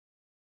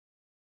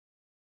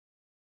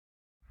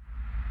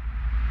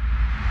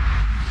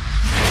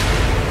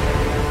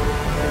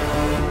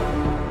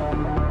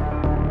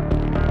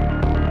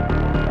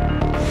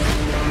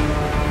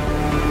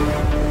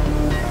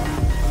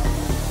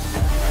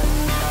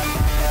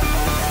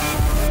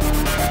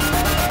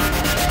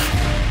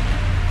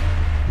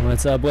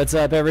What's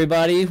up,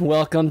 everybody?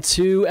 Welcome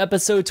to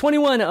episode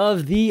 21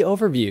 of the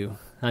Overview.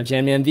 I'm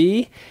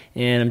JamMV,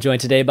 and I'm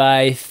joined today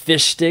by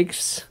Fish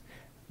Sticks,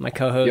 my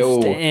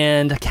co-host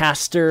and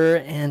caster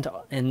and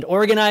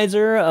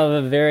organizer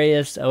of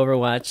various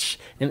Overwatch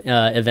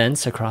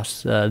events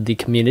across the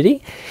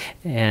community.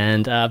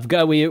 And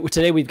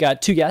today we've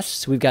got two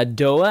guests. We've got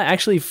Doa,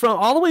 actually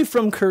all the way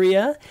from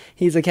Korea.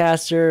 He's a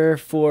caster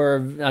for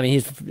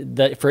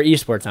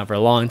esports now for a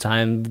long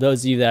time.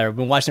 Those of you that have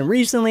been watching him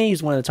recently,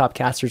 he's one of the top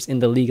casters in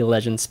the League of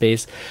Legends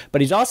space.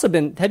 But he's also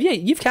been.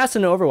 You've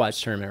casted an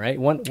Overwatch tournament, right?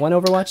 One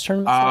Overwatch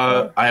tournament.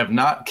 I have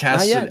not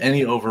casted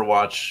any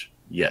Overwatch.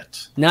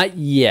 Not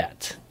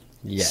yet.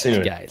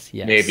 Soon, guys.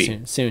 Yes,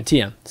 maybe. Soon.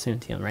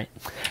 TM, right?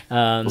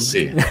 We'll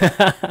see.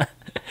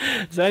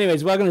 So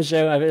anyways, welcome to the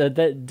show.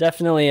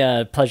 Definitely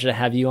a pleasure to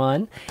have you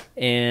on.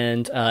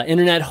 And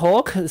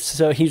InternetHulk,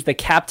 so he's the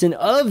captain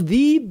of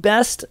the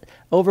best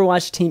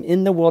Overwatch team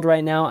in the world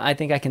right now. I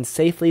think I can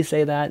safely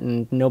say that,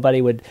 and no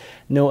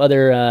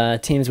other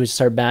teams would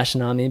start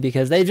bashing on me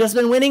because they've just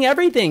been winning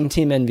everything,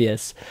 Team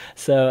Envyus.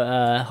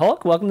 So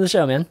Hulk, welcome to the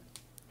show, man.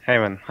 Hey,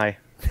 man. Hi.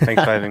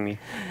 Thanks for having me.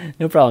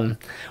 No problem.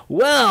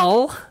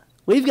 Well,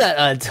 we've got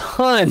a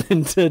ton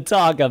to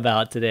talk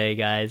about today,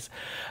 guys.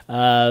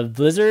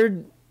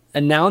 Blizzard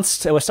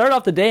started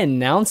off the day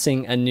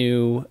announcing a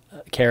new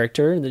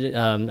character,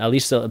 at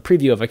least a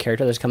preview of a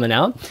character that's coming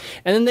out.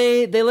 And then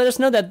they let us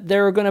know that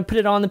they're going to put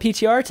it on the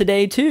PTR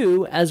today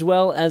too, as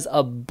well as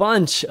a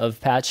bunch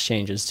of patch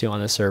changes too on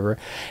the server.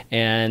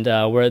 And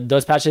where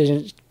those patch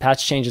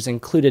changes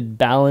included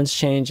balance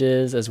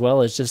changes as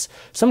well as just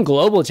some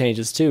global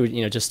changes too,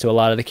 just to a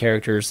lot of the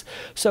characters.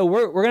 So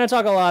we're going to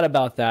talk a lot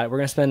about that. We're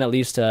going to spend at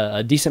least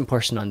a decent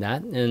portion on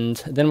that. And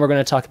then we're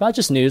going to talk about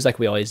just news like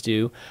we always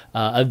do,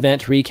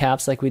 event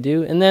recaps like we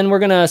do. And then we're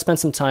going to spend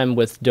some time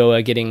with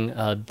Doa getting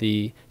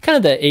the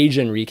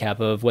Asian recap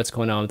of what's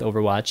going on with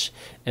Overwatch.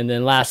 And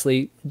then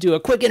lastly, do a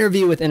quick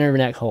interview with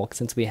InternetHulk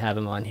since we have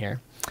him on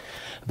here.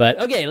 But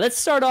okay, let's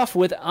start off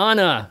with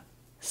Ana.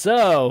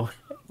 So...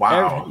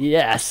 Wow.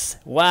 Yes.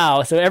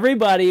 Wow. So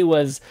everybody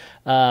was,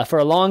 for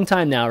a long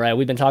time now, right?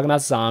 We've been talking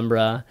about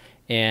Sombra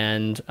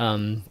and,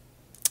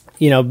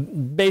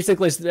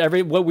 basically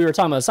what we were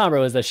talking about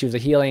Sombra was that she was a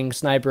healing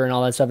sniper and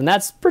all that stuff. And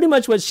that's pretty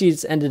much what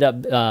she's ended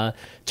up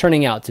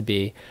turning out to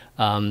be.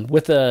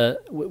 With a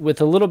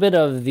little bit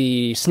of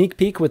the sneak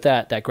peek with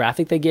that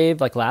graphic they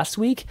gave like last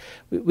week,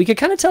 we could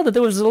kind of tell that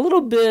there was a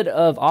little bit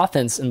of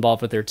offense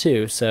involved with her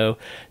too. So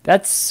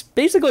that's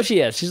basically what she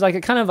is. She's like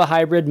a kind of a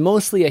hybrid,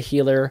 mostly a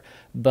healer.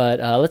 But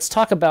let's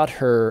talk about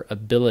her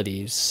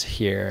abilities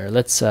here.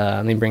 Let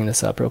me bring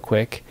this up real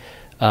quick.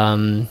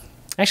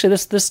 Actually,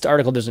 this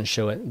article doesn't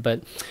show it,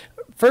 but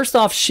first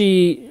off,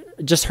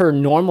 her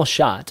normal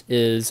shot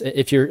is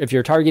if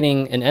you're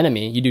targeting an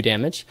enemy, you do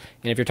damage,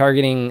 and if you're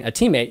targeting a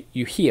teammate,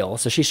 you heal.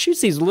 So she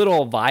shoots these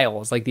little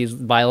vials, like these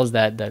vials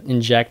that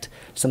inject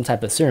some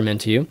type of serum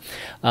into you,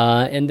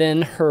 and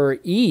then her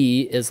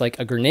E is like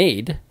a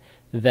grenade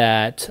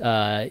that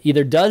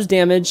either does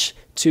damage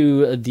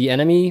to the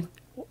enemy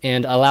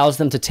and allows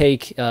them to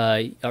take,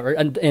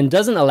 and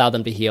doesn't allow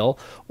them to heal,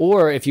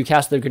 or if you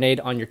cast the grenade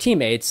on your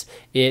teammates,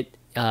 it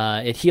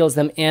heals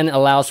them and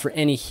allows for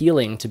any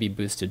healing to be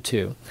boosted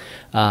too.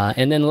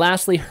 And then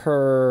lastly,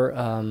 her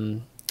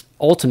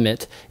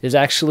ultimate is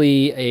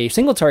actually a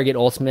single target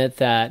ultimate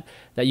that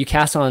you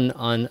cast on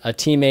a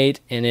teammate,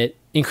 and it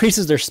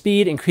increases their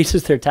speed,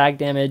 increases their attack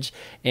damage,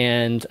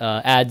 and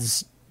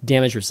adds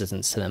damage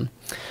resistance to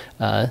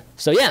them.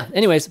 So yeah,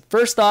 anyways,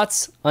 first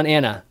thoughts on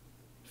Ana.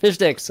 Fish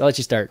Sticks, I'll let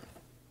you start.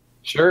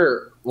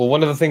 Sure. Well,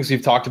 one of the things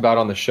we've talked about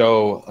on the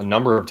show a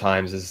number of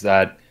times is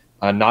that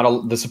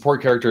the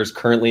support characters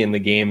currently in the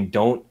game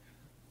don't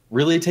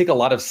really take a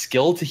lot of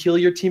skill to heal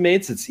your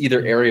teammates. It's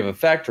either area of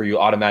effect or you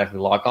automatically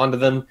lock onto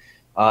them.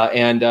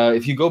 And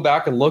if you go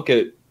back and look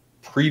at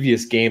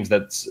previous games,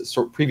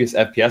 previous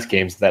FPS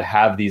games that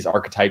have these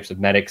archetypes of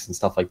medics and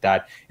stuff like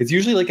that, it's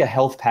usually like a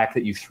health pack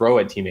that you throw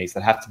at teammates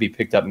that have to be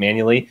picked up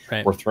manually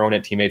or thrown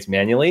at teammates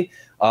manually.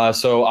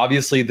 So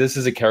obviously this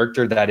is a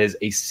character that is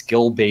a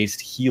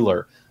skill-based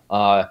healer.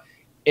 And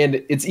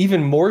it's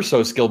even more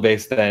so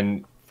skill-based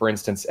than, for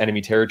instance,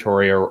 enemy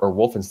territory or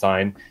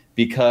Wolfenstein,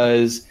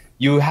 because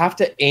you have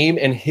to aim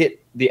and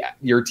hit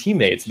your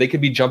teammates. They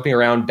could be jumping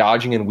around,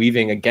 dodging and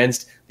weaving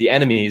against the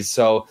enemies.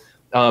 So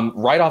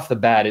right off the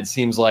bat, it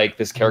seems like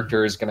this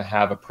character is going to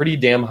have a pretty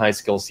damn high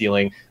skill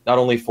ceiling, not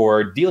only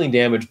for dealing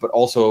damage, but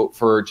also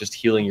for just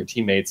healing your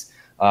teammates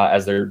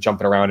as they're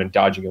jumping around and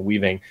dodging and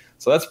weaving.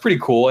 So that's pretty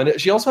cool. And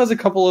she also has a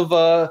couple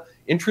of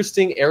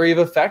interesting area of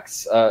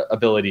effects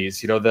abilities.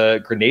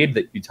 The grenade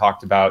that you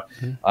talked about,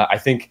 I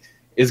think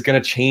is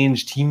going to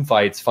change team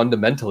fights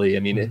fundamentally. I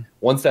mean,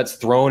 once that's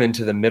thrown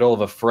into the middle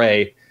of a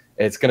fray,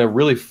 it's going to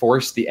really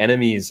force the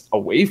enemies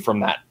away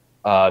from that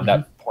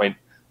point.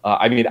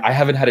 I mean,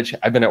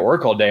 I've been at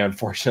work all day,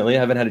 unfortunately. I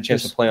haven't had a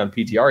chance to play on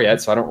PTR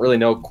yet, so I don't really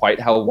know quite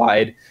how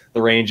wide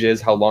the range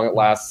is, how long it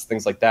lasts,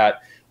 things like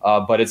that.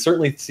 But it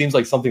certainly seems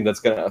like something that's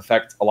going to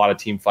affect a lot of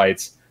team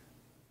fights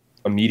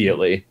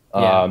immediately.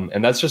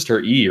 And that's just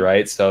her E,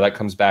 right? So that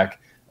comes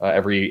back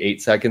every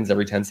 8 seconds,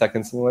 every 10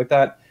 seconds, something like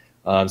that.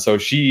 So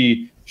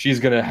she's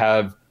going to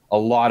have a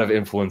lot of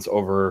influence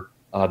over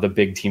the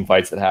big team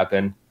fights that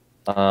happen.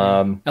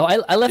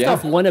 I left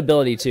off one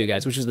ability too,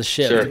 guys, which is the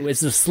shift. Sure.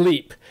 It's the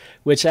sleep,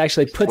 which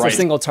actually puts a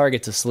single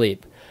target to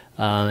sleep.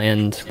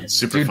 And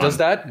super dude,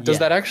 fun. does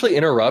that actually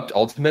interrupt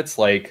ultimates?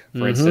 Like,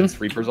 for instance,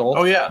 Reaper's ult?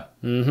 Oh yeah,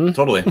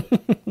 totally.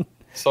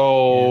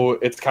 So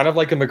it's kind of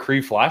like a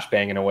McCree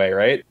flashbang in a way,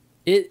 right?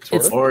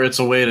 Or it's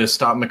a way to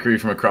stop McCree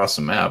from across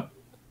the map.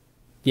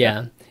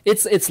 Yeah.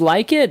 It's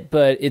like it,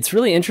 but it's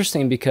really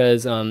interesting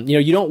because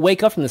you don't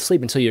wake up from the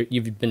sleep until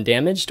you've been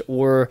damaged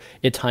or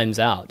it times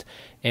out.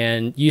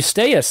 And you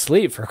stay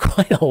asleep for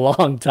quite a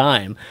long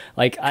time.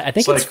 Like I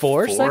think it's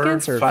 4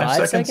 seconds or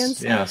 5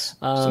 seconds. Yes,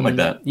 something like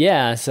that.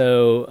 Yeah.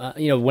 So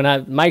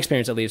when my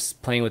experience, at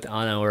least playing with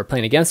Ana or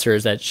playing against her,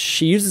 is that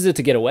she uses it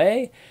to get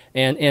away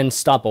and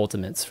stop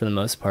ultimates for the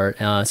most part.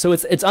 So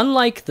it's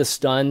unlike the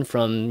stun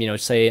from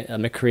say a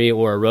McCree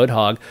or a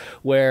Roadhog,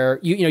 where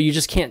you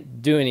just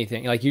can't do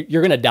anything. Like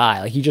you're gonna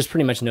die. Like you just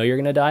pretty much know you're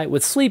gonna die.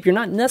 With sleep, you're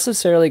not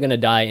necessarily gonna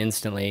die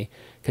instantly,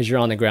 because you're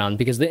on the ground,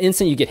 because the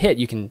instant you get hit,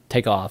 you can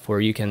take off,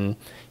 or you can,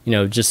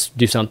 just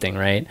do something,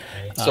 right?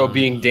 So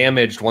being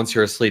damaged once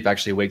you're asleep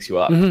actually wakes you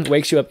up.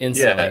 Wakes you up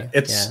instantly.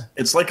 Yeah,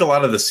 it's like a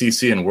lot of the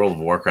CC in World of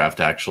Warcraft,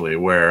 actually,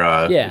 where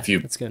if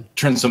you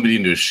turn somebody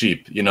into a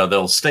sheep,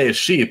 they'll stay a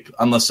sheep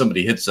unless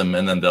somebody hits them,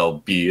 and then they'll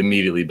be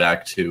immediately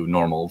back to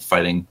normal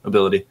fighting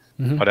ability.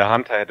 Or the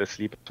hunter had a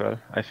sleep as well.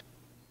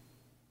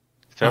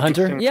 A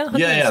hunter?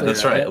 Yeah,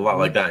 that's right. A lot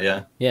like that,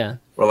 yeah. Yeah.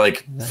 Or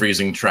like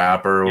freezing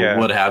trap or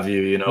what have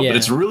you, But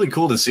it's really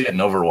cool to see it in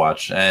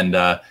Overwatch.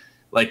 And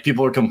like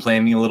people are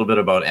complaining a little bit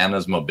about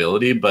Ana's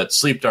mobility, but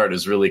Sleep Dart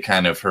is really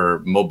kind of her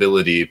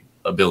mobility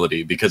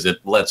ability because it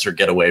lets her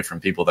get away from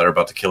people that are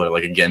about to kill her,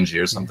 like a Genji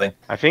or something.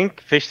 I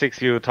think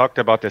Fish6, you talked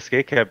about the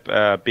skill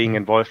cap being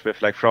involved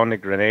with like throwing a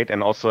grenade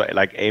and also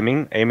like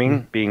aiming,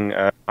 being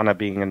Ana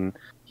being a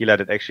healer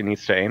that actually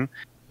needs to aim.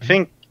 I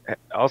think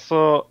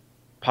also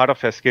part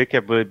of her skill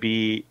cap will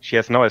be she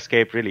has no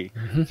escape really.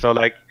 So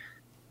like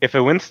if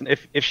a Winston,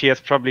 if she has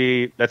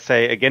probably, let's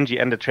say, a Genji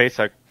and a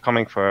Tracer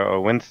coming for her,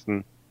 or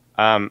Winston,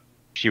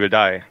 she will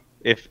die.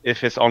 If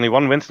it's only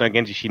one Winston or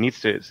Genji, she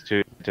needs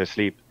to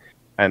sleep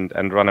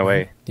and run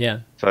away. Yeah.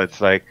 So it's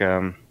like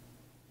there's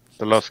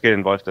a lot of skill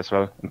involved as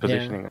well in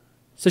positioning. Yeah.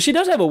 So she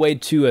does have a way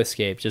to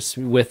escape just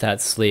with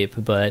that sleep,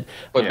 but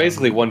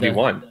basically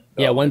 1v1.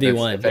 Yeah,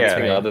 1v1. If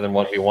anything other than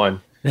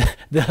 1v1.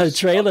 The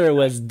trailer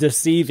was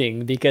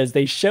deceiving because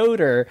they showed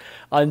her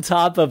on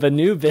top of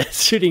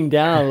Anubis shooting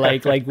down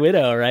like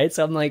Widow, right?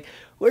 So I'm like,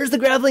 where's the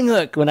grappling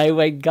hook? When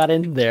I got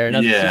in there, and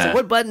she's like,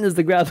 what button is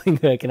the grappling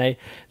hook? And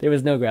there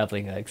was no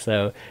grappling hook.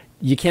 So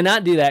you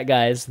cannot do that,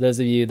 guys. Those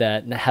of you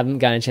that haven't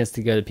gotten a chance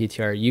to go to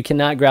PTR, you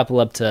cannot grapple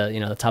up to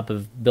the top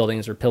of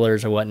buildings or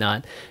pillars or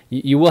whatnot.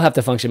 You will have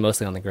to function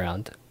mostly on the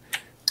ground.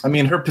 I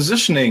mean, her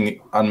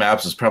positioning on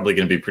maps is probably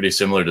going to be pretty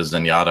similar to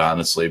Zenyatta,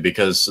 honestly,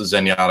 because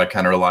Zenyatta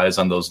kind of relies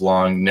on those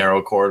long,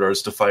 narrow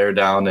corridors to fire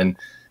down, and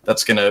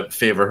that's going to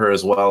favor her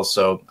as well.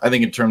 So I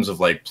think in terms of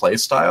like play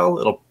style,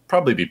 it'll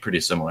probably be pretty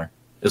similar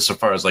as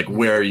far as like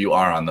where you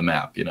are on the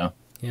map, Yeah.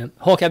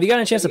 Hulk, have you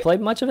gotten a chance to play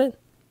much of it?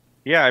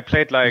 Yeah, I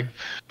played like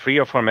 3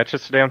 or 4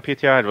 matches today on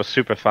PTR. It was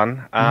super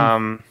fun.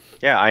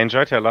 Yeah, I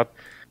enjoyed it a lot.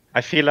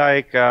 I feel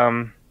like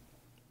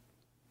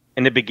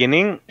in the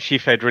beginning, she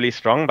felt really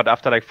strong, but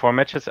after like 4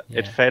 matches,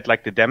 it felt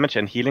like the damage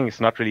and healing is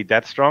not really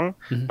that strong,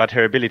 but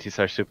her abilities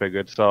are super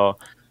good. So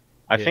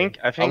I think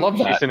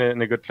she's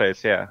in a good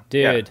place. Yeah,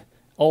 dude. Yeah.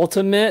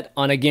 Ultimate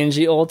on a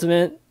Genji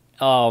ultimate.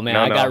 Oh man,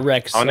 I got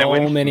wrecked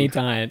so many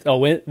times. Oh,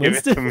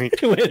 Winston.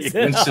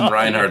 Winston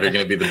Reinhardt are going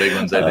to be the big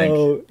ones, I think.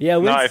 Oh, yeah,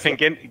 Winston. No, I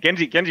think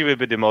Genji will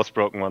be the most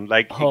broken one.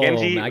 Like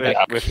Genji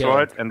with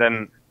sword, and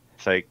then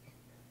it's like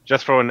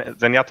just throw an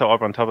Zenyatta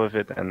orb on top of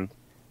it and.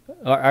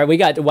 Or we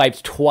got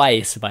wiped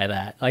twice by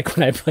that. Like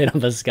when I played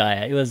on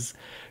Vizcaya, it was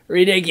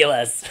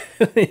ridiculous.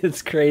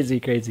 It's crazy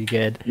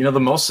good. The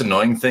most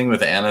annoying thing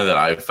with Ana that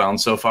I've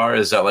found so far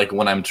is that like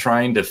when I'm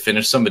trying to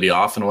finish somebody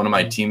off and one of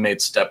my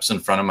teammates steps in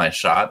front of my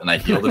shot and I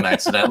heal them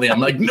accidentally, I'm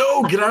like,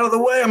 no, get out of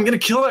the way! I'm gonna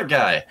kill that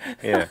guy.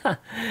 Yeah.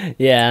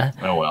 Yeah.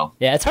 Oh well.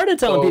 Yeah, it's hard to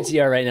tell in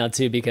PTR right now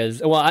too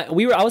because I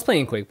was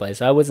playing quick play,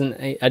 so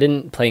I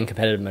didn't play in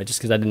competitive mode just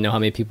because I didn't know how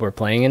many people were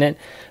playing in it.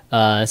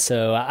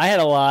 So I had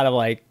a lot of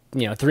like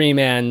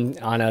 3-man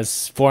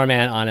Anas,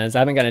 4-man Anas. I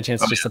haven't gotten a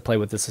chance just to play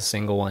with this a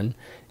single one.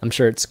 I'm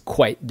sure it's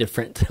quite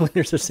different when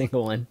there's a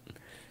single one.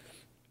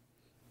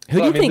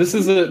 Who do you think? This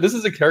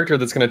is a character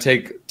that's going to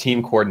take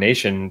team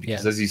coordination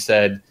because, as you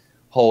said,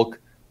 Hulk,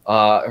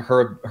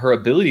 her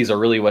abilities are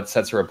really what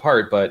sets her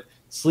apart. But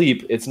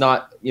sleep, it's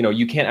not.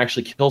 You can't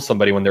actually kill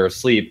somebody when they're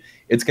asleep.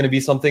 It's going to be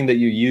something that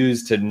you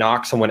use to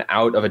knock someone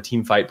out of a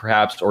team fight,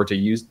 perhaps, or to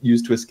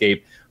use to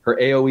escape. Her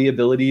AOE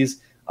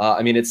abilities.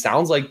 It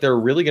sounds like they're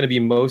really going to be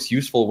most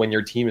useful when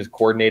your team is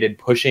coordinated,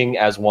 pushing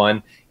as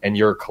one, and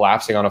you're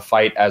collapsing on a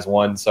fight as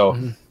one. So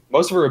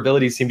most of her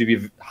abilities seem to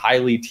be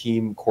highly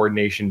team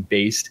coordination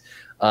based.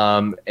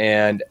 I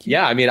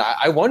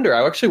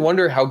actually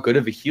wonder how good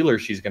of a healer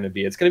she's going to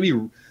be. It's going to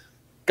be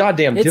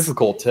goddamn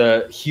difficult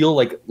to heal.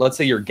 Like, let's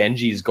say your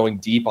Genji is going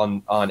deep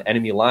on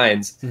enemy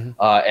lines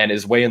and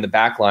is way in the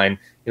back line.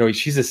 You know,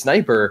 she's a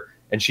sniper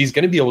and she's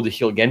going to be able to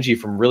heal Genji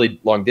from really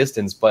long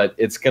distance, but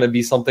it's going to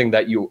be something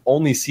that you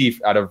only see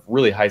out of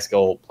really high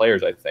skill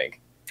players, I think.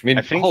 I mean,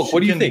 Hulk,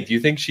 what do you think? Do you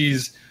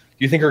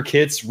think her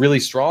kit's really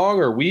strong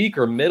or weak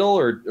or middle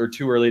or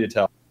too early to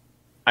tell?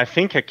 I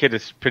think her kit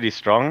is pretty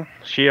strong.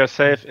 She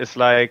herself is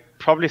like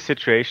probably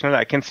situational.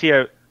 I can see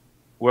her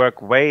work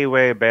way,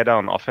 way better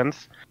on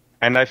offense.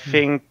 And I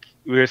think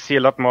we'll see a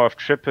lot more of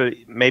triple,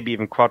 maybe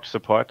even quad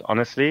support,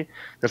 honestly.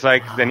 Because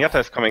like Zenyatta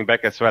is coming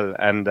back as well.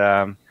 And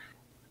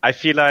I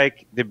feel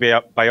like the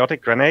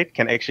biotic grenade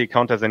can actually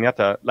counter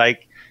Zenyatta.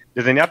 Like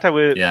the Zenyatta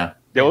will... Yeah.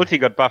 The ulti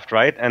got buffed,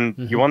 right? And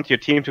you want your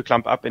team to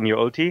clump up in your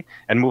ulti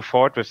and move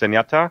forward with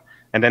Zenyatta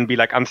and then be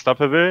like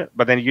unstoppable.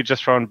 But then you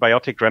just throw a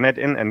biotic grenade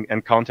in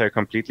and counter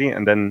completely.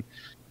 And then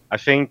I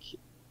think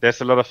there's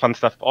a lot of fun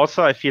stuff.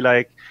 Also, I feel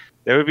like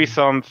there will be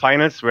some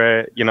finals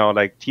where, you know,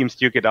 like teams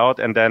duke it out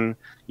and then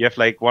you have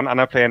like one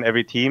Ana player in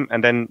every team.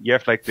 And then you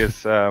have like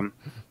this the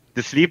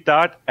sleep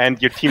dart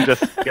and your team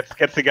just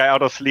gets the guy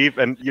out of sleep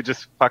and you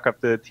just fuck up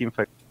the team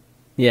fight.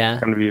 Yeah.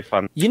 It's going to be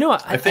fun. You know,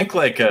 I think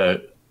like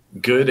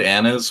good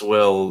Annas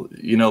will,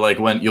 you know, like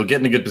when you'll get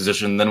in a good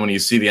position, then when you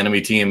see the enemy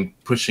team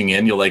pushing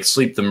in, you'll like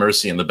sleep the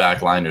Mercy in the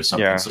back line or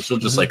something. Yeah. So she'll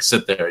just like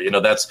sit there. You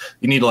know,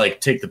 you need to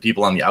like take the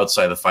people on the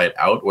outside of the fight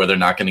out where they're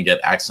not going to get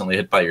accidentally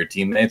hit by your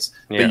teammates.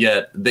 Yeah. But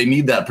yet they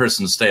need that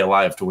person to stay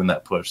alive to win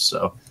that push.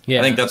 So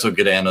I think that's what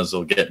good Annas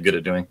will get good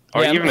at doing.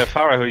 Or even a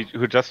Pharah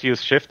who just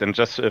used shift and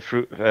just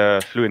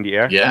flew in the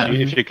air. Yeah.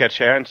 If you catch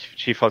her and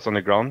she falls on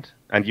the ground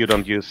and you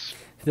don't use...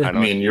 I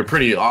mean, you're a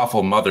pretty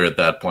awful mother at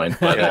that point,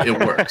 but it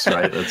works,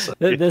 right?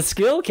 The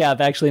skill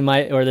cap actually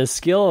the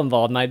skill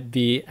involved might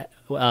be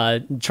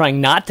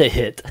trying not to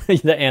hit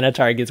the Ana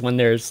targets when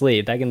they're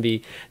asleep. That can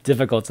be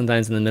difficult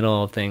sometimes in the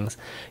middle of things.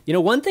 You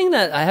know, one thing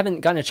that I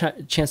haven't gotten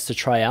a chance to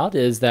try out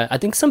is that I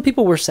think some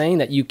people were saying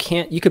that you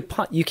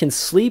can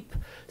sleep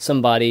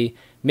somebody,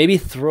 maybe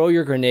throw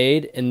your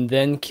grenade and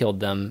then kill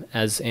them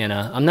as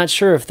Ana. I'm not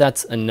sure if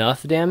that's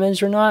enough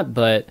damage or not,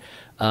 but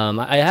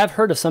I have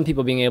heard of some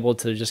people being able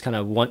to just kind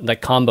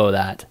of combo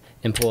that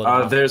and pull it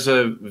off. There's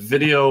a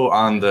video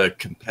on the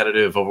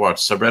competitive Overwatch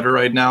subreddit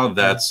right now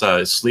that's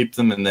sleep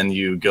them and then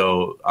you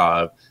go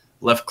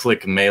left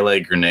click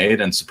melee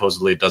grenade and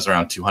supposedly it does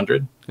around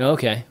 200.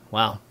 Okay.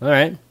 Wow. All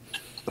right.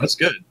 That's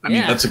good. I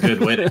mean, that's a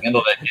good way to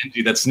handle that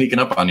Genji that's sneaking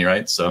up on you,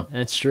 right? So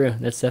that's true.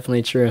 That's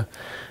definitely true.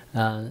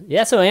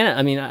 So Ana,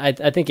 I mean, I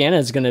think Ana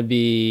is going to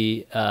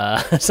be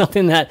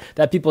something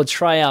that people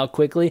try out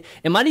quickly.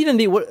 It might even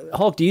be,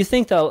 Hulk, do you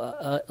think that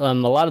a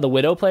lot of the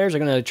Widow players are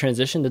going to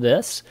transition to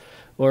this?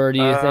 Or do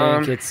you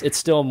think it's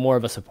still more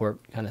of a support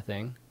kind of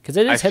thing? Because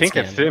it is I think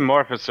it's still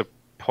more of a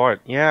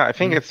support. Yeah, I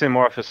think it's still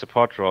more of a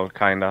support role,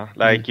 kind of.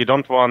 Like, you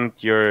don't want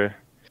your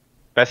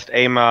best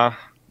aimer...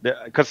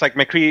 Because, like,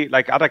 McCree,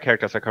 like, other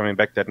characters are coming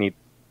back that need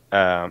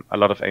a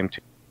lot of aim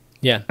too.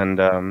 Yeah.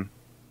 And...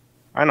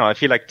 I don't know. I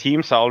feel like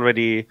teams are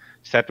already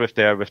set with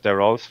their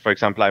roles. For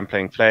example, I'm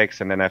playing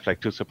Flex, and then I have like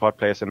 2 support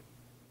players, and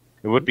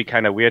it would be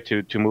kind of weird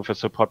to move a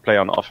support player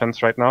on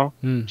offense right now,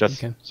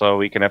 so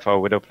we can have our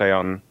Widow play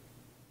on.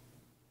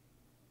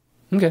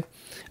 Okay.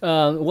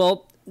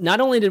 Well,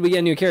 not only did we get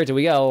a new character,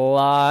 we got a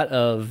lot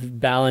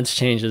of balance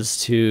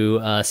changes to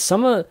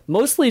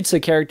mostly to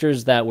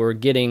characters that were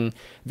getting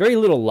very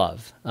little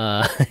love,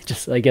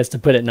 just I guess to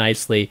put it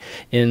nicely,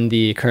 in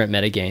the current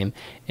metagame.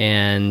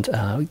 And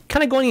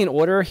kind of going in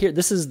order here,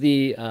 this is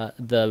the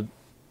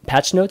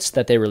patch notes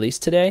that they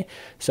released today.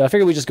 So I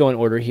figured we just go in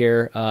order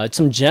here.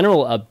 Some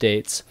general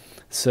updates.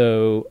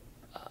 So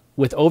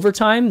with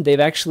overtime,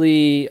 they've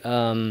actually,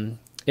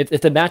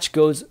 if the match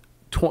goes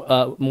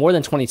more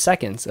than 20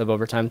 seconds of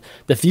overtime,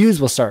 the fuse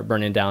will start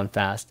burning down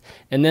fast,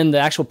 and then the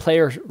actual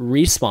player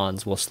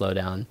respawns will slow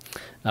down.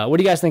 What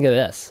do you guys think of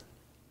this?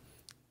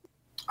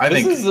 I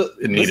think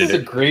this is a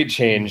great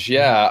change.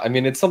 Yeah, I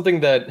mean, it's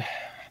something that,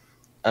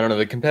 I don't know,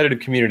 the competitive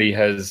community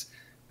has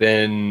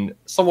been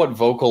somewhat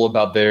vocal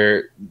about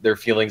their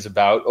feelings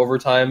about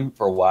overtime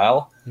for a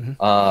while.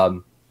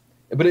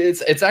 But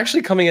it's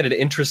actually coming at an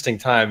interesting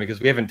time because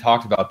we haven't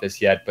talked about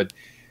this yet, but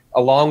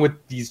along with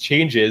these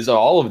changes,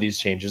 all of these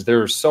changes, there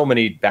are so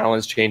many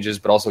balance changes,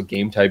 but also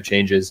game type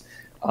changes.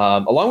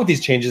 Along with these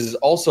changes,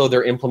 also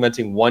they're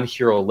implementing 1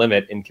 hero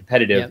limit in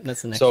competitive. Yeah,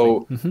 that's the next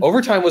thing.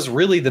 Overtime was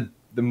really the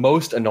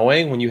most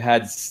annoying when you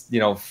had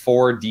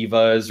 4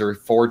 divas or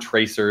 4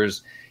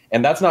 tracers,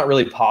 and that's not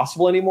really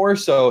possible anymore.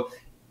 So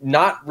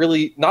not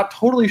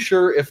totally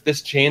sure if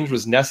this change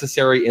was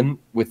necessary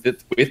with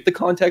the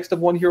context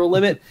of 1 hero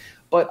limit,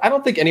 but I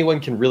don't think anyone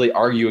can really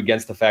argue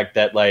against the fact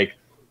that like,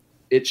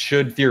 it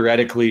shouldn't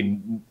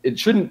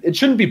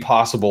be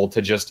possible to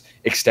just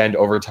extend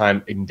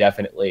overtime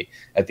indefinitely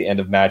at the end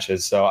of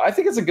matches. So I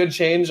think it's a good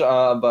change,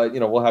 but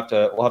we'll have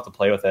to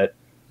play with it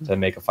to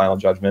make a final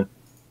judgment.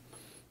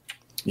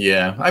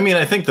 Yeah, I mean,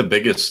 I think the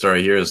biggest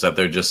story here is that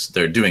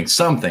they're doing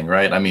something,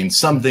 right? I mean,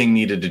 something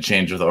needed to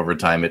change with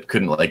overtime. It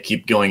couldn't like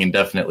keep going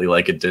indefinitely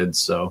like it did.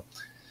 So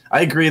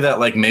I agree that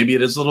like maybe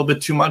it is a little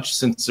bit too much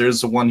since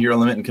there's a 1 hero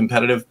limit in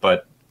competitive,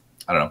 but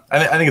I don't know.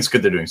 I think it's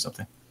good they're doing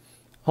something.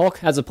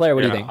 Hulk, as a player,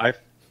 what do you think?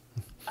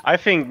 I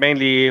think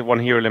mainly 1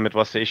 hero limit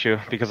was the issue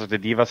because of the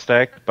diva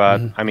stack,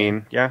 but I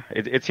mean, yeah,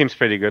 it seems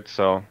pretty good.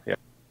 So yeah,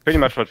 pretty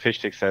much what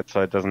Fishstick said.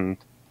 So it doesn't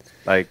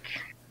like.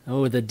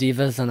 Oh, the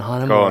divas on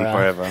Hanamura. Go on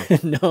forever.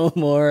 No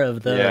more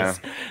of those. Yeah.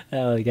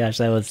 Oh gosh,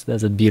 that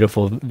was a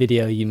beautiful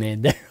video you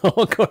made there,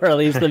 Hulk, or at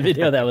least the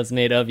video that was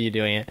made of you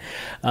doing it.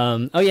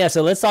 Oh yeah,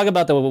 so let's talk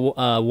about the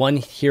 1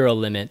 hero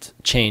limit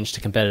change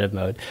to competitive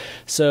mode.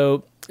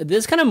 So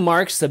this kind of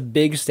marks a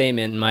big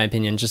statement, in my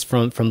opinion, just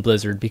from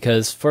Blizzard,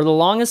 because for the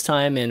longest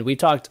time, and we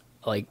talked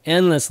like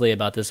endlessly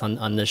about this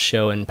on this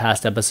show in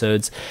past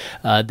episodes,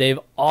 they've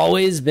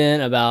always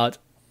been about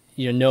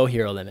no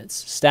hero limits.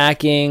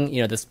 Stacking,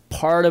 this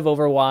part of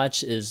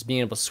Overwatch is being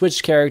able to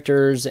switch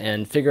characters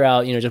and figure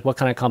out, just what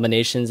kind of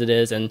combinations it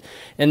is. And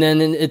then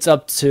it's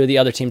up to the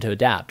other team to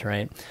adapt,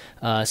 right?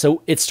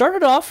 So it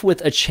started off with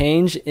a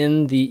change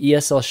in the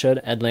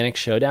ESL Atlantic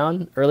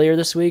Showdown earlier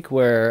this week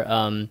where,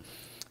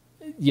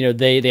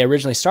 they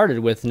originally started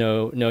with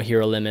no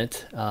hero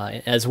limit,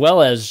 as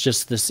well as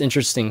just this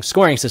interesting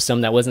scoring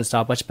system that wasn't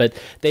stopwatch, but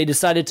they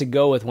decided to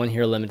go with 1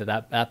 hero limit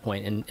at that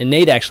point. And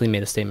Nate actually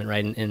made a statement,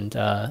 right, and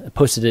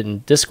posted it in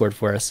Discord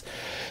for us.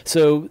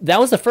 So that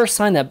was the first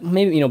sign that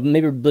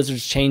maybe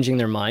Blizzard's changing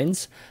their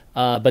minds.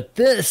 But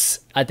this,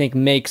 I think,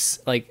 makes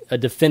like a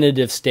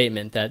definitive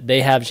statement that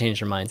they have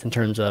changed their minds in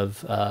terms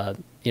of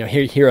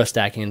hero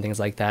stacking and things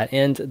like that.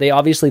 And they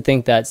obviously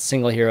think that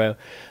single hero,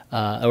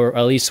 or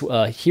at least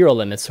hero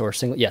limits, or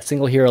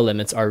single hero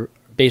limits are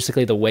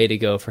basically the way to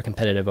go for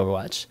competitive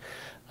Overwatch.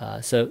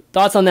 So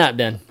thoughts on that,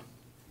 Ben?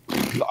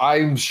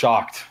 I'm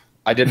shocked.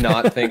 I did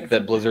not think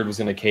that Blizzard was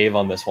going to cave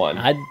on this one.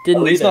 I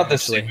didn't. At least either, not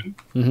this actually.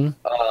 soon.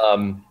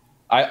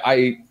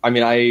 I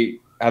mean, I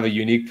have a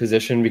unique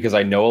position because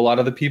I know a lot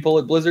of the people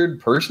at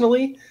Blizzard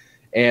personally,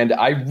 and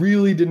I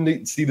really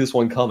didn't see this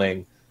one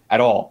coming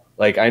at all.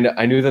 Like I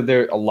knew that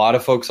there a lot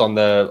of folks on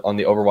the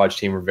Overwatch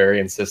team were very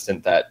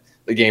insistent that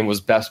the game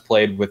was best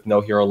played with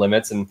no hero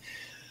limits, and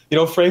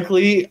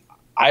frankly,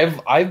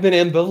 I've been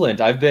ambivalent.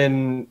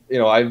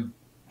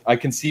 I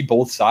can see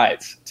both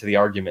sides to the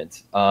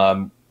argument.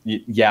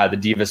 Yeah, the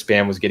diva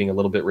spam was getting a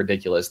little bit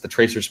ridiculous. The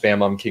tracer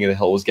spam on King of the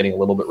Hill was getting a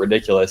little bit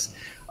ridiculous.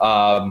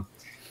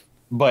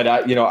 But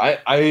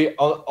I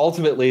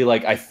ultimately,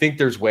 like, I think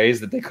there's ways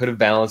that they could have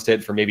balanced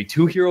it for maybe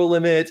 2 hero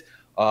limit,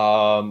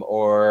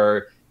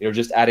 or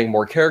just adding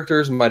more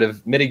characters might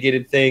have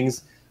mitigated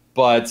things.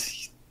 But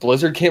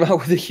Blizzard came out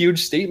with a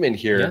huge statement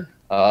here.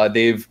 Yeah.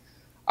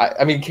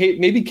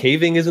 Maybe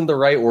caving isn't the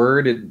right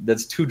word.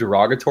 That's too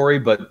derogatory,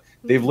 but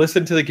they've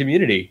listened to the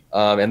community,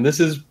 and this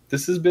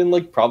has been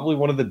like probably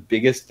one of the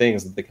biggest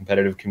things that the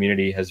competitive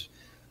community has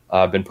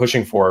been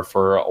pushing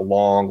for a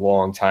long,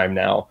 long time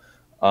now.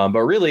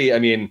 But really, I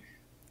mean,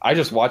 I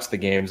just watch the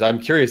games. I'm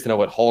curious to know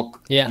what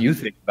Hulk you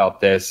think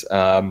about this.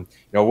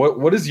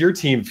 What does your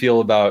team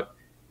feel about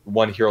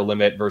 1 hero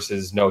limit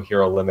versus no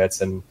hero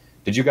limits? And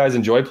did you guys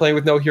enjoy playing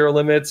with no hero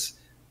limits?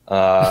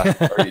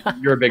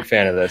 You're a big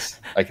fan of this,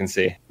 I can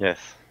see. Yes.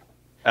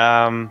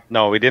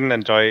 No, we didn't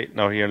enjoy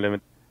no hero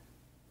limit.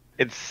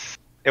 It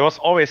was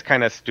always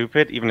kind of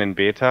stupid, even in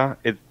beta.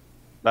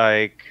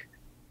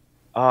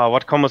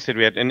 What combos did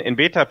we have? In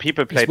beta,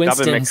 people played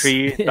double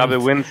McCree, double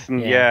Winston.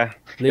 Yeah.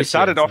 It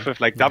started off with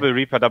like double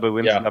Reaper, double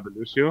Winston, double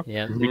Lucio.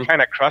 Yeah. We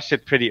kind of crushed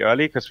it pretty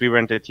early because we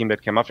weren't the team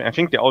that came up. I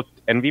think the old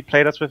Envy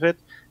played us with it,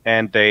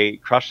 and they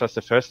crushed us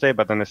the first day,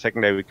 but then the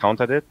second day we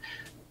countered it.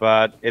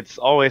 But it's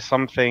always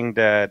something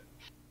that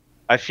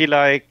I feel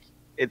like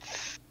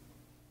it's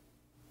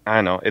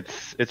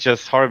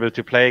just horrible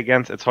to play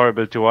against. It's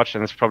horrible to watch,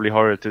 and it's probably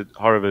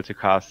horrible to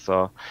cast.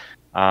 So,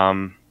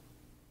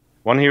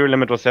 1 hero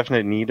limit was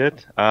definitely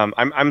needed.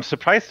 I'm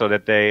surprised though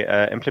that they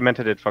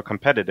implemented it for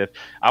competitive.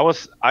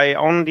 I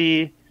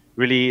only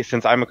really,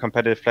 since I'm a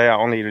competitive player, I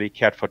only really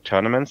cared for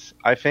tournaments,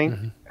 I think.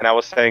 Mm-hmm. And I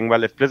was saying,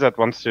 well, if Blizzard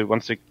wants to,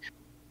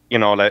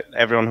 like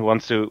everyone who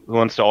wants to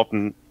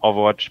open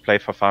Overwatch, play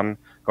for fun,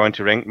 go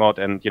into ranked mode,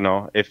 and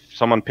if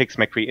someone picks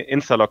McCree,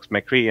 insta-locks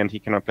McCree, and he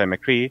cannot play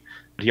McCree,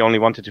 but he only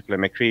wanted to play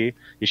McCree,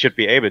 he should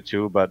be able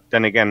to. But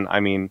then again,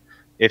 I mean,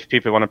 if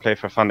people want to play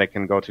for fun, they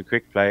can go to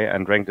quick play,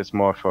 and ranked is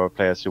more for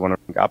players who want to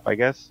rank up, I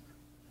guess.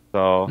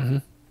 So,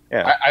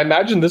 yeah. I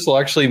imagine this will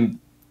actually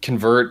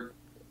convert.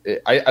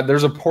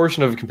 There's a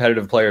portion of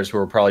competitive players who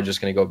are probably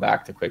just going to go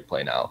back to quick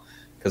play now,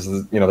 because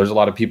there's a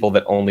lot of people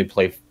that only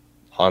play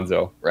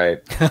Hanzo, right?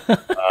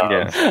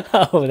 Yeah.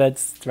 Oh,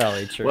 that's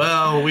probably true.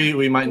 Well,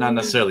 we might not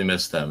necessarily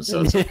miss them,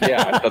 so it's okay.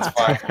 Yeah, that's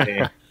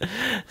fine.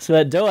 So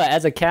Doa,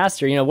 as a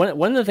caster,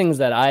 one of the things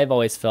that I've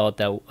always felt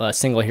that a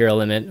single hero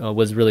limit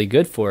was really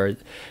good for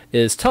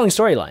is telling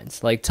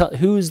storylines. Like,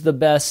 who's the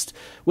best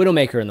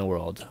Widowmaker in the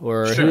world,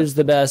 or who's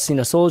the best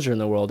soldier in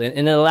the world,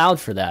 and it allowed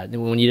for that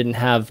when you didn't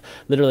have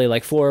literally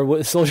like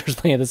 4 soldiers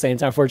playing at the same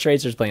time, 4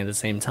 tracers playing at the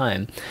same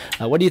time.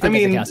 What do you think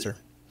as a caster?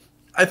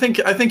 I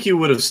think you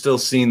would have still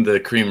seen the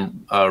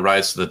cream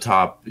rise to the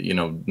top,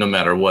 no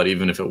matter what,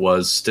 even if it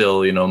was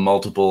still,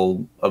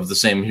 multiple of the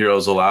same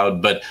heroes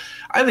allowed. But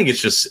I think it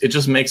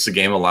just makes the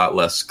game a lot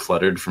less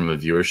cluttered from a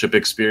viewership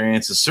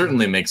experience. It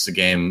certainly makes the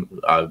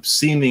game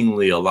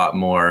seemingly a lot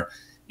more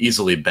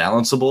easily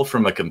balanceable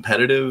from a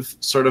competitive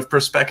sort of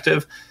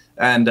perspective.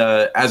 And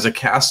as a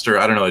caster,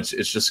 I don't know, it's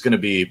just going to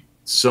be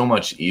so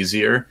much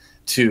easier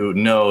to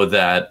know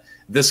that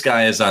this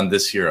guy is on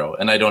this hero,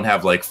 and I don't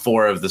have like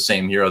 4 of the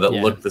same hero that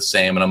look the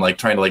same, and I'm like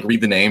trying to like read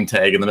the name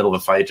tag in the middle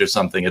of a fight or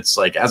something. It's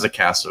like, as a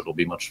caster, it'll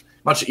be much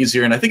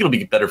easier, and I think it'll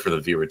be better for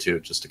the viewer too,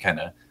 just to kind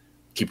of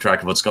keep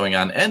track of what's going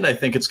on. And I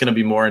think it's going to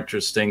be more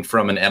interesting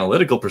from an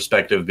analytical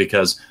perspective,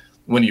 because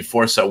when you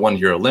force that 1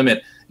 hero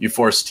limit, you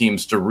force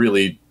teams to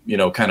really,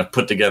 kind of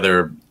put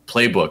together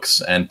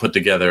playbooks and put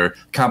together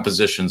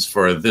compositions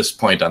for this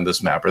point on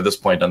this map or this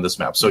point on this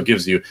map. So it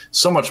gives you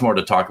so much more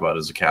to talk about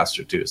as a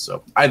caster too.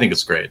 So I think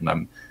it's great, and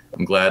I'm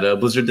glad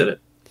Blizzard did it.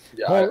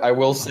 Yeah, I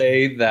will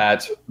say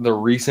that the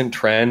recent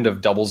trend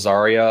of double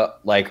Zarya,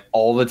 like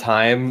all the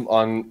time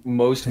on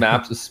most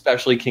maps,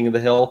 especially King of the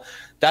Hill,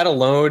 that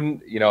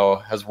alone,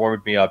 has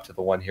warmed me up to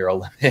the 1 hero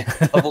limit.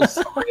 Double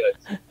Zarya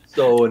is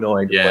so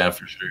annoying. Yeah,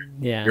 for sure.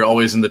 Yeah, you're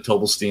always in the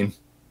Tobelstein.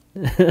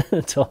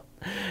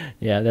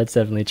 Yeah, that's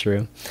definitely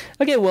true.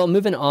 Okay, well,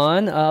 moving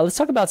on, let's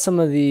talk about some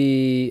of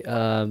the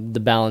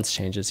balance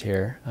changes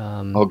here.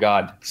 Oh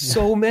God,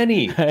 so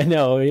many! I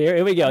know.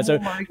 Here we go. Oh so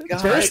my God.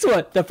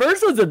 the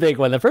first one's a big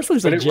one. The first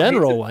one's a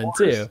general one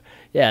too.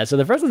 Yeah, so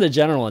the first one's a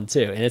general one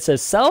too, and it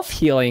says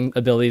self-healing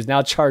abilities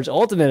now charge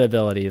ultimate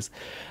abilities.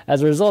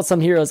 As a result,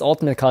 some heroes'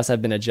 ultimate costs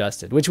have been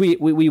adjusted, which we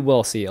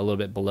will see a little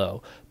bit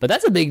below. But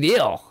that's a big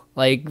deal.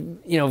 Like,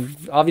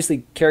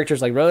 obviously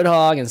characters like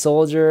Roadhog and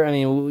Soldier, I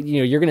mean,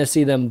 you're going to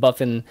see them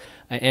buffing,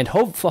 and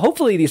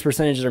hopefully these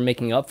percentages are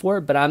making up for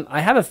it, but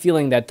I have a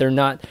feeling that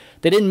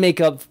they didn't make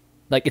up,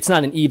 like, it's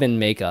not an even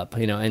makeup,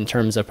 in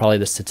terms of probably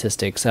the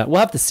statistics. We'll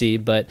have to see,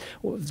 but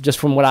just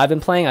from what I've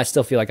been playing, I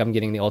still feel like I'm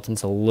getting the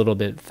ultimates a little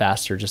bit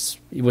faster, just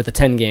with the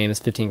 15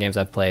 games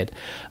I've played.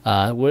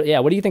 What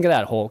do you think of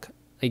that, Hulk?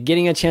 Like,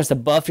 getting a chance to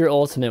buff your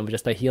ultimate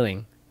just by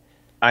healing.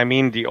 I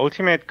mean, the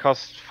ultimate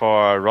cost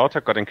for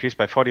Roadhog got increased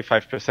by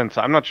 45%,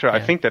 so I'm not sure. Yeah.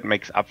 I think that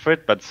makes up for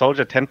it, but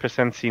Soldier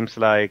 10% seems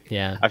like...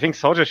 Yeah. I think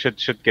Soldier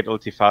should get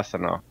ulti faster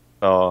now.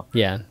 So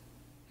yeah.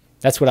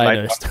 That's what I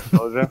noticed.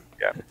 Soldier.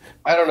 Yeah.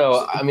 I don't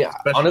know. I mean,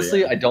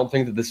 honestly, I don't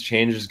think that this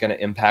change is going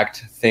to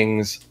impact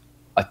things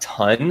a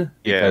ton,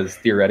 because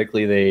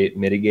theoretically they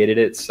mitigated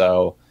it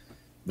so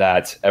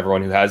that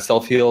everyone who has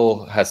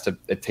self-heal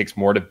it takes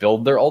more to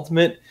build their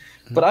ultimate.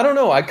 But I don't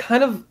know. I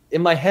kind of,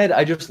 in my head,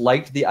 I just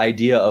liked the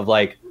idea of,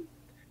 like,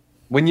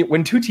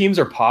 when 2 teams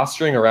are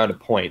posturing around a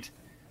point,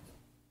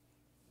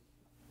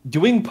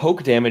 doing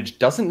poke damage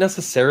doesn't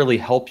necessarily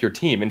help your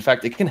team. In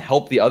fact, it can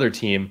help the other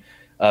team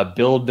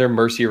build their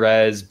mercy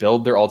res,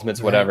 build their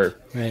ultimates, whatever.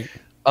 Right.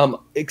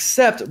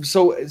 Except,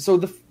 so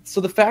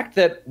the fact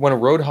that when a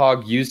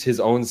Roadhog used his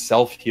own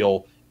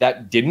self-heal,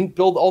 that didn't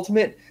build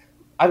ultimate,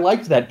 I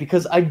liked that,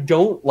 because I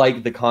don't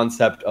like the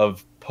concept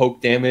of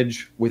poke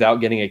damage without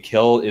getting a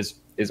kill is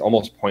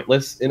almost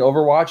pointless in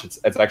Overwatch.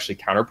 It's actually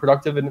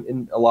counterproductive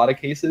in a lot of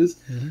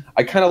cases. Mm-hmm.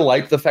 I kind of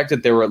like the fact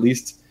that there were at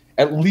least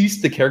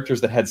the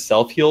characters that had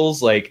self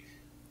heals, like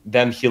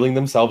them healing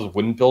themselves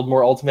wouldn't build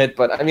more ultimate.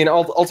 But I mean,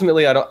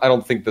 ultimately, I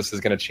don't think this is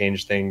going to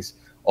change things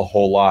a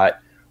whole lot.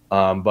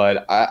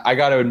 But I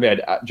got to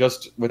admit,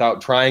 just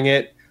without trying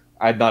it,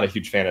 I'm not a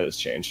huge fan of this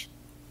change.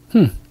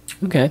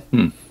 Okay.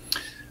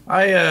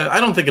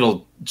 I don't think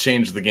it'll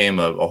change the game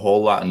a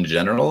whole lot in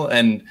general.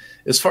 And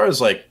as far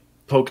as like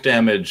poke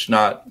damage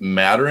not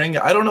mattering,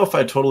 I don't know if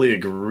I totally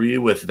agree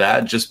with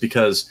that, just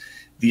because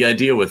the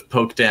idea with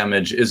poke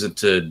damage isn't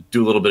to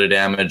do a little bit of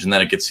damage and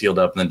then it gets healed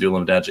up and then do a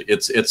little damage.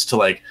 It's to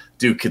like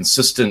do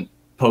consistent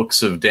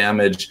pokes of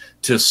damage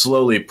to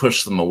slowly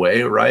push them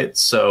away, right?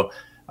 So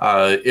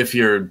if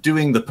you're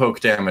doing the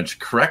poke damage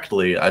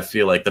correctly, I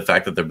feel like the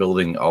fact that you're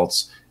building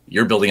ults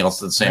at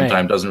the same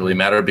time doesn't really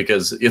matter,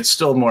 because it's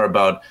still more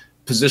about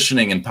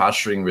positioning and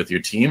posturing with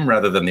your team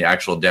rather than the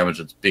actual damage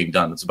that's being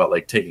done. It's about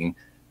like taking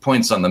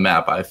points on the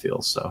map, I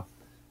feel. So,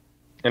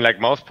 and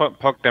like most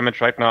poke damage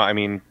right now, I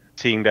mean,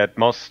 seeing that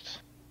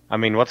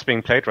what's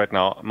being played right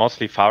now,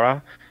 mostly Pharah,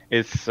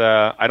 is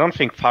I don't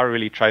think Pharah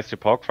really tries to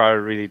poke.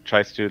 Pharah really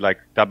tries to like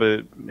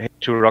double hit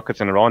 2 rockets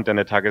in a row, and then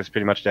the target is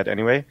pretty much dead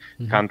anyway.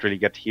 Mm-hmm. Can't really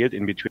get healed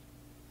in between.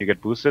 You get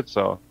boosted,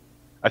 so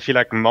I feel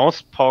like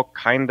most poke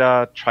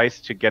kinda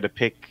tries to get a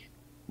pick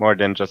more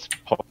than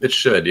just poke. It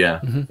should, yeah.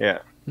 Mm-hmm. Yeah.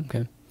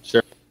 Okay.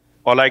 Sure.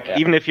 Or like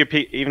even if you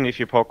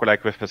poke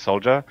like with a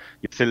Soldier,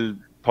 you still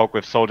poke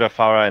with Soldier,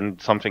 Pharah,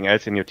 and something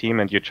else in your team,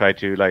 and you try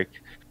to like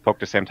poke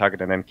the same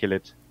target and then kill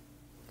it.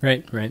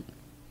 Right.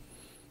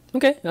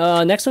 Okay.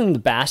 Next one, the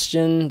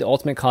Bastion. The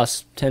ultimate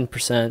costs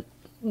 10%.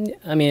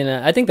 I mean,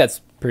 I think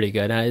that's pretty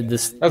good.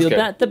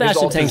 The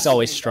Bastion tank's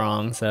always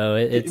strong, so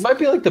it might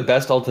be like the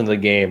best ult in the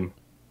game.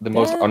 The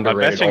most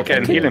underrated. Bastion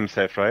can heal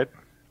himself, right?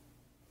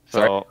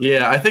 So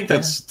yeah, I think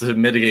that's to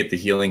mitigate the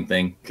healing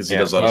thing, because he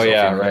does. Oh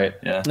yeah, right.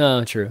 Yeah.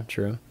 No, true.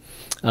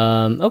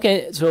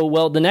 Okay, so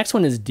well, the next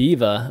one is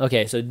Diva.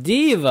 Okay, so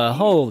Diva,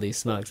 holy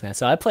smokes, man!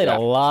 So I played a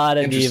lot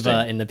of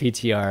Diva in the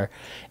PTR,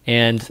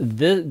 and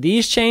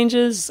these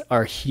changes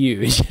are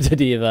huge to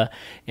Diva.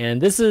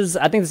 And I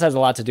think this has a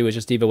lot to do with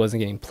just Diva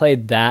wasn't getting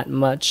played that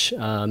much,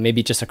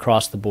 maybe just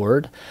across the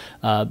board.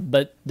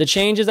 But the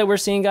changes that we're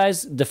seeing,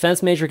 guys,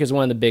 Defense Matrix is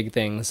one of the big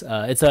things.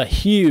 It's a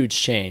huge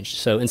change.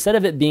 So instead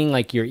of it being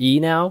like your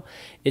E now,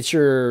 it's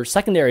your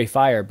secondary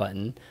fire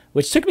button,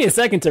 which took me a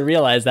second to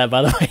realize that,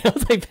 by the way. I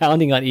was like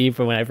pounding on E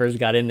from when I first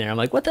got in there. I'm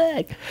like, what the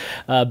heck?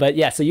 But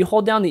yeah, so you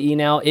hold down the E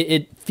now.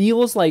 It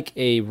feels like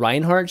a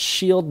Reinhardt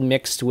shield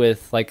mixed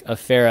with like a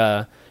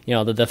Pharah,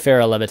 the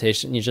Pharah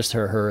levitation. You just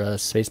her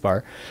space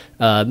bar.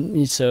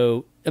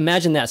 So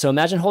imagine that. So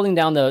imagine holding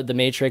down the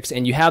Matrix,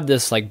 and you have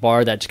this like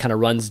bar that kind of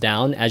runs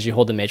down as you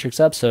hold the Matrix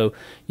up. So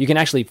you can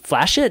actually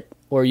flash it,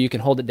 or you can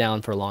hold it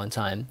down for a long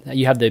time.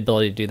 You have the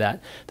ability to do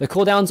that. The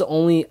cooldown's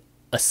only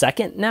a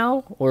second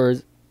now, or...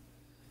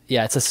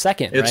 Yeah, it's a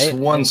second, right? It's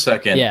 1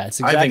 second. Yeah, it's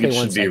exactly 1 second. I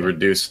think it should be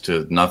reduced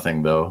to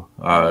nothing, though,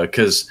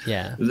 because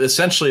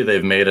essentially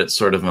they've made it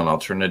sort of an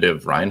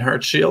alternative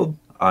Reinhardt shield,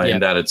 in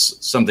that it's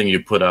something you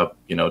put up,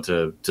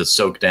 to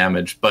soak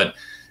damage, but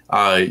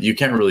you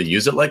can't really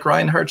use it like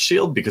Reinhardt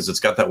shield because it's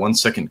got that 1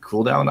 second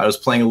cooldown. I was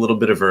playing a little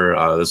bit of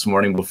her this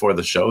morning before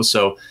the show,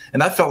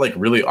 and that felt like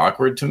really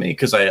awkward to me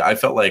because I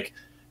felt like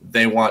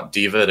they want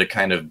Diva to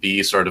kind of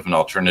be sort of an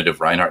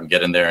alternative Reinhardt and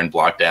get in there and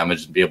block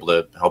damage and be able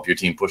to help your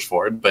team push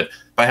forward. But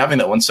by having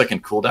that 1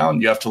 second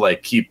cooldown, you have to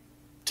like keep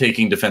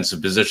taking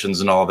defensive positions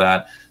and all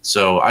that.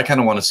 So I kind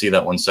of want to see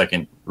that 1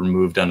 second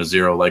removed down to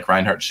 0 like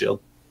Reinhardt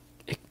shield.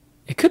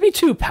 It could be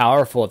too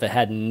powerful if it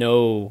had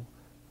no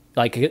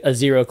like a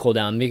 0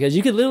 cooldown, because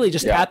you could literally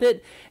just tap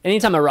it.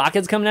 Anytime a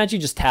rocket's coming at you,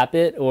 just tap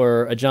it,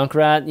 or a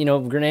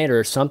Junkrat, grenade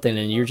or something,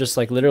 and you're just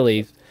like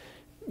literally,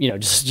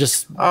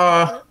 just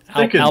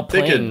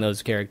outplaying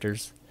those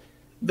characters.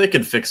 They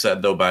could fix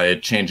that though by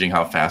changing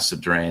how fast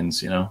it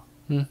drains.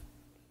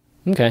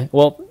 Okay,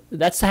 well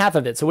that's half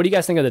of it. So what do you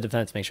guys think of the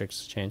Defense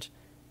Matrix change?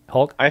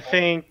 Hulk? I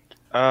think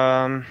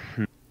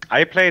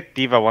I played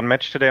Diva one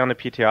match today on the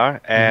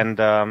PTR, and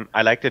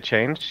I like the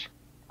change.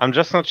 I'm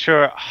just not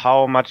sure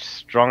how much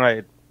stronger it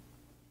is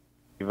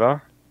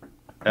Diva,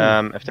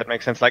 if that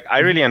makes sense. Like, I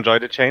really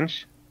enjoyed the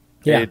change.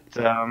 Yeah.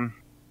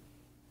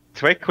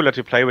 It's way cooler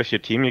to play with your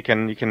team. You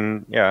can It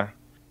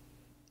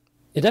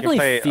definitely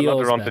play feels a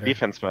lot around better. the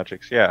defense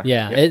matrix. Yeah.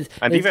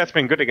 And Diva has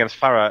been good against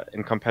Pharah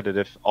in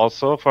competitive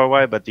also for a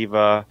while, but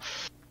Diva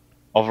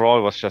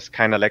overall was just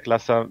kind of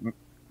lackluster.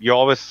 You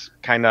always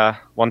kind of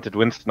wanted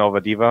Winston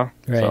over Diva.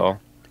 Right. So,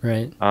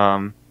 right.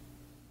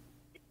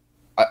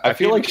 I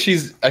feel like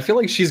she's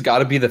got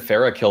to be the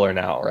Pharah killer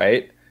now,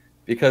 right?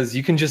 Because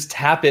you can just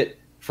tap it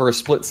for a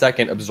split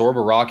second, absorb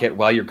a rocket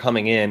while you're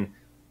coming in,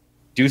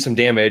 do some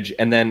damage,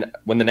 and then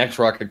when the next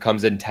rocket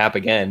comes in, tap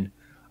again.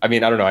 I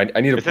mean, I don't know. I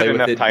need to play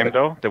with it. Is it enough time,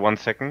 though? The 1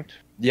 second?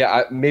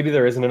 Yeah, maybe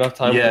there isn't enough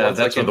time. Yeah,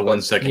 that's where the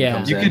 1 second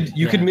comes in.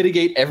 You could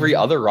mitigate every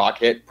other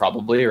rocket,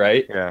 probably,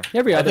 right? Yeah.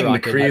 Every other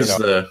rocket. I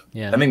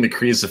think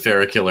McCree's the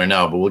Pharah killer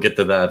now, but we'll get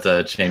to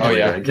that change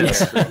later, I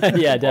guess.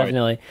 Yeah,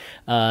 definitely.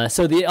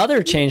 So the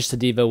other change to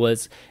Diva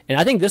was, and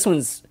I think this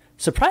one's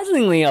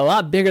surprisingly a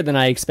lot bigger than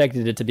I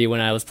expected it to be when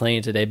I was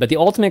playing today, but the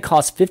ultimate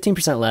costs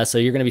 15% less, so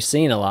you're going to be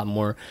seeing a lot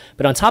more.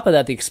 But on top of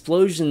that, the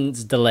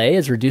explosion's delay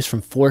is reduced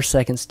from 4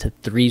 seconds to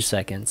 3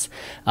 seconds.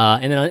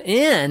 And then on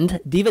end,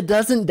 Diva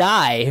doesn't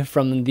die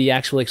from the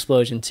actual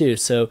explosion too,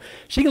 so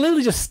she can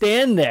literally just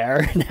stand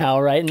there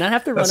now, right, and not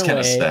have to run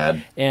away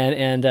sad.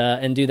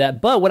 and do that.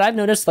 But what I've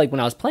noticed, like when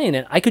I was playing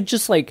it, I could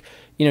just like,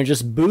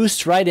 just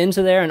boost right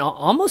into there and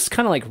almost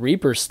kind of like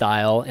Reaper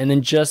style, and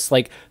then just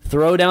like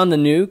throw down the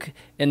nuke,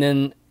 and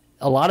then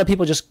a lot of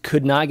people just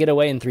could not get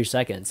away in 3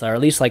 seconds, or at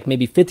least like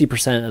maybe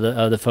 50%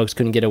 of the folks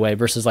couldn't get away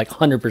versus like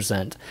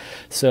 100%.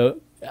 So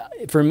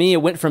for me, it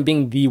went from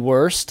being the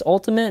worst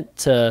ultimate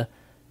to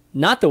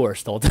not the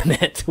worst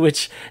ultimate,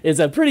 which is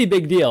a pretty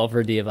big deal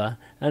for Diva.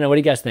 I don't know. What do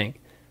you guys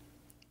think?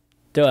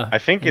 Doa. I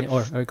think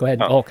it's... Or go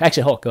ahead. Hulk.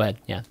 Actually, Hulk, go ahead.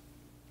 Yeah.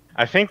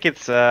 I think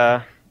it's...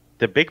 the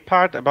big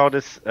part about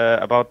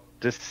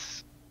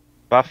this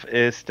buff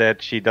is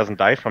that she doesn't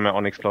die from her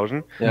own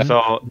explosion. Yeah.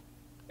 So,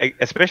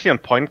 especially on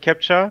point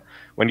capture,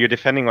 when you're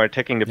defending or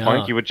attacking the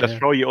point, you would just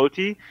throw your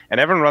ulti,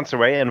 and everyone runs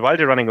away. And while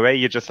they're running away,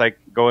 you just like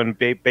go in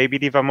baby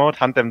diva mode,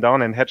 hunt them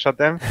down, and headshot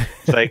them.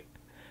 It's like,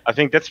 I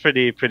think that's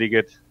pretty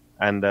good.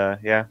 And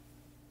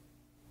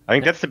I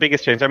think that's the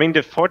biggest change. I mean,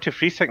 the 4 to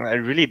 3 second, I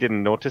really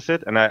didn't notice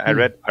it, and I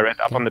read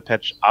up on the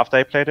patch after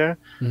I played her,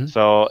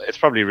 so it's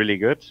probably really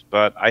good.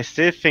 But I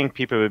still think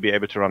people will be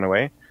able to run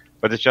away,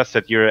 but it's just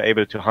that you're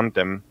able to hunt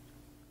them.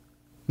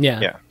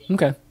 Yeah.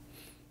 Okay.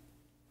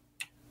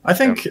 I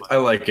think I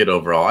like it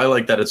overall. I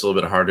like that it's a little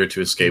bit harder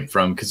to escape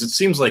from, because it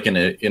seems like in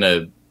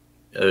a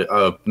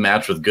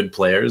match with good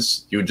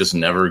players, you would just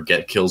never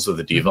get kills with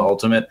a Diva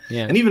ultimate.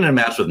 Yeah. And even in a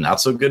match with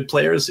not so good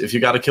players, if you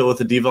got a kill with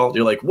a Diva ult,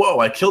 you're like, whoa,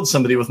 I killed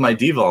somebody with my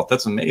Diva ult.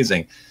 That's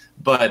amazing.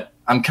 But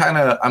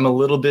I'm a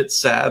little bit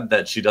sad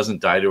that she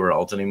doesn't die to her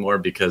ult anymore,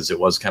 because it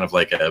was kind of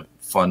like a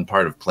fun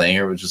part of playing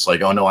her. It was just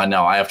like, oh no, I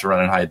know I have to run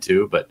and hide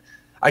too. But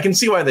I can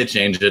see why they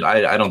changed it.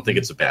 I don't think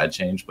it's a bad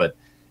change, but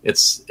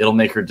it'll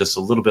make her just a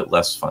little bit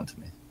less fun to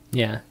me.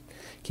 Yeah.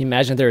 Can you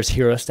imagine if there was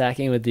hero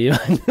stacking with D.Va?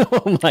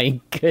 Oh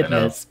my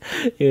goodness.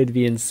 It would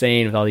be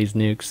insane with all these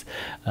nukes.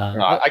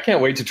 I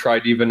can't wait to try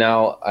D.Va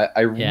now.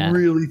 I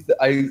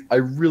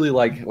really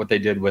like what they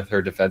did with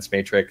her defense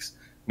matrix.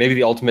 Maybe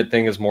the ultimate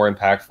thing is more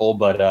impactful,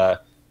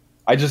 but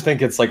I just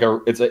think it's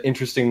it's an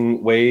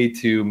interesting way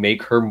to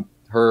make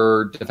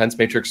her defense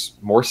matrix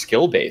more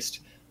skill based.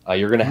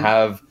 You're going to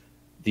have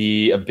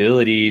the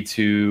ability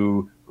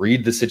to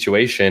read the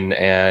situation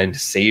and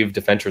save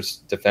defense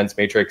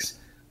matrix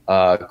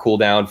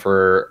cooldown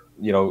for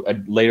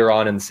later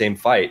on in the same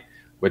fight,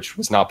 which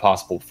was not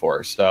possible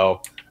before.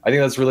 So I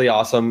think that's really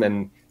awesome,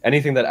 and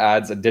anything that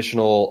adds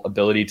additional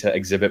ability to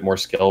exhibit more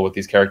skill with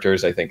these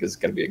characters, I think, is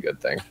going to be a good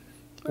thing.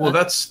 Well,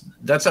 that's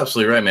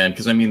absolutely right, man.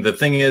 Because I mean, the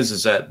thing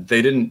is that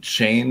they didn't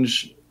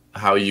change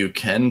how you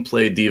can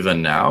play D.Va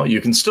now.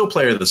 You can still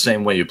play her the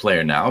same way you play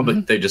her now,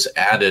 but they just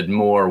added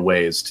more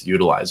ways to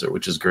utilize her,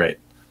 which is great.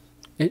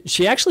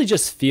 She actually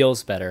just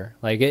feels better.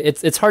 Like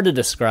it's hard to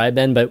describe,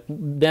 Ben, but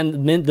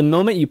then the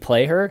moment you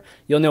play her,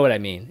 you'll know what I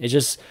mean. It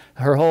just,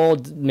 her whole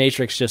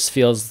matrix just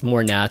feels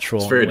more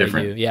natural. It's very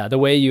different. The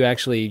way you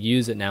actually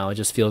use it now, it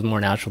just feels more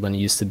natural than it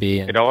used to be.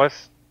 And it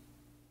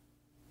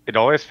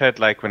always felt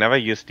like whenever I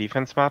use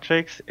defense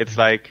matrix, it's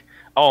like,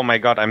 oh my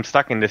god, I'm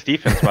stuck in this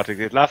defense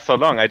matrix. It lasts so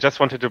long. I just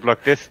wanted to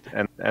block this,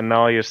 and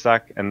now you're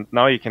stuck. And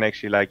now you can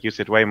actually use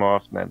it way more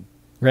often. And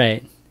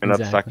right. You're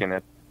not stuck in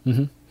it.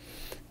 Mm-hmm.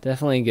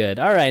 Definitely good.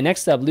 All right,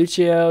 next up,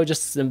 Lucio.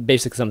 Just some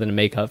basic something to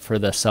make up for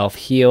the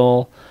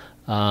self-heal.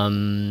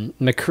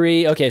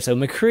 McCree. Okay, so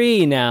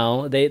McCree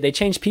now, they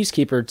changed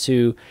Peacekeeper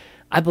to,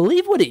 I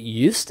believe, what it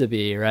used to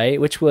be, right?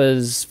 Which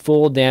was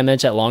full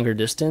damage at longer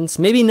distance.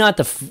 Maybe not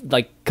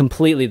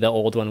completely the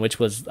old one, which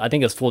was, I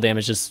think it was full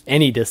damage just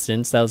any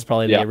distance. That was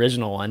probably the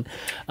original one.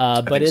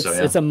 But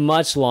it's a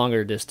much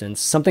longer distance,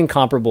 something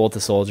comparable to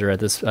Soldier at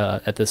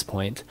this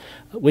point,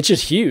 which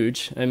is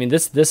huge. I mean,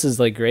 this is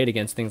great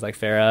against things like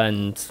Pharah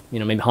and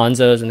maybe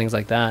Hanzo's and things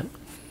like that.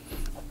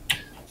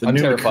 The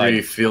new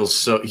McCree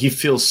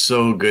feels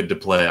so good to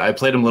play. I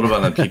played him a little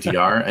bit on the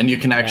PTR, and you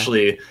can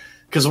actually.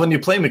 Because when you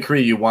play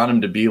McCree, you want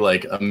him to be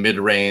like a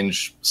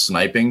mid-range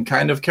sniping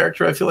kind of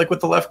character, I feel like, with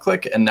the left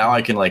click. And now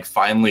I can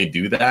finally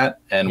do that.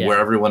 And where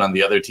everyone on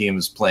the other team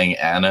is playing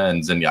Ana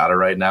and Zenyatta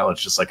right now,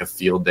 it's just like a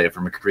field day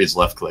for McCree's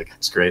left click.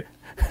 It's great.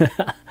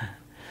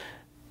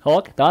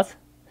 Hulk, thoughts?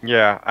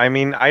 Yeah, I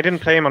mean, I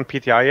didn't play him on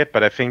PTR yet,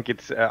 but I think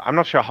it's... I'm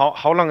not sure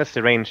how long is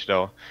the range,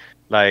 though?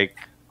 I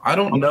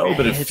don't know,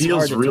 but it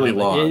feels really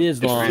long. It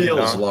is long. It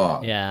feels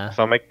long. Yeah.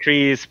 So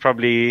McCree is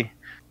probably...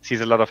 sees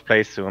a lot of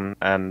play soon,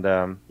 and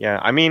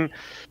I mean,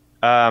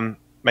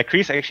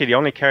 McCree's actually the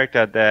only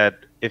character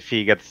that if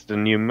he gets the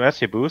new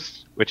Mercy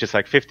boost, which is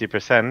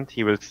 50%,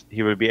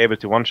 he will be able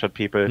to one-shot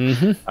people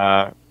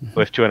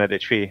with 200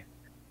 HP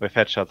with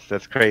headshots.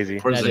 That's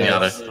crazy. Totally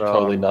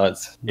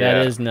nuts.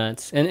 That is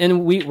nuts.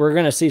 And we're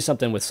gonna see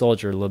something with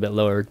Soldier a little bit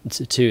lower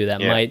too.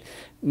 That might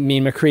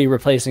mean McCree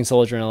replacing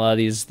Soldier in a lot of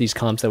these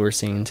comps that we're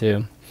seeing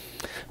too.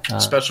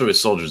 Especially with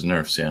Soldier's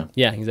nerfs, yeah.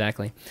 Yeah,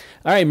 exactly.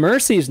 All right,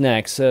 Mercy's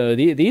next. So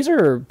these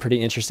are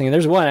pretty interesting. And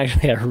there's one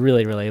actually I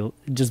really, really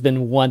just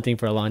been wanting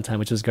for a long time,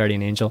 which was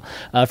Guardian Angel.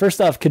 First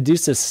off,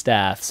 Caduceus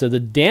Staff. So the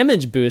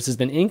damage boost has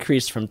been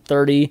increased from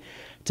 30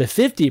 to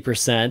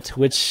 50%,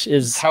 which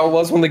is... how it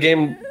was when the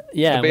game...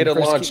 Yeah, the beta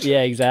launched.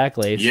 Yeah,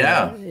 exactly. So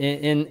yeah.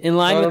 In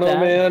line with that,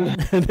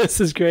 man. This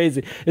is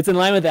crazy. It's in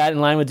line with that, in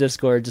line with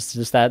Discord,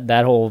 just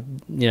that whole,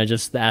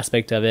 just the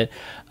aspect of it.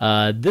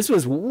 This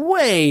was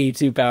way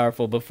too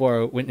powerful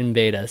before it went in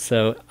beta,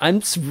 so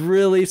I'm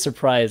really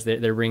surprised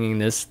that they're bringing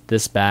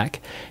this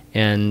back.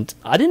 And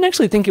I didn't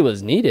actually think it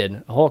was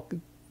needed. Hulk,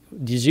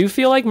 did you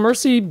feel like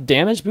Mercy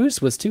damage boost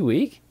was too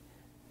weak?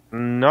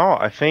 No,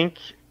 I think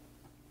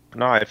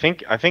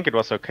it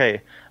was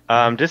okay.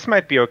 This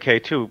might be okay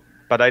too.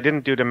 But I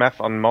didn't do the math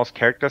on most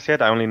characters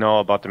yet. I only know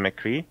about the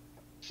McCree.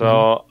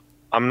 So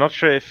I'm not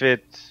sure if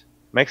it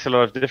makes a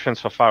lot of difference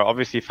for Pharah.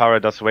 Obviously,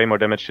 Pharah does way more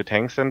damage to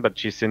tanks then, but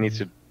she still needs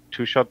to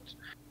two-shot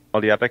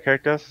all the other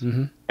characters.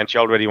 And she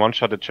already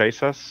one-shotted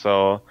Tracers.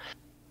 So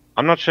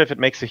I'm not sure if it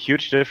makes a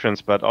huge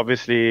difference, but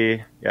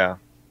obviously,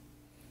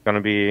 gonna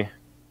be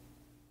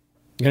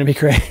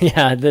great.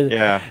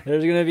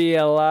 There's gonna be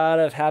a lot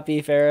of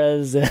happy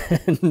Pharahs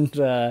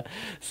and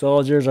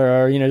soldiers,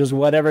 or just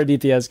whatever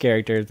DPS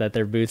characters that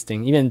they're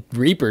boosting. Even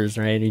Reapers,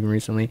 right? Even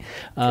recently.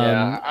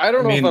 I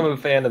don't know if I'm a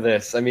fan of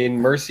this. I mean,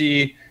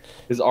 Mercy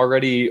is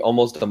already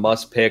almost a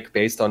must pick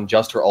based on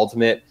just her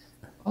ultimate.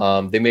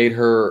 They made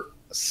her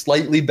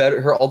slightly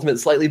better, her ultimate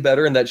slightly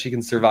better, in that she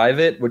can survive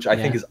it, which I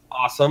think is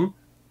awesome.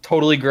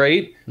 Totally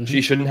great.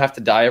 She shouldn't have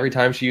to die every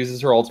time she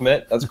uses her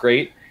ultimate. That's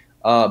great.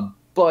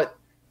 But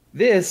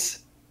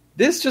this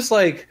just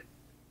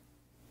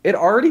it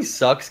already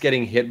sucks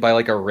getting hit by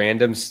a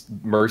random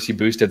Mercy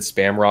boosted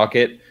spam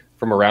rocket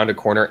from around a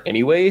corner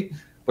anyway,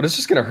 but it's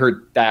just going to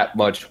hurt that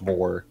much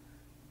more.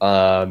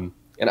 And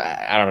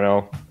I don't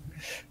know.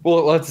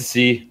 We'll have to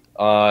see.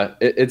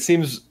 It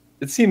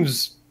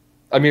seems.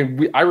 I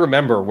mean, I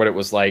remember what it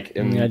was like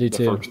in the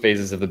first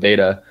phases of the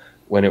beta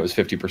when it was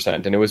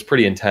 50%, and it was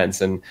pretty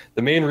intense. And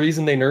the main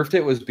reason they nerfed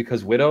it was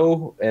because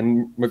Widow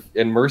and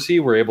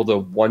Mercy were able to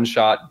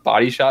one-shot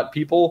body shot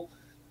people,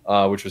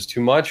 which was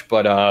too much.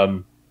 But I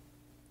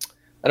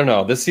don't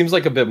know. This seems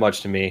like a bit much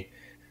to me.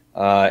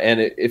 And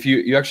if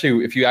you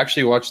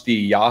actually watch the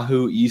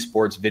Yahoo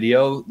Esports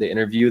video, the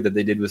interview that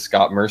they did with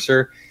Scott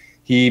Mercer,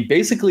 he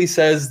basically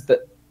says that,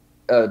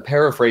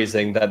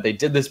 paraphrasing, that they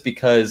did this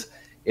because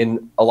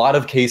in a lot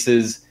of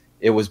cases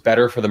it was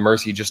better for the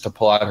Mercy just to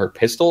pull out her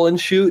pistol and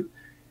shoot,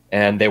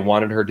 and they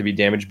wanted her to be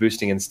damage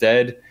boosting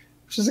instead,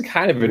 which is a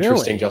kind of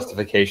interesting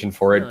justification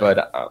for it.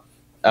 But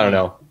I don't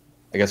know.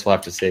 I guess we'll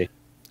have to see.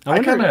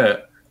 I kind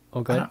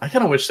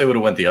of wish they would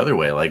have went the other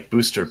way, like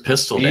boost her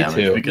pistol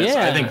damage, because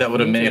I think that would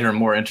have made her a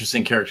more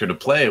interesting character to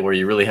play, where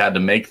you really had to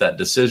make that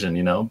decision,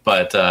 you know.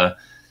 But I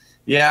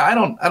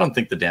don't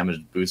think the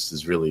damage boost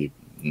is really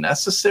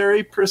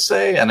necessary per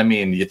se. And I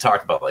mean, you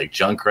talk about like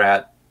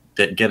Junkrat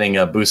getting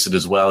boosted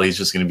as well. He's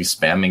just going to be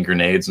spamming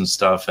grenades and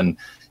stuff. And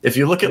if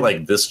you look at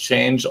like this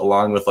change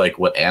along with like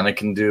what Ana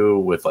can do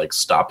with like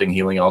stopping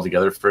healing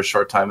altogether for a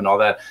short time and all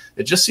that,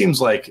 it just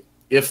seems like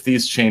if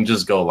these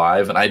changes go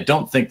live, and I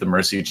don't think the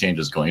Mercy change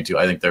is going to,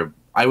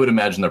 I would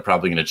imagine they're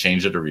probably going to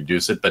change it or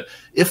reduce it. But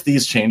if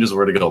these changes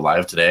were to go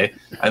live today,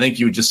 I think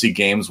you would just see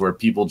games where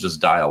people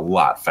just die a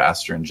lot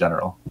faster in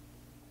general.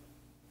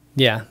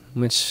 Yeah,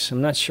 which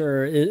I'm not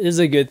sure is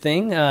a good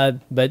thing.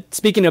 But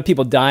speaking of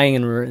people dying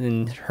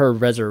and her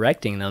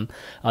resurrecting them,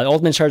 the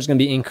ultimate charge is going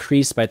to be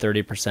increased by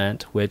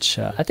 30%, which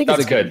I think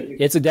is good.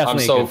 It's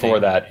definitely I'm a good for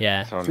thing. that.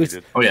 Yeah.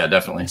 Oh yeah,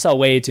 definitely. I saw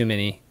way too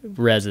many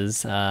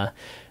reses.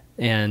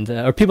 And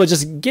or people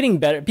just getting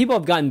better. People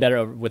have gotten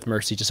better with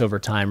Mercy just over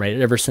time,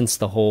 right? Ever since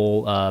the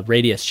whole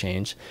radius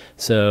change.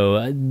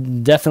 So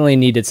definitely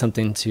needed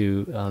something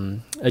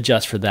to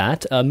adjust for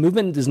that.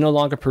 Movement is no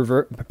longer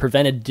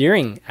prevented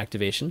during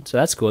activation, so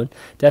that's good.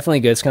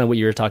 Definitely good. It's kind of what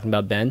you were talking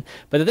about, Ben.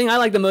 But the thing I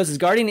like the most is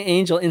Guardian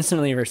Angel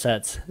instantly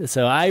resets.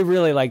 So I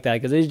really like that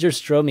because it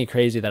just drove me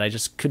crazy that I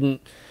just couldn't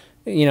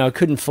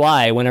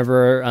fly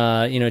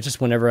whenever, just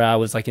whenever I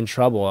was like in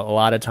trouble. A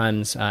lot of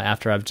times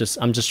after I'm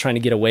just trying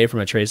to get away from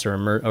a Tracer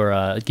or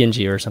a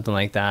Genji or something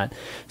like that.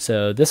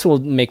 So this will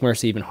make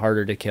Mercy even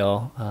harder to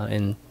kill.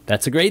 And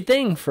that's a great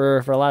thing for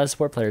a lot of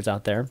support players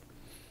out there.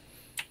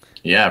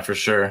 Yeah, for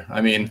sure. I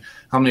mean,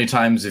 how many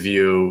times have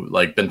you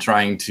like been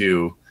trying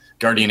to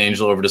Guardian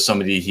Angel over to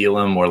somebody to heal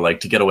him or like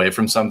to get away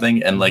from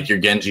something, and like your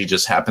Genji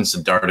just happens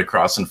to dart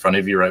across in front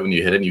of you right when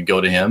you hit it, and you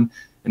go to him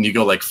and you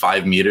go like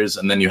 5 meters,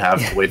 and then you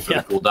have to wait for the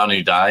cooldown and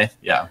you die.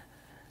 Yeah,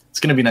 it's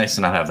going to be nice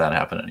to not have that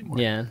happen anymore.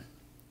 Yeah,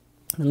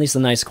 at least a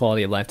nice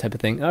quality of life type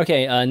of thing.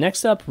 Okay,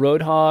 next up,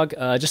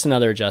 Roadhog. Just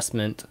another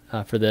adjustment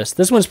for this.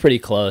 This one's pretty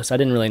close. I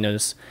didn't really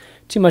notice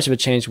too much of a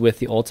change with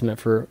the ultimate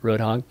for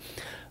Roadhog.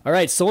 All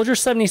right, Soldier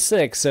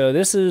 76. So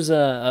this is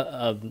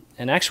an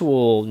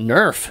actual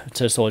nerf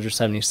to Soldier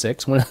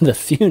 76, one of the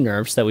few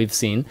nerfs that we've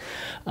seen.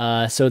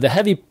 So the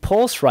heavy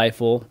pulse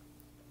rifle,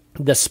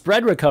 the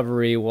spread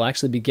recovery will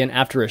actually begin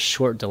after a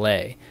short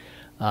delay,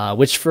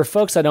 which for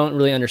folks that don't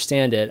really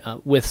understand it,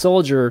 with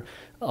Soldier,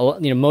 all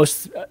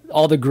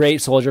the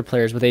great Soldier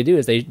players, what they do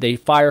is they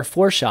fire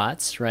 4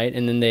 shots, right,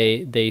 and then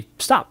they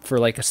stop for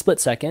like a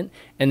split second,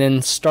 and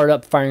then start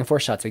up firing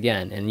 4 shots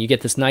again, and you get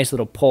this nice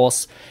little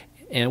pulse.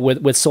 And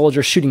with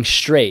Soldier shooting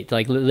straight,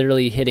 like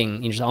literally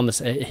hitting, just almost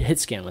a hit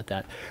scan with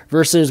that.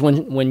 Versus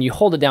when you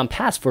hold it down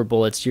past 4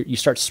 bullets, you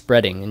start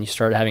spreading and you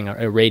start having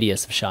a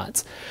radius of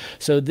shots.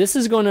 So this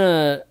is going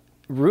to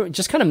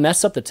just kind of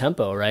mess up the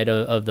tempo, right,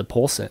 of the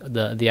pulsing,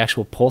 the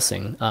actual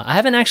pulsing. I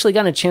haven't actually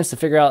gotten a chance to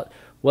figure out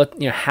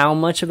how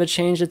much of a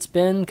change it's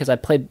been, because I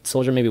played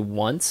Soldier maybe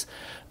once.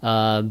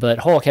 But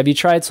Hulk, have you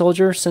tried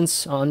Soldier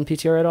since on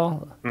PTR at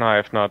all? No, I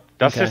have not.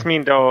 Does this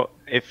mean though,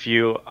 if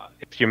you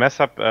mess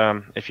up,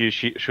 if you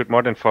shoot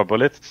more than 4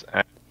 bullets,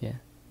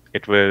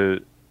 it will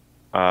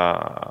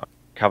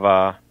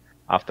cover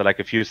after like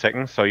a few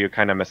seconds, so you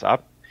kind of mess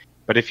up.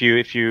 But if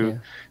you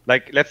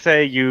like, let's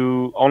say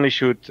you only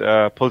shoot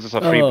pulses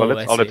of 3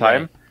 bullets all the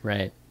time,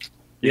 right?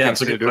 Yeah,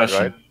 that's a good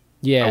question. Right?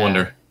 Yeah, I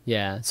wonder.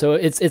 Yeah, so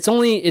it's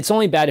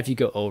only bad if you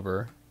go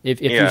over.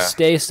 If you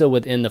stay still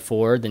within the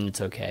 4, then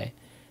it's okay.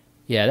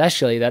 Yeah,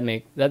 actually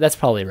that's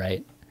probably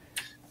right.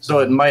 So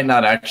it might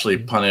not actually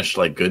punish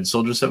like good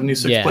Soldier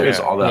 76 players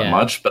all that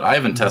much, but I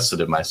haven't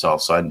tested it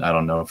myself, so I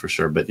don't know for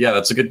sure. But yeah,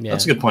 that's a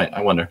good point.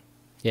 I wonder.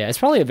 Yeah, it's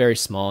probably a very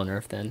small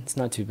nerf then. It's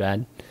not too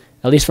bad,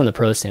 at least from the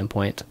pro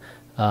standpoint.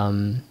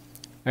 All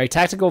right,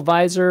 Tactical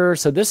Visor.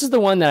 So this is the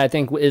one that I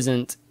think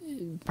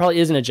probably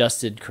isn't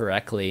adjusted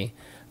correctly.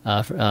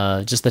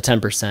 Just the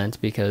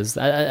 10%, because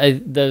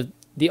the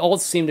ults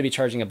seem to be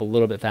charging up a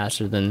little bit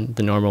faster than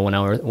the normal when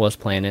I was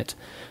playing it.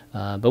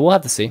 But we'll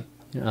have to see.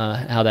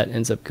 how that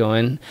ends up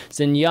going.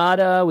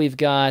 Zenyatta, we've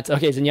got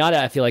Zenyatta.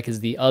 I feel like is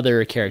the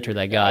other character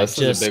that got this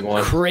is a big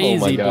one. crazy Oh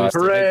my God.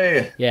 boosted.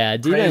 Hooray! Yeah,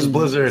 Praise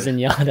Blizzard.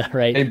 Zenyatta,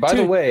 right? Hey, by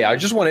the way, I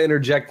just want to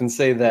interject and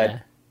say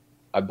that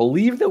I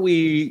believe that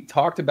we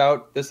talked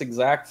about this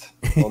exact,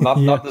 well,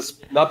 not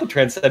the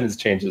Transcendence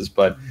changes,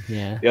 but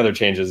the other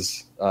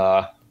changes,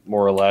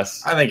 more or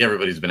less. I think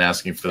everybody's been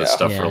asking for this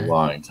stuff for a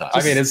long time.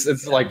 I mean,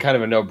 it's like kind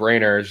of a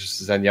no-brainer. It's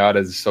just Zenyatta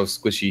is so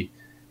squishy.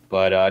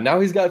 But now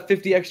he's got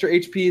 50 extra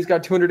HP. He's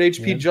got 200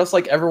 HP, just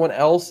like everyone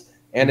else.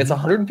 And it's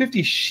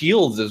 150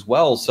 shields as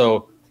well.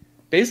 So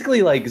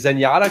basically, like,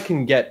 Zenyatta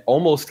can get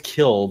almost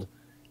killed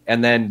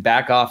and then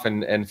back off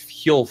and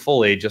heal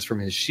fully just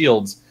from his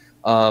shields.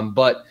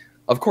 But,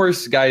 of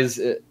course, guys,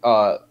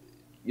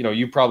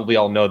 you probably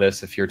all know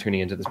this. If you're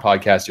tuning into this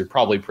podcast, you're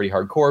probably pretty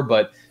hardcore.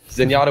 But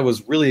Zenyatta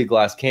was really a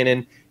glass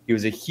cannon. He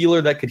was a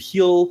healer that could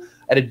heal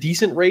at a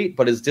decent rate,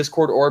 but his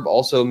Discord Orb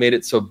also made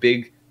it so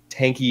big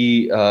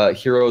tanky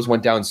heroes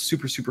went down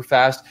super, super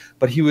fast,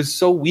 but he was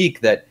so weak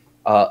that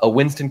a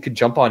Winston could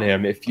jump on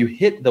him. If you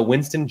hit the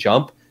Winston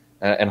jump,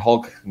 and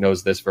Hulk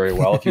knows this very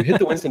well, if you hit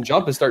the Winston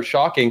jump and start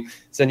shocking,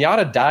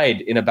 Zenyatta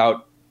died in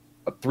about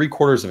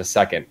 3/4 of a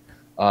second.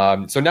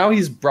 So now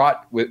he's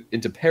brought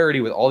into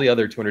parity with all the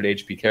other 200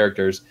 HP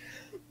characters,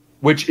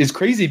 which is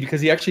crazy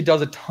because he actually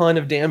does a ton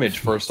of damage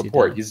for a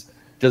support. He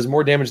does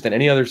more damage than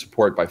any other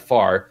support by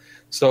far.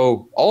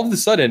 So all of a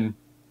sudden,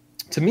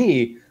 to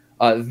me,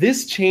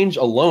 this change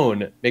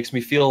alone makes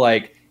me feel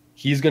like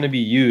he's going to be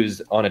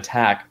used on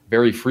attack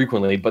very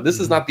frequently. But this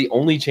is not the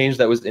only change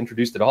that was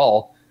introduced at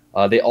all.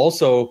 They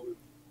also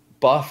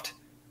buffed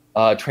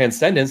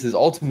Transcendence, his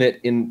ultimate,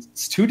 in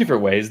 2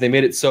 different ways. They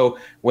made it so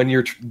when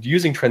you're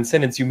using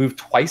Transcendence, you move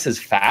twice as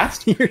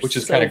fast, which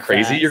is kind of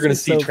crazy. You're going to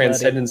see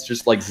Transcendence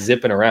just like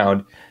zipping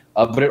around.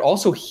 But it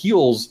also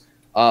heals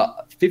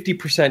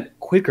 50%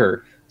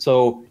 quicker.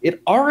 So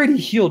it already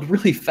healed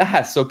really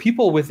fast. So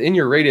people within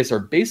your radius are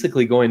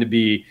basically going to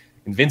be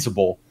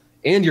invincible,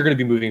 and you're going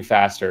to be moving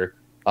faster.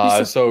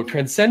 So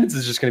Transcendence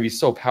is just going to be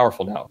so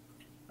powerful now.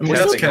 I mean,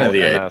 that's kind of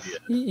the idea.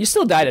 You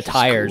still die to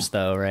tires,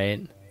 though,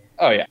 right?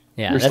 Oh yeah,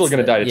 you're still going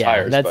to die to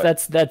tires.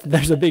 That's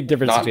there's a big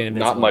difference between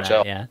not much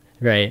else. Yeah,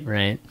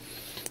 right.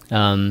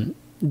 And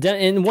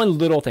one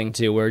little thing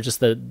too, where just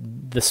the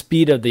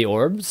speed of the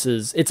orbs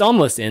it's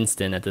almost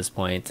instant at this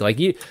point. Like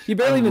you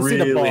barely even see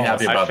the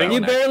balls.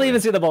 You barely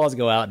even see the balls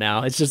go out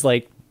now. It's just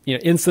like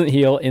instant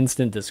heal,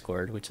 instant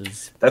Discord, which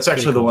is that's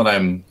actually the one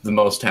I'm the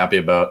most happy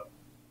about.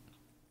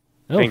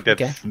 I think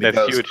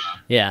that's huge.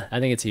 Yeah, I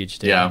think it's huge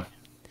too. Yeah.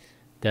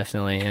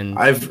 Definitely. And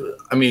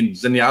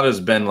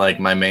Zenyatta's been like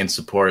my main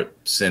support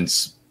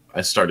since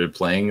I started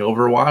playing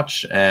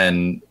Overwatch,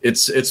 and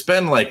it's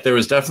been like there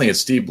was definitely a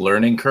steep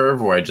learning curve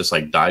where I just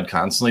like died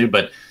constantly,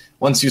 but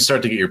once you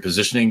start to get your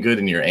positioning good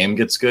and your aim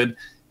gets good,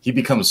 he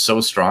becomes so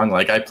strong.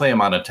 Like I play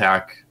him on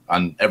attack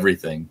on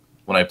everything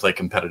when I play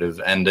competitive,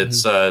 and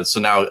it's so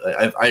now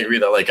I agree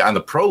that like on the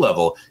pro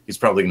level he's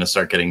probably going to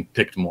start getting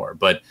picked more,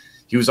 but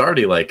he was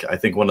already like I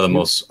think one of the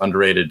most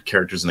underrated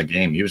characters in the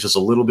game. He was just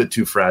a little bit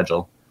too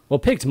fragile. Well,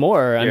 picked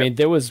more. I mean,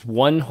 there was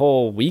one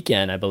whole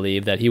weekend, I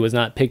believe, that he was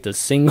not picked a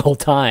single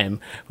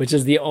time, which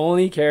is the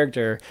only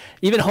character.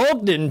 Even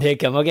Hulk didn't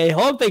pick him. Okay,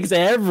 Hulk picks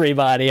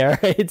everybody. All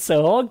right,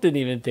 so Hulk didn't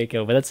even pick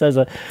him. But that says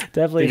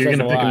definitely. You're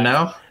gonna pick him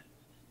now?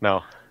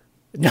 No.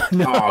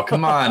 Oh,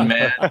 come on,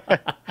 man.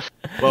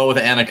 Well, with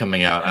Anna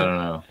coming out, I don't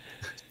know.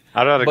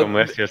 I'd rather go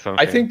Messi or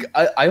something. I think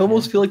I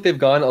almost feel like they've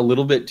gone a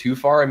little bit too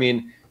far. I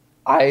mean,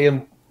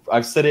 I've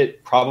said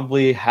it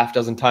probably half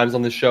dozen times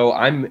on the show.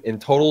 I'm in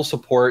total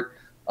support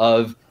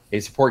of a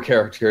support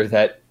character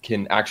that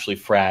can actually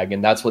frag,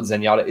 and that's what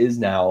Zenyatta is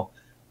now.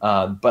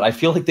 But I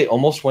feel like they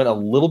almost went a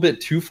little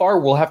bit too far.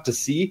 We'll have to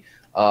see.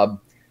 But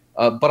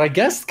I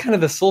guess kind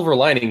of the silver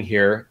lining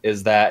here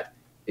is that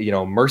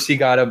Mercy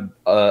got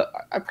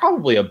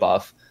probably a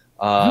buff.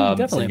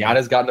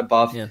 Zenyatta's gotten a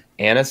buff. Yeah.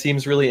 Anna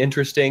seems really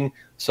interesting.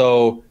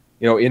 So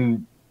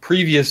in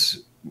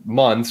previous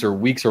months or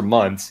weeks or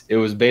months, it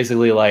was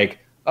basically like,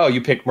 oh, you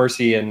pick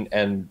Mercy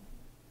and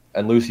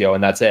Lucio,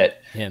 and that's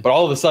it. Yeah. But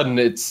all of a sudden,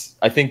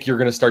 I think you're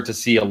going to start to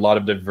see a lot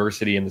of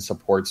diversity in the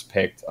supports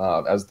picked,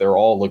 as they're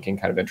all looking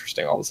kind of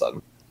interesting all of a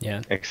sudden.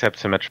 Yeah, except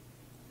Symmetra.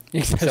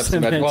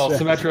 Well,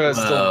 Symmetra is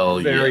still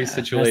very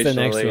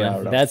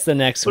situational. That's the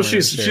next one. Well,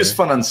 she's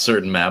fun on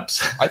certain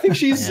maps. I think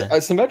she's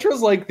Symmetra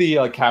is like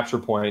the capture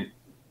point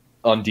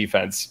on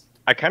defense.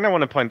 I kind of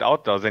want to point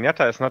out, though,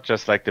 Zenyatta is not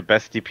just like the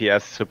best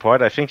DPS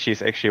support. I think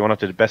she's actually one of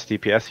the best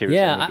DPS heroes.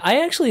 Yeah,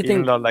 I actually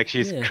think though, like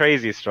she's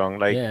crazy strong.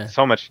 Like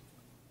so much.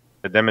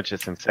 The damage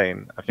is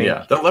insane. I think.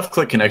 Yeah, that left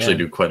click can actually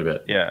do quite a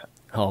bit. Yeah.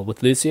 Oh,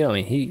 with Lucio,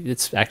 I mean,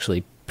 it's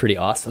actually pretty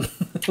awesome.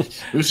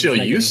 Lucio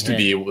used to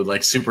be with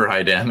like super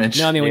high damage.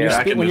 No, I mean when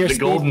you're the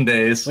golden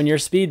days. When you're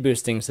speed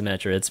boosting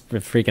Symmetra, it's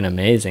freaking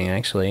amazing,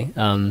 actually.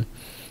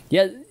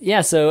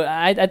 So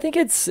I think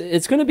it's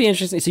going to be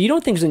interesting. So you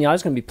don't think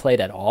Zenyatta's going to be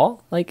played at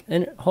all, like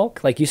in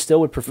Hulk? Like you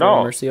still would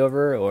prefer Mercy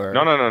over, or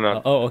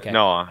no? Oh, okay.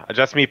 No,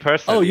 just me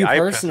personally. Oh, you I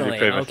personally?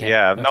 Okay.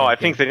 Yeah. Okay, no, I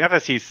think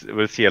Zenyatta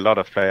will see a lot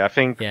of play. I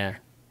think. Yeah.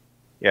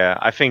 yeah,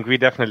 I think we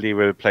definitely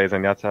will play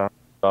Zenyatta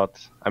a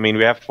lot. I mean,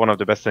 we have one of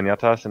the best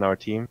Zenyatas in our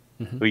team.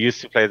 Who used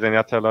to play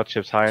Zenyatta a lot,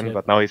 Chips Hine,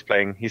 but now he's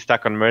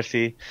stuck on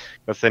Mercy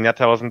because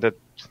Zenyatta wasn't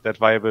that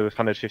viable with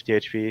 150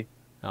 HP.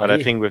 But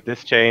I think with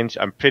this change,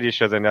 I'm pretty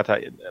sure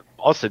Zenyatta,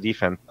 also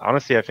defense.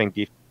 Honestly, I think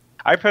defense.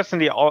 I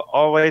personally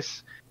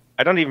always,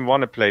 I don't even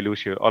want to play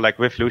Lucio or like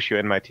with Lucio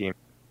in my team.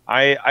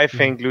 I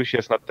think Lucio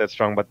is not that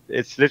strong, but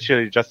it's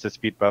literally just a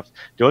speed buff.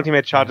 The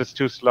ultimate charge is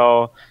too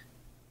slow.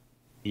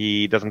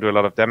 He doesn't do a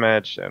lot of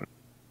damage, and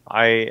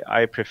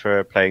I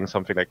prefer playing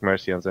something like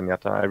Mercy on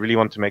Zenyatta. I really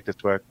want to make this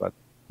work, but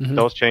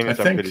those changes,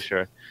 I'm pretty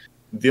sure.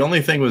 The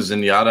only thing with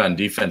Zenyatta on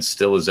defense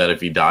still is that if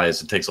he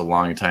dies, it takes a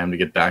long time to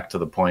get back to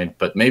the point.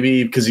 But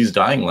maybe because he's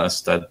dying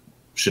less, that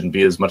shouldn't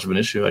be as much of an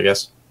issue, I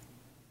guess.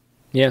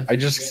 Yeah, I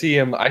see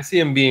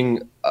him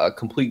being a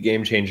complete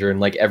game changer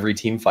in like every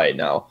team fight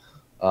now.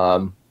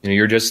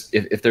 You're just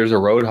if there's a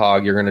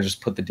Roadhog, you're gonna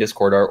just put the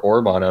Discord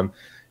orb on him,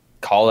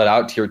 call it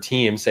out to your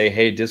team, say,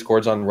 "Hey,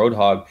 Discord's on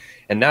Roadhog,"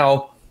 and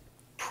now.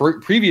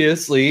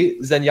 Previously,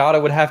 Zenyatta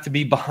would have to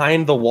be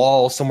behind the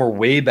wall somewhere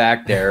way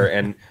back there,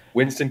 and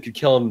Winston could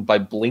kill him by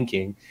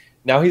blinking.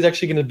 Now he's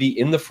actually going to be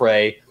in the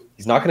fray.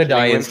 He's not going to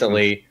die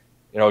instantly.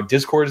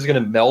 Discord is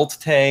going to melt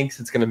tanks.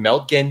 It's going to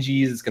melt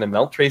Genjis. It's going to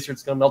melt Tracer.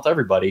 It's going to melt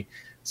everybody.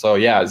 So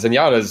yeah,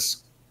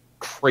 Zenyatta's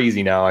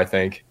crazy now, I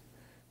think.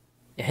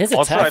 His attack.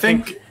 Also, I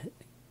think.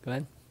 Go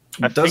ahead.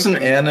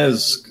 Doesn't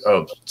Anna's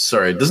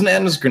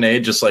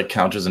grenade just like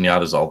counter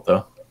Zenyatta's ult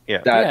though?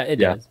 Yeah, it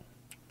does.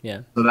 Yeah.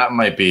 So that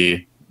might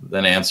be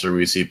an answer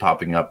we see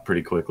popping up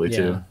pretty quickly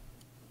too.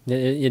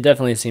 It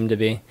definitely seemed to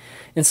be.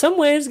 In some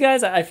ways,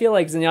 guys, I feel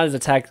like Zenyatta's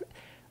attack.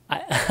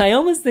 I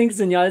almost think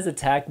Zenyatta's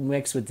attack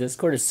mixed with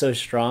Discord is so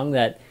strong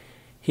that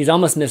he's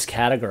almost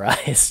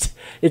miscategorized.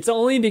 It's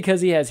only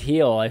because he has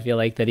heal. I feel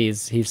like that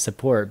he's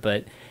support,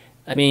 but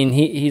I mean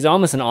he's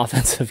almost an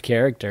offensive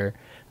character,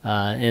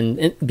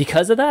 and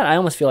because of that, I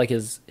almost feel like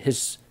his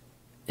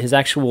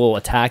actual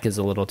attack is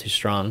a little too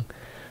strong.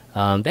 They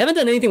haven't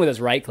done anything with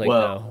his right click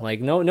though. Like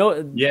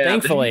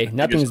thankfully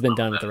nothing's been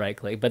done with the right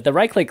click. But the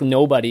right click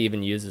nobody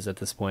even uses at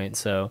this point.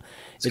 So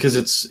it's because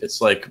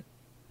it's like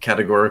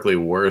categorically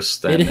worse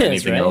than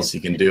anything else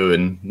you can do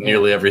in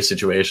nearly every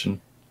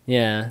situation.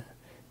 Yeah.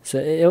 So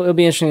it'll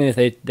be interesting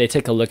if they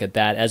take a look at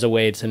that as a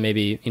way to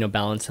maybe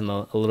balance him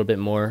a little bit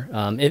more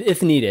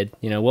if needed.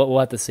 We'll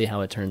have to see how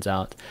it turns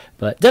out.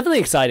 But definitely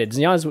excited.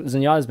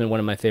 Zenyatta's been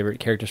one of my favorite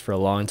characters for a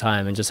long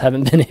time, and just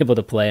haven't been able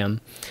to play him.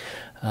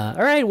 All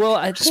right, well,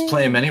 I just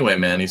play him anyway,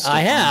 man.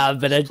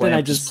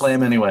 I just play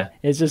him anyway.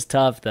 It's just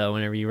tough though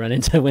whenever you run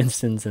into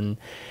Winstons and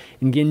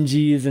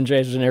Genjis and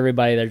Tracers and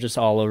everybody. They're just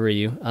all over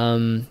you.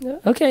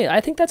 Okay, I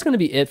think that's going to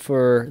be it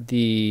for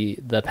the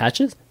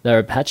patches,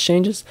 the patch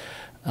changes.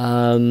 I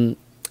don't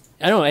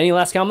know. Any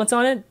last comments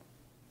on it?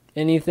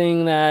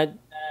 Anything that?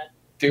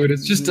 Dude,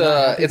 it's just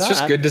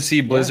good to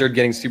see Blizzard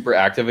getting super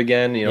active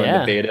again. In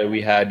the beta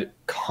we had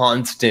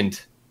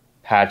constant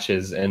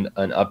patches and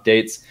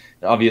updates.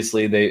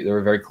 Obviously, they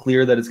were very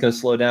clear that it's going to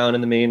slow down in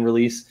the main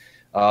release.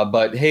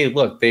 But hey,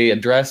 look, they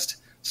addressed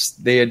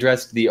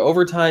the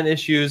overtime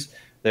issues.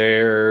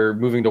 They're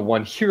moving to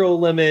one hero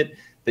limit.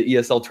 The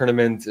ESL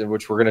tournament,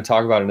 which we're going to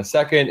talk about in a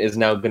second, is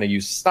now going to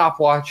use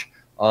stopwatch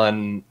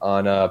on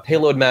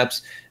payload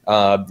maps.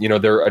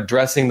 They're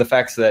addressing the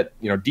facts that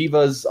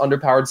D.Va's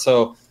underpowered.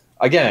 So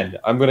again,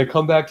 I'm going to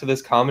come back to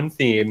this common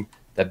theme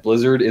that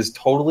Blizzard is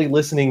totally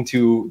listening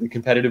to the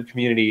competitive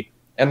community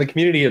and the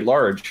community at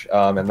large,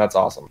 and that's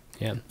awesome.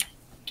 Yeah,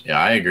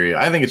 I agree.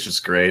 I think it's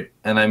just great,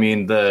 and I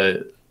mean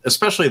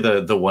especially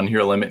the one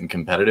hero limit in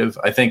competitive.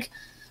 I think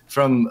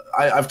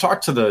I've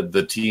talked to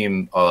the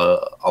team a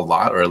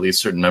lot, or at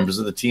least certain members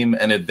of the team,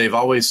 and they've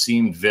always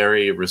seemed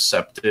very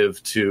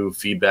receptive to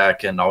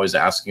feedback and always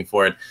asking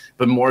for it,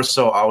 but more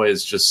so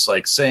always just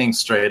like saying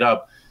straight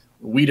up,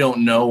 we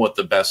don't know what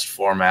the best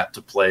format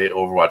to play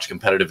Overwatch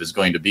competitive is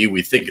going to be.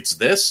 We think it's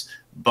this,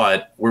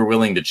 but we're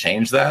willing to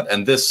change that.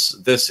 And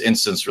this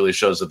instance really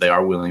shows that they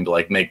are willing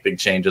to make big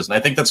changes. And I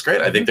think that's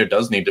great. I think there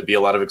does need to be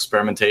a lot of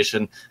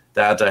experimentation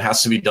that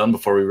has to be done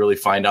before we really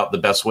find out the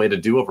best way to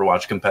do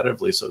Overwatch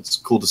competitively. So it's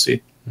cool to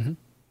see. Mm-hmm.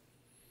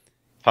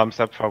 Thumbs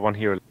up for one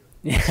hero.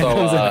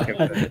 So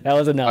that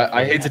was enough.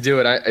 I hate to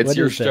do it. It's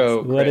your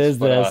show. What is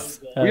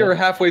this? We are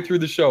halfway through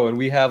the show and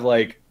we have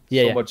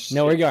so much.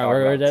 No, we're going.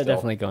 We're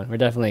definitely going. We're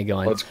definitely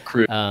going. Let's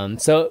cruise.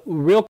 So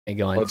real quick,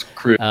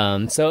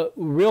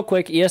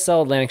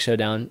 ESL Atlantic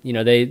Showdown.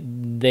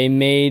 They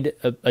made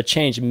a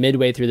change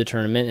midway through the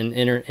tournament,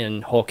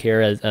 and Hulk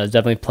here is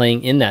definitely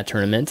playing in that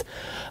tournament.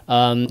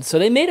 So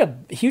they made a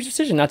huge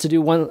decision not to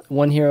do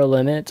one hero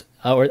limit.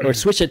 Or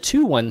switch it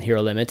to one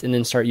hero limit and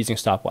then start using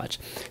stopwatch.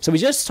 So we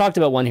just talked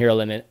about one hero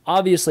limit.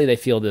 Obviously, they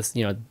feel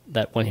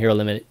that one hero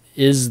limit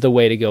is the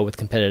way to go with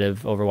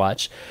competitive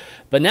Overwatch.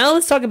 But now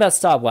let's talk about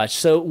stopwatch.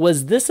 So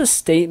was this a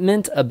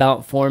statement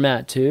about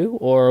format too,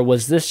 or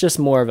was this just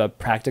more of a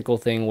practical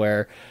thing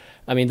where,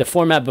 the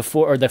format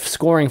before, or the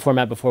scoring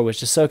format before, was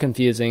just so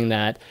confusing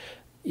that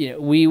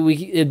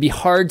it'd be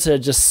hard to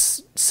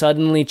just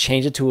suddenly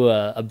change it to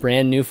a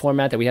brand new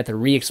format that we have to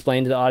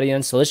re-explain to the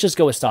audience. So let's just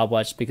go with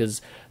stopwatch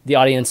because the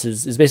audience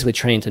is basically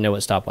trained to know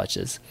what stopwatch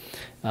is.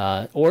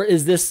 Or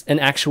is this an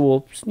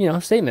actual,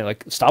 statement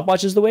like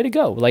stopwatch is the way to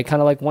go, like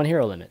kind of like one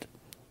hero limit?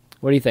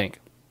 What do you think?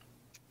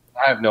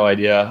 I have no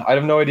idea. I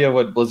have no idea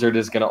what Blizzard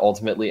is going to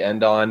ultimately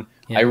end on.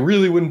 Yeah. I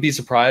really wouldn't be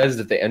surprised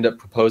if they end up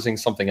proposing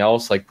something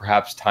else, like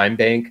perhaps time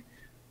bank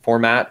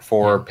format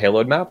for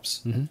payload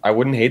maps. Mm-hmm. I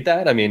wouldn't hate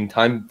that. I mean,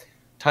 time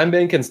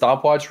bank and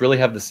stopwatch really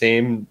have the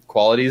same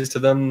qualities to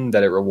them,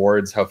 that it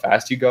rewards how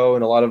fast you go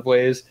in a lot of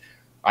ways.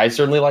 I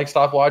certainly like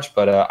stopwatch,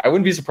 but I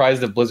wouldn't be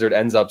surprised if Blizzard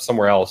ends up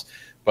somewhere else.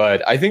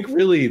 But I think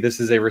really this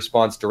is a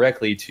response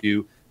directly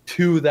to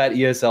that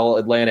ESL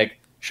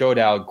Atlantic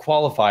Showdown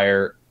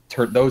qualifier,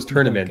 those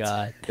tournaments. Oh,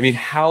 God. I mean,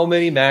 how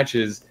many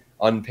matches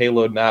on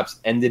payload maps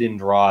ended in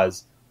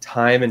draws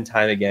time and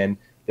time again?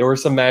 There were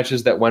some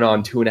matches that went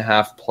on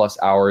 2.5+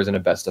 hours in a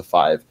best of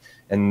 5,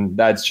 and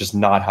that's just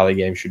not how the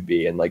game should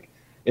be. And like,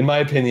 in my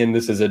opinion,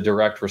 this is a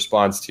direct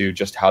response to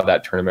just how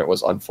that tournament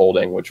was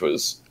unfolding, which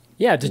was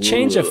to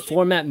change a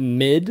format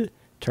mid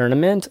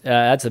tournament.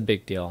 That's a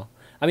big deal.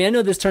 I mean, I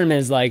know this tournament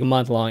is like a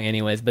month long,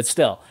 anyways, but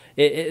still,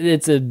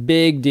 it's a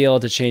big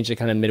deal to change it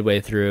kind of midway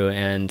through,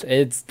 and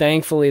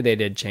thankfully they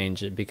did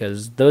change it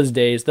because those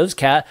days,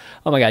 oh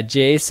my God,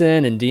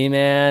 Jason and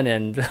D-Man,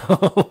 and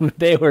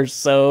they were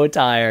so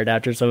tired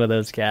after some of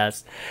those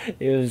casts.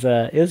 It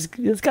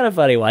was kind of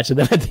funny watching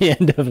them at the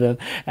end of them,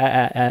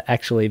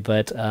 actually.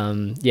 But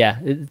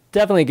it's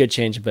definitely a good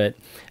change. But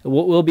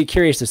we'll be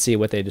curious to see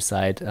what they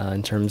decide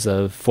in terms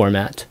of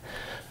format.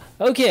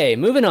 Okay,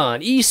 moving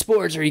on.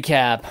 Esports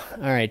recap.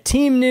 All right,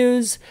 team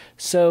news.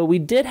 So we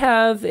did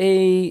have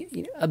a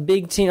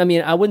big team. I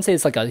mean, I wouldn't say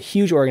it's like a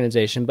huge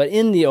organization, but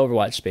in the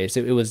Overwatch space,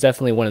 it was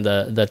definitely one of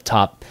the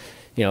top,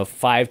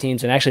 5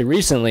 teams, and actually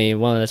recently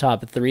one of the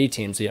top 3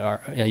 teams,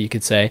 you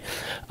could say.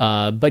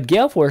 But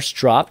Gale Force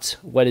dropped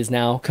what is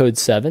now Code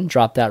 7,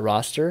 dropped that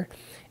roster,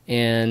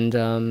 and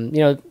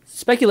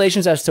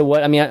speculations as to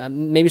what, I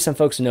mean, maybe some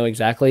folks know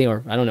exactly,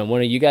 or I don't know,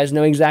 one of you guys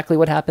know exactly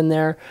what happened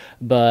there,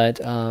 but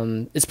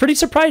it's pretty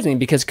surprising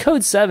because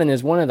Code 7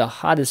 is one of the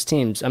hottest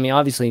teams. I mean,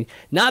 obviously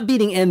not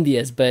beating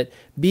Envyus, but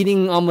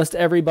beating almost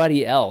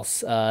everybody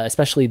else,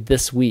 especially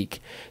this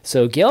week.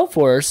 So Gale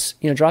Force,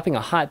 dropping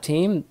a hot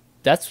team,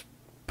 that's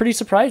pretty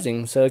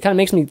surprising. So it kind of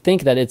makes me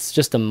think that it's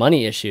just a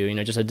money issue,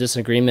 just a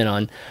disagreement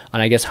on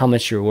I guess how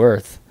much you're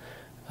worth.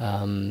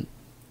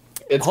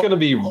 It's going to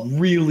be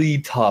really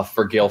tough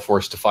for Gale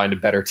Force to find a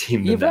better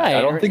team than that. Right.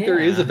 I don't think there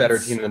is a better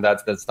team than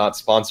that's not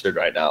sponsored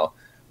right now.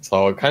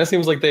 So it kind of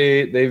seems like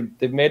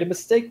they've made a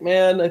mistake,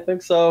 man. I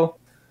think so.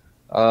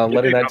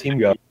 Letting that team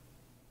go.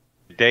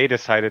 They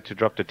decided to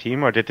drop the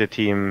team, or did the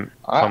team?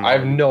 I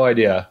have no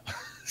idea.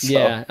 So.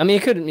 Yeah, I mean,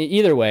 it could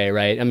either way,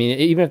 right? I mean,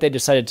 even if they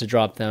decided to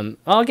drop them,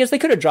 I guess they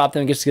could have dropped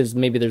them just because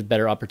maybe there's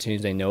better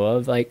opportunities they know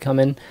of, like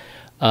coming.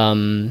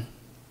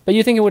 But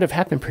you think it would have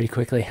happened pretty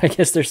quickly. I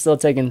guess they're still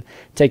taking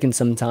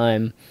some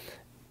time.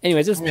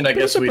 Anyways, it's I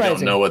guess surprising. We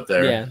don't know what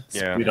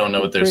we don't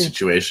know what their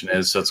situation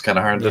is, so it's kind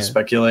of hard to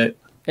speculate.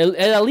 It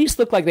at least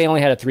looked like they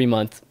only had a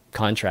 3-month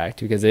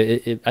contract because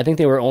I think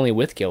they were only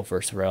with Gale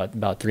Force for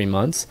about 3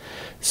 months.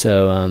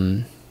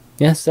 So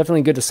it's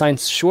definitely good to sign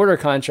shorter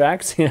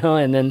contracts,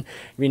 and then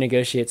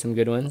renegotiate some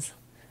good ones.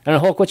 I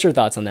don't know, Hulk, what's your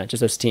thoughts on that?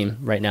 Just as team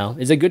right now,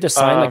 is it good to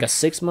sign like a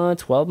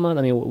 6-month, 12-month?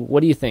 I mean, what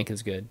do you think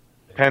is good?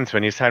 Depends.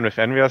 When you sign with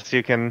Envyus,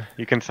 you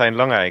can sign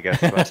longer, I guess.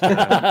 But,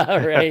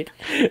 right.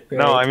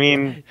 No, I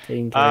mean,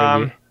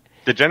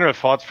 the general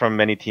thoughts from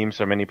many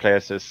teams or many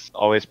players has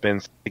always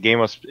been the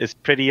game is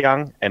pretty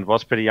young and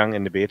was pretty young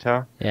in the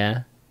beta.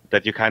 Yeah.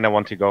 That you kind of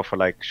want to go for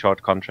like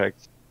short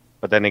contracts,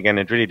 but then again,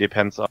 it really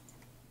depends on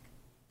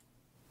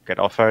get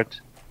offered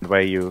and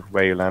where you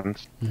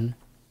land.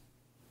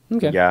 Mm-hmm.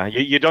 Okay. Yeah,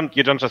 you don't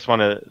just want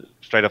to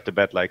straight off the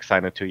bat like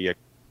sign a 2-year.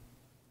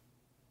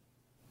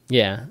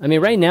 Yeah, I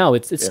mean, right now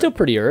it's still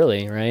pretty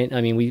early, right? I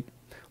mean,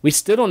 we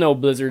still don't know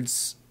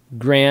Blizzard's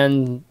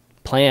grand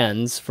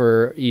plans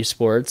for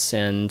esports,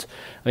 and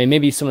I mean,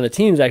 maybe some of the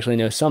teams actually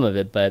know some of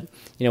it, but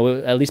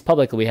at least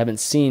publicly, we haven't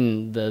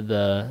seen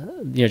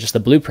the just the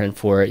blueprint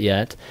for it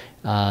yet.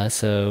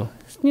 So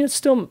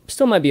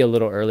still might be a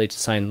little early to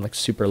sign like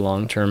super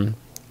long-term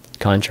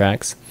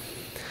contracts.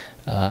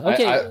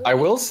 Okay, I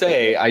will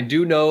say I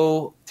do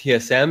know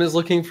TSM is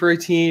looking for a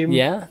team.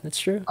 Yeah, that's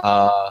true.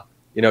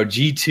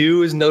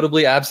 G2 is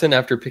notably absent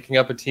after picking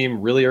up a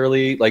team really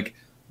early. Like,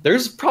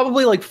 there's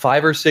probably like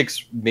 5 or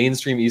 6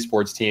 mainstream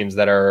esports teams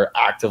that are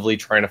actively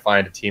trying to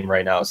find a team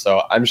right now.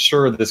 So I'm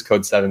sure this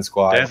Code 7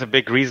 squad. There's a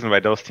big reason why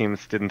those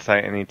teams didn't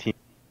sign any team.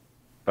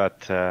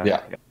 But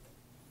yeah.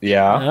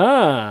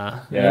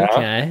 Ah,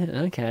 yeah.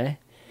 Okay.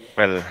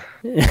 Well,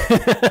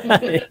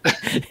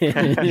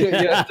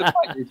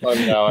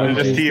 I'm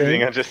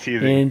just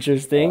teasing.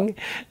 Interesting.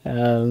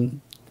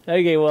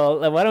 Okay,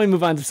 well, why don't we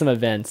move on to some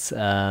events?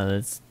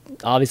 It's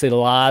obviously a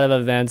lot of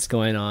events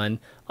going on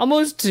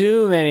almost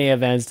too many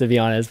events, to be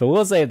honest, but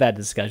we'll save that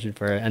discussion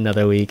for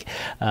another week.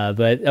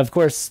 But of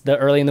course, the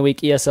early in the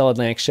week ESL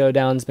Atlantic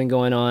Showdown's been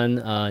going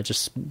on,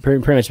 just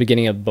pretty much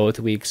beginning of both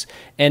weeks.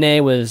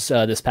 NA was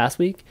this past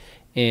week,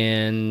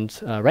 and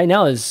right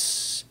now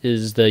is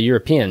the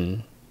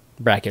European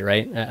bracket,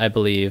 right? I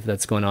believe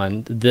that's going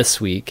on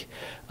this week.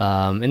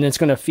 And it's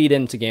going to feed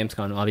into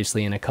Gamescom,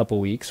 obviously, in a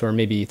couple weeks, or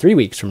maybe 3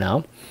 weeks from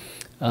now.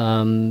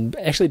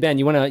 Actually, Ben,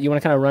 you wanna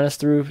kind of run us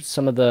through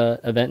some of the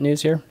event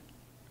news here?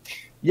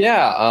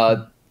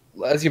 Yeah,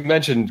 as you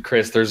mentioned,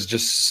 Chris, there's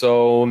just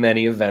so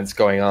many events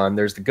going on.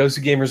 There's the Ghost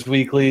of Gamers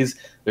Weeklies,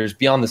 there's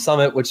Beyond the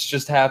Summit, which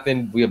just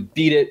happened. We have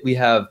Beat It, we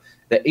have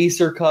the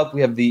Acer Cup,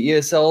 we have the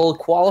ESL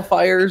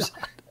qualifiers.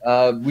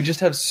 We just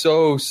have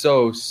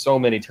so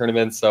many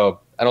tournaments,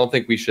 so I don't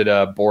think we should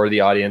bore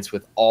the audience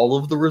with all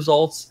of the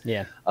results.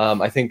 Yeah.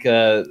 I think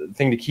the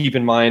thing to keep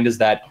in mind is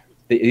that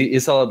the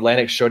ESL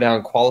Atlantic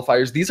Showdown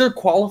qualifiers, these are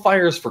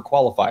qualifiers for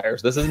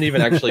qualifiers. This isn't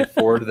even actually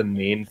for the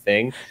main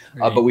thing.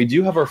 Right. But we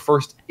do have our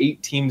first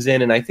 8 teams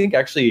in, and I think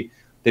actually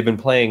they've been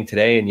playing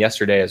today and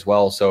yesterday as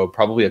well, so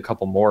probably a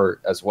couple more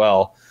as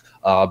well.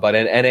 But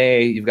in NA,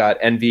 you've got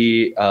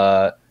Envy,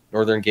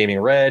 Northern Gaming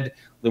Red,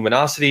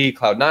 Luminosity,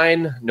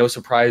 Cloud9. No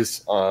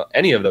surprise,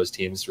 any of those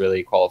teams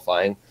really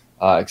qualifying,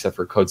 except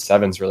for Code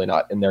 7's really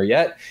not in there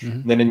yet.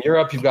 Mm-hmm. And then in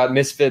Europe, you've got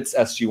Misfits,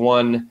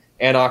 SG1,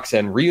 Anox,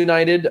 and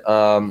Reunited.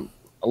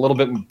 A little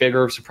bit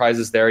bigger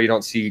surprises there. You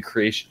don't see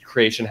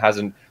Creation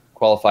hasn't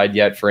qualified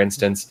yet, for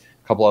instance.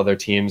 A couple other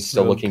teams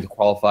still looking to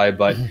qualify,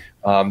 but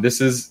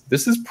this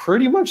is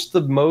pretty much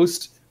the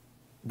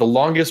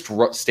longest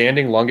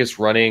standing, longest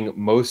running,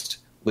 most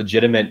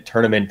legitimate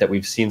tournament that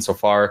we've seen so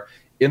far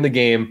in the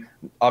game.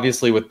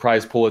 Obviously, with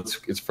prize pool,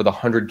 it's for the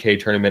 100K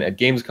tournament at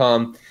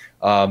Gamescom,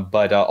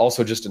 but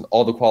also just in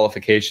all the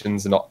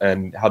qualifications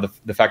and how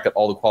the fact that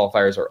all the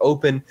qualifiers are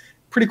open.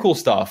 Pretty cool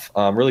stuff.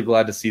 I'm really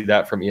glad to see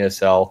that from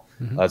ESL.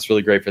 It's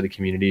really great for the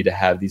community to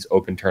have these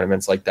open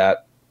tournaments like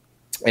that.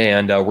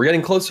 And we're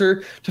getting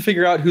closer to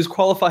figure out who's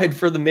qualified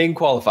for the main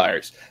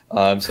qualifiers.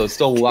 So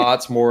still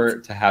lots more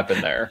to happen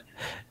there.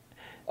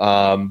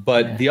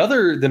 But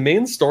the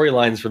main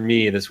storylines for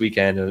me this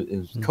weekend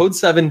is Code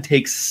 7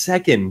 takes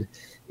second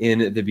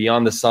in the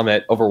Beyond the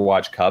Summit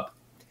Overwatch Cup,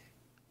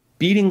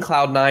 beating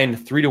Cloud9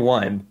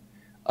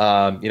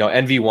 3-1.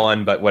 Envy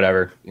won, but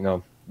whatever.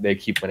 They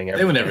keep winning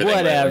everything. They win everything.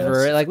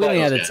 Whatever. Like, we don't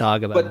have to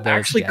talk about it. But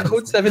actually,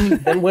 Code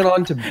 7 then went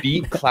on to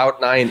beat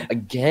Cloud9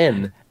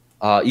 again,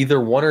 either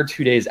 1 or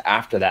 2 days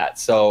after that.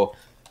 So,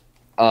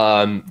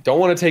 don't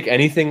want to take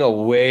anything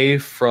away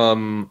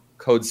from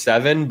Code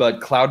 7,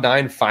 but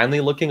Cloud9 finally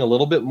looking a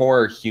little bit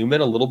more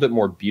human, a little bit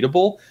more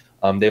beatable.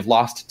 They've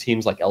lost to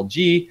teams like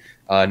LG.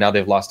 Now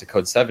they've lost to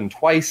Code 7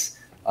 twice.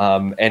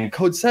 And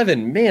Code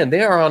 7, man,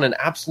 they are on an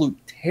absolute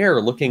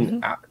tear,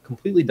 looking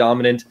completely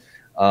dominant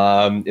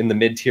in the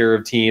mid-tier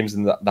of teams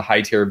and the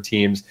high tier of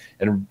teams,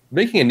 and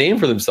making a name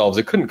for themselves.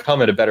 It couldn't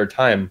come at a better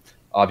time,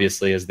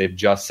 obviously, as they've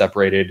just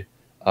separated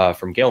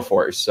from Gale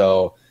Force.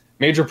 So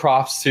major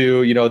props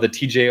to, the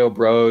TJO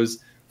bros,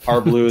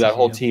 Harblue, that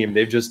whole team.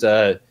 They've just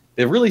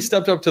they've really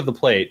stepped up to the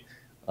plate.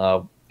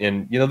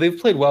 And, they've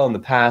played well in the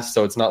past,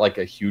 so it's not like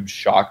a huge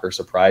shock or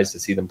surprise to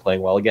see them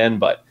playing well again,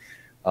 but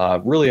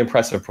really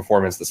impressive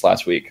performance this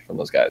last week from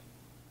those guys.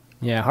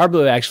 Yeah,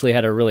 Harblue actually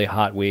had a really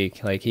hot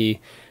week. Like,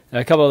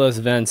 a couple of those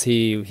events,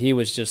 he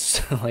was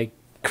just like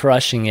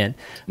crushing it.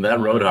 That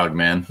Roadhog,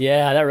 man.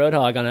 Yeah, that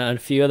Roadhog on a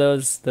few of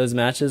those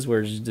matches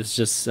were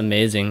just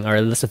amazing, or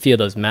at least a few of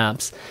those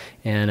maps,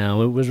 and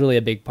it was really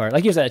a big part.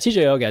 Like you said,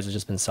 TJO guys have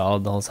just been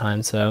solid the whole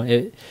time.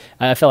 So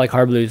I felt like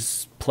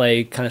Harblue's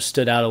play kind of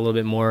stood out a little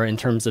bit more in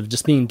terms of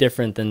just being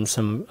different than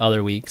some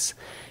other weeks.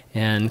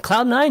 And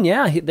Cloud9,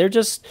 yeah, they're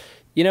just.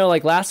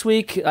 Like last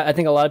week, I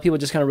think a lot of people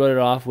just kind of wrote it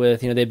off with,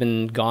 they've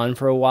been gone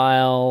for a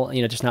while,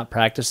 just not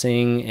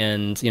practicing,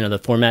 and, the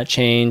format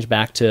change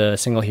back to a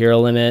single hero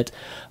limit.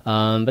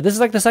 But this is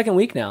like the second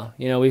week now.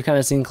 We've kind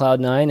of seen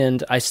Cloud9,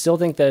 and I still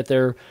think that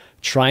they're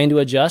trying to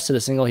adjust to the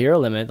single hero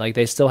limit. Like,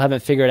 they still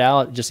haven't figured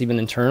out, just even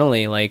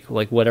internally, like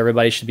what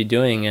everybody should be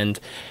doing. And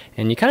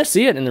you kind of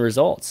see it in the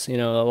results. A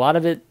lot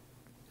of it,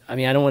 I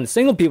don't want to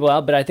single people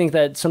out, but I think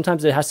that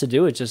sometimes it has to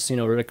do with just,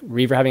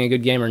 Reaver having a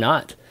good game or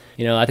not.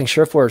 I think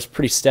Surefour is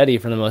pretty steady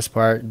for the most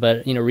part,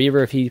 but,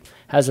 Reaver, if he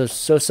has a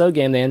so-so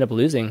game, they end up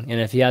losing.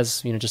 And if he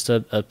has, just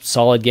a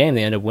solid game,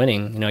 they end up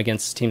winning,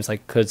 against teams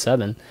like Code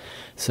 7.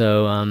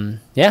 So,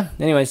 yeah,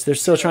 anyways, they're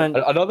still trying.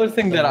 Another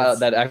thing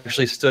that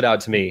actually stood out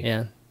to me,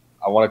 yeah,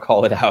 I want to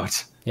call it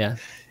out, yeah,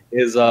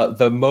 is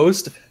the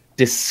most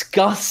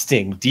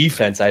disgusting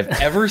defense I've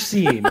ever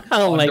seen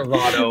on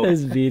Dorado.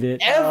 Let's beat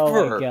it. Ever.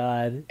 Oh, my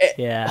God.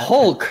 Yeah.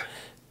 Hulk.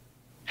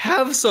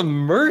 Have some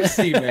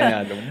mercy,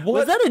 man.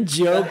 Was that a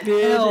joke, dude?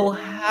 What the hell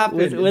happened?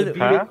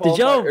 Did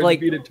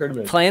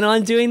y'all plan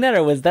on doing that,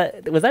 or was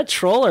that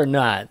troll or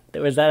not?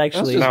 Was that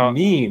actually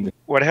mean?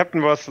 What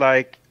happened was,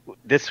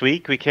 this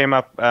week we came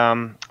up.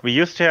 We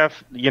used to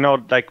have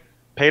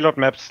payload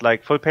maps,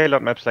 like full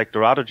payload maps, like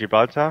Dorado,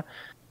 Gibraltar.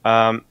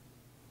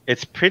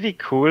 it's pretty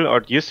cool, or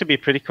it used to be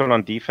pretty cool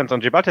on defense. On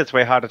Gibraltar, it's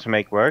way harder to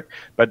make work,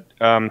 but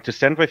to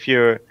stand with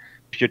your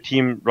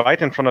team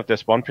right in front of their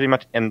spawn pretty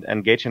much and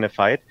engage in a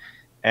fight.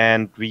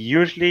 And we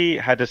usually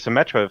had a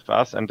Symmetra with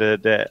us, and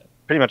the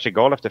pretty much the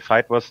goal of the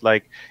fight was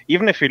like,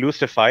 even if we lose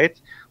the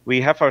fight,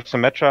 we have our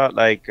Symmetra,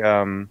 like,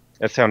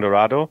 let's say on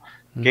Dorado,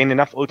 gain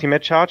enough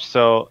ultimate charge,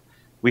 so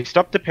we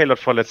stop the payload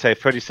for, let's say,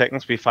 30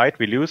 seconds, we fight,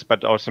 we lose,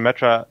 but our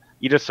Symmetra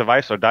either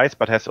survives or dies,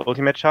 but has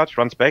ultimate charge,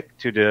 runs back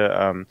to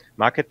the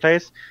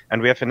marketplace,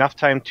 and we have enough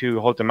time to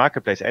hold the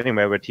marketplace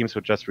anywhere where teams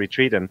would just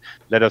retreat and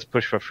let us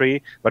push for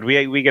free, but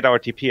we get our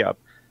TP up.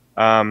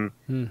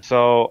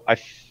 So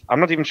I'm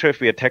not even sure if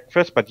we attack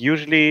first, but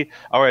usually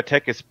our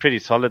attack is pretty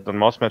solid on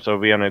most maps, or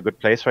we're in a good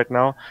place right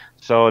now,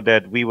 so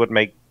that we would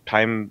make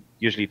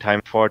usually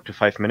time 4 to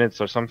 5 minutes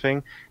or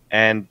something.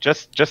 And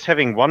just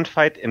having one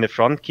fight in the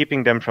front,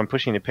 keeping them from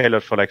pushing the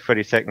payload for like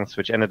 30 seconds,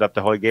 which ended up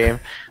the whole game.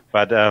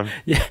 But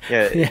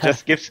it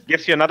just gives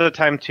you another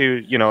time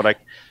to, like,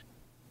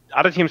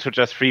 other teams would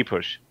just free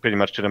push pretty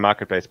much to the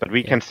marketplace, but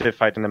we can still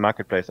fight in the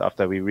marketplace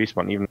after we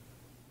respawn even.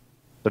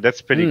 So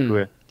that's pretty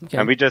cool. Okay.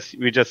 And we just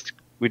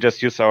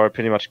use our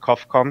pretty much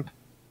cough comp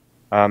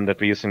that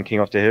we use in King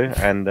of the Hill,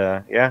 and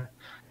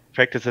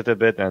practice it a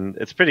bit, and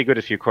it's pretty good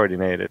if you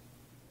coordinate it.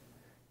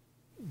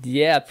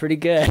 Yeah, pretty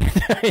good.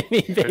 I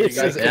mean,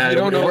 guys, if you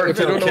don't know what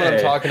I'm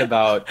talking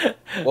about,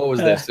 what was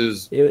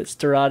this? It was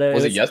Dorado.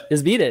 Was it It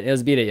was Beat It. It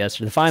was Beat It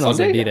yesterday. The finals,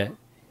 Sunday? Beat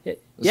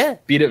It. Yeah.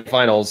 Beat It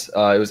finals.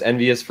 It was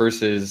Envyus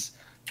versus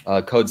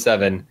Code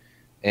 7.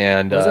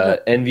 And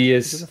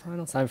Envyus. Was it the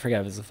finals? I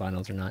forget if it was the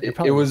finals or not.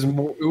 It was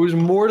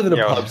more than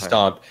a pub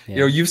stomp.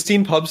 Yeah. You've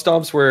seen pub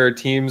stomps where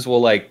teams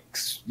will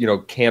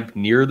camp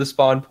near the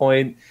spawn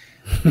point.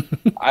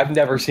 I've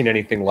never seen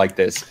anything like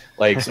this.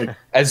 Like,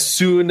 as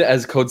soon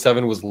as Code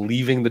 7 was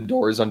leaving the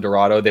doors on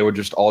Dorado, they would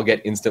just all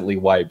get instantly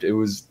wiped. It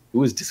was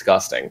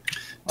disgusting.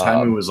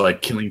 Timing was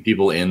like killing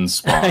people in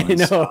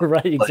spawns. I know,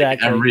 right? Exactly.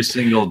 Like every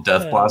single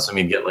death blossom,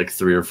 he'd get like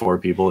 3 or 4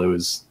 people. It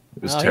was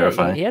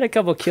terrifying. He had a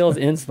couple kills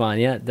in spawn.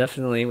 Yeah,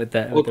 definitely with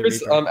that. Well,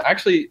 Chris,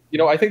 actually,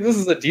 I think this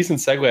is a decent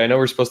segue. I know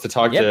we're supposed to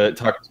talk to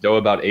Doa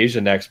about Asia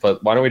next,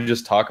 but why don't we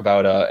just talk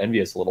about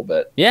Envyus a little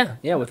bit? Yeah,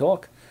 with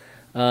Hulk.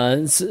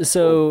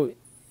 So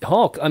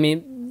Hulk, I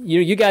mean,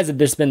 you guys have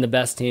just been the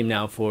best team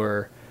now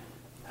for,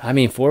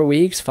 4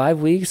 weeks, 5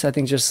 weeks. I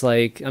think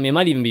it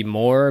might even be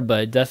more,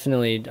 but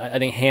definitely, I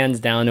think hands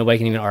down, nobody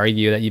can even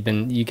argue that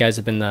you guys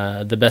have been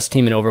the best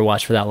team in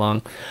Overwatch for that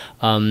long.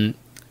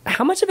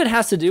 How much of it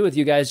has to do with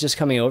you guys just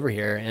coming over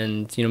here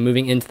and,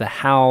 moving into the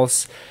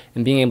house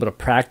and being able to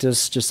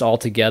practice just all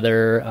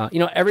together?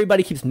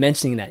 Everybody keeps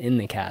mentioning that in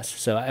the cast.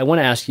 So I want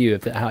to ask you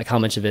how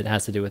much of it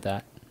has to do with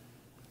that.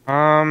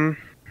 I'm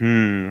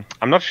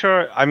not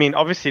sure. I mean,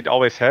 obviously it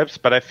always helps,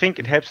 but I think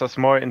it helps us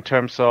more in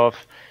terms of,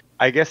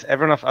 I guess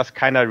everyone of us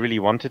kind of really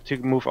wanted to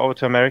move over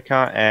to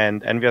America,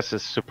 and Envyus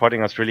is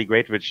supporting us really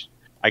great, which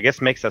I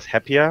guess makes us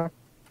happier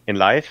in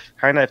life,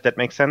 kind of, if that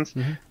makes sense.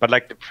 Mm-hmm. But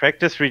like the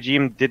practice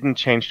regime didn't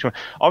change too much.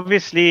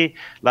 Obviously,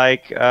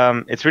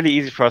 it's really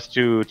easy for us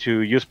to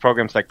use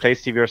programs like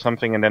PlaySTV or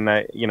something, and then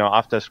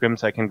after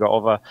scrims I can go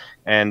over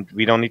and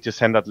we don't need to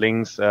send out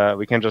links.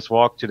 We can just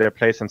walk to their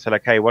place and say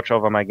like, hey, watch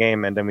over my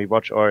game, and then we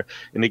watch. Or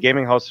in the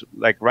gaming house,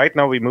 like right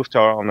now we moved to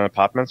our own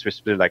apartments. We're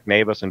still like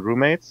neighbors and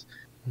roommates.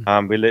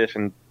 Mm-hmm. We live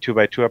in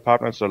 2x2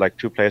 apartments, so like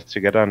 2 players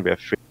together, and we have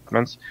 3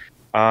 apartments.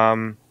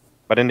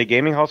 But in the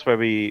gaming house where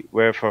we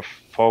were for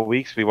 4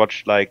 weeks, we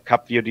watched like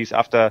cup VODs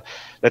after,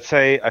 let's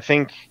say, I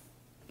think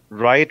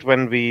right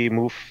when we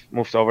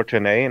moved over to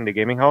NA in the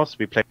gaming house,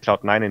 we played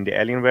Cloud9 in the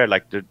Alienware,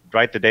 like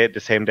the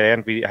same day,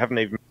 and we haven't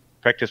even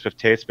practiced with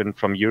Tailspin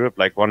from Europe,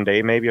 like 1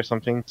 day maybe or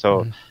something.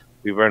 So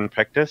we were in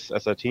practice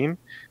as a team.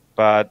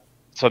 But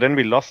so then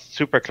we lost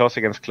super close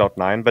against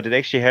Cloud9, but it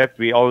actually helped.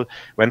 We all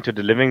went to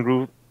the living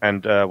room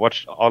and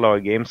watched all our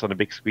games on the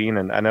big screen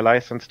and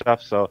analyzed and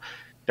stuff. So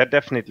that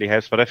definitely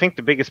helps, but I think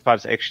the biggest part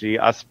is actually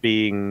us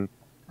being,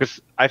 because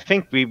I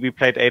think we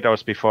played 8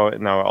 hours before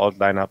in our old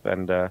lineup,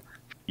 and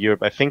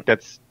Europe. I think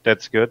that's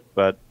good,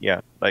 but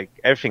yeah, like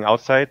everything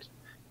outside,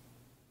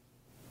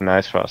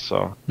 nice for us.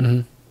 So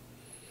I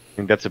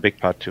think that's a big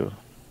part too.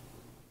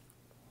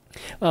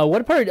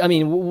 What part? I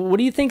mean, what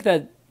do you think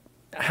that?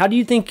 How do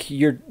you think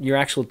your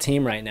actual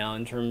team right now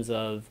in terms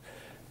of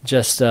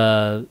just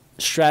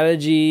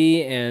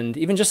strategy and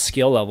even just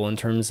skill level in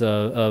terms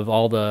of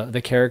all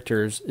the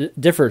characters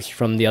differs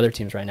from the other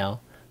teams right now?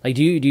 Like,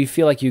 do you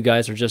feel like you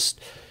guys are just,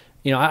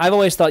 I've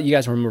always thought you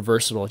guys were more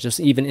versatile, just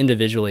even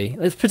individually,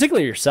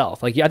 particularly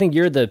yourself. Like, I think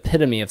you're the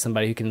epitome of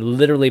somebody who can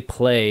literally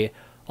play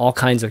all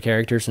kinds of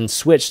characters and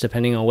switch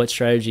depending on what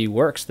strategy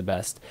works the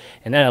best,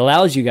 and that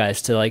allows you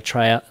guys to like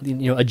try out,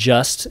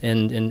 adjust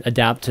and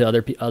adapt to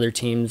other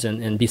teams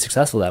and be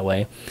successful that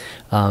way.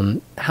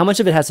 How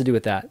much of it has to do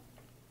with that?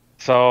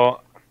 So,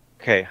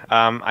 okay,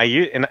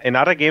 in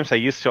other games I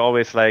used to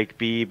always like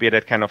be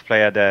that kind of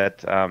player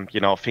that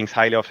thinks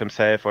highly of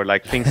himself or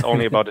like thinks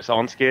only about his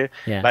own skill.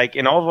 Yeah. Like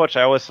in Overwatch,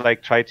 I always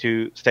like try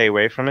to stay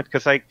away from it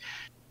because like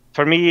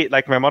for me,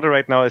 like my motto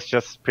right now is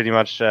just pretty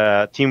much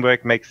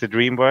teamwork makes the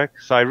dream work.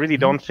 So I really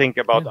don't think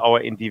about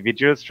our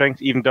individual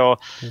strengths, even though,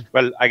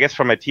 well, I guess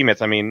for my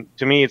teammates, I mean,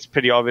 to me, it's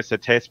pretty obvious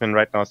that Tasteman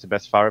right now is the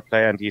best Pharah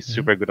player, and he's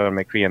super good on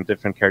McCree and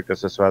different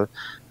characters as well.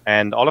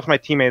 And all of my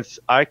teammates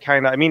are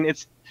kind of, I mean,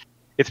 it's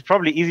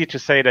probably easy to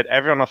say that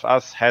every one of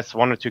us has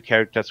one or two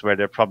characters where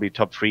they're probably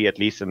top 3 at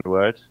least in the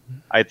world,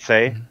 I'd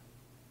say.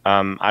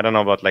 I don't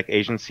know about like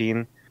Asian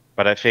scene,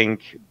 but I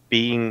think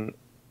being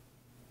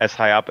as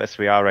high up as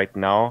we are right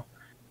now,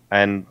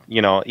 and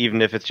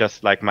even if it's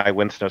just like my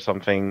Winston or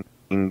something,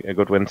 a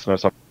good Winston or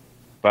something,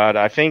 but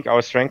I think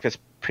our strength is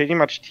pretty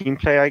much team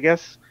play, I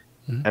guess,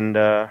 and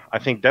I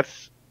think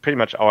that's pretty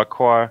much our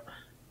core.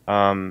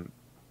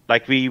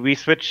 Like we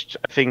switched,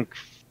 I think,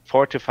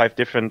 4 to 5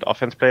 different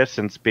offense players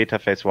since beta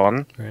phase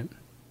 1. Right.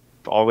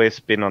 We've always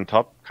been on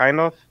top, kind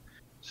of.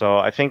 So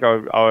I think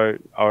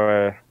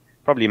our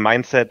probably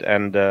mindset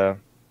and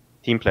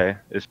team play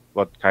is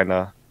what kind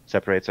of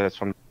separates us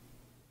from.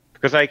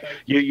 Because like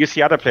you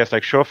see other players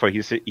like Shofer,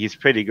 he's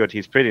pretty good.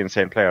 He's pretty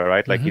insane player,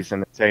 right? Like he's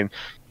an insane.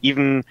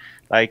 Even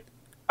like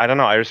I don't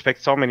know. I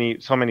respect so many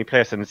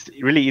players, and it's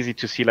really easy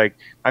to see. Like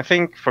I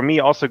think for me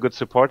also good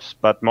supports,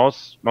 but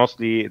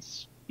mostly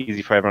it's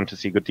easy for everyone to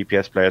see good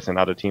DPS players in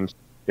other teams.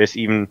 There's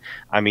even,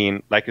 I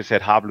mean, like you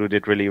said, Hablu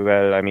did really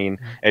well. I mean,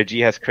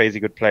 LG has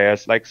crazy good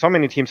players. Like so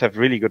many teams have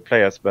really good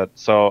players, but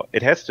so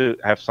it has to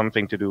have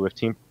something to do with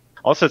team.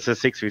 Also, it's a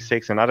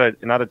 6v6.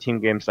 In other team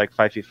games like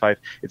 5v5,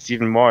 it's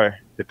even more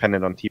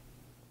dependent on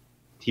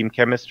team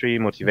chemistry,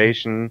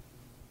 motivation.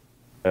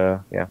 Yeah.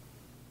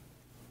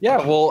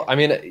 Well, I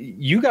mean,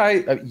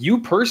 you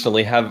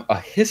personally have a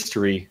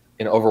history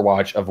in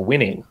Overwatch of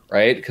winning,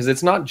 right? Because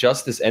it's not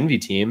just this Envy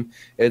team.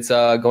 It's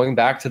going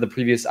back to the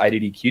previous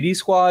IDDQD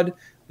squad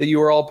that you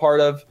were all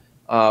part of,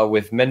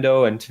 with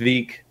Mendo and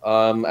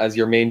Tvik as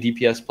your main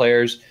DPS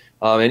players.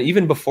 And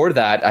even before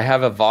that, I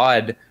have a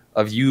VOD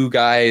of you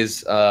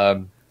guys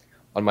on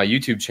my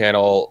YouTube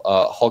channel,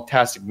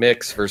 Hulktastic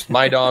Mix versus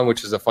Maidong,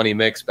 which is a funny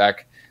mix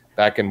back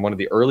in one of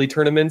the early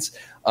tournaments.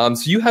 So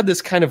you had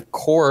this kind of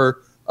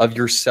core of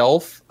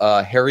yourself,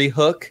 Harry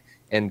Hook,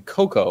 and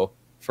Coco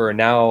for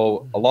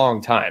now a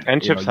long time.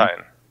 And Chips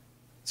Hine.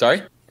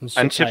 Sorry?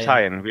 And Chips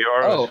Hine. We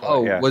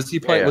are. Yeah. Was he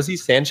playing? Yeah. Was he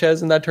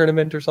Sanchez in that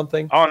tournament or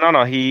something? Oh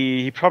no,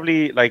 he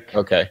probably like.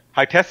 Okay.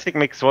 Hulktastic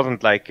Mix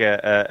wasn't like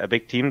a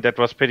big team. That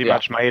was pretty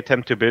much my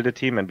attempt to build a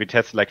team, and we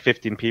tested like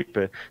 15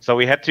 people. So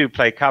we had to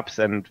play cups,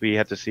 and we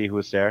had to see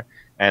who's there.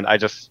 And I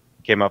just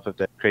came up with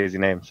that crazy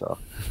name. So.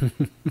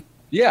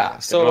 Yeah.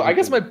 So I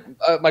guess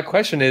my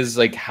question is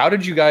like, how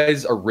did you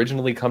guys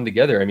originally come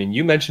together? I mean,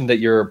 you mentioned that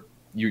you're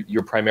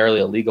primarily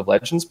a League of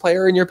Legends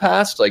player in your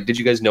past. Like, did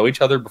you guys know each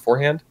other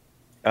beforehand?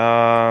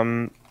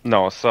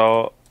 No.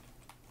 So,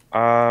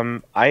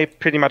 I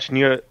pretty much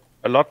knew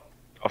a lot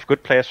of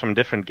good players from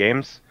different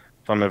games,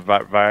 from a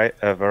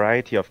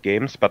variety of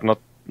games, but not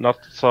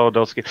so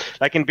those games.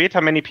 Like in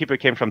beta, many people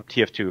came from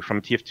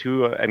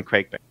TF2 and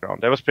Quake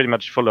background. That was pretty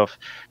much full of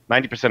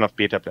 90% of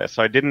beta players.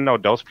 So I didn't know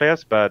those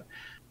players, but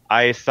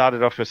I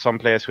started off with some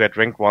players who had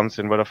rank 1s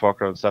in World of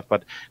Warcraft and stuff,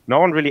 but no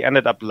one really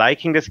ended up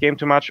liking this game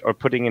too much or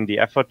putting in the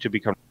effort to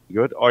become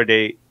good, or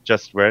they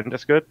just weren't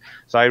as good.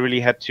 So I really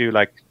had to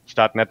like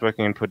start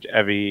networking and put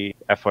every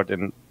effort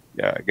in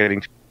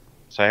getting.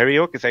 So Harry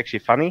Hook is actually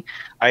funny.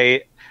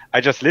 I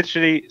just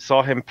literally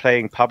saw him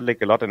playing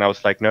public a lot, and I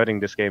was like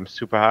nerding this game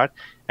super hard,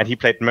 and he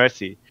played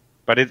Mercy.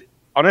 But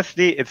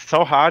honestly, it's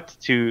so hard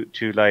to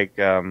like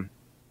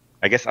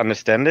I guess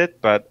understand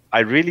it. But I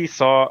really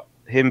saw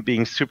him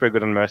being super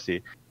good on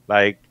Mercy.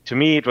 Like to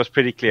me it was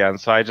pretty clear, and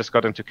so I just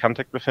got into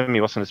contact with him. He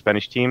was in the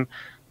Spanish team,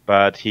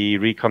 but he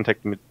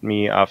recontacted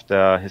me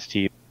after his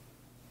team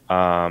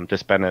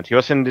disbanded. He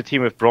was in the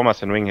team with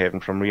Bromas and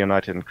Ringhaven from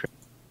Reunited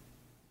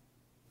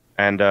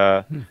and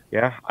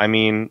I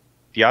mean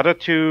the other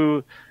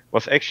two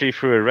was actually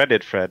through a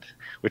Reddit thread,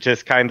 which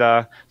is kind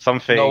of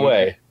something. No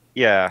way.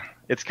 Yeah,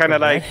 it's kind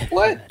of like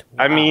what?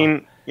 I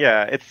mean,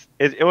 yeah,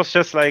 it was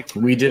just like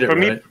we did it for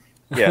me.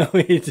 Yeah,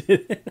 we did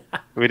it,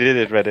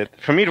 Reddit.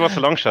 For me, it was a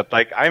long shot.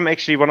 Like, I'm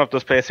actually one of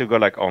those players who go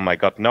like, oh my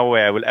god, no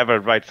way I will ever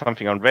write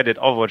something on Reddit,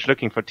 Overwatch,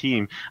 looking for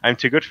team. I'm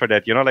too good for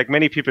that. Like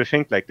many people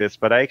think like this,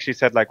 but I actually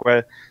said like,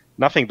 well,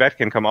 nothing bad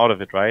can come out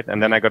of it, right?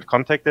 And then I got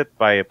contacted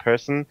by a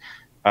person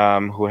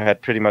who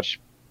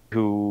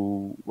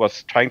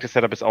was trying to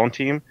set up his own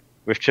team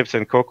with Chips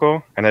and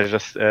Coco, and I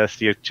just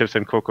steered Chips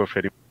and Coco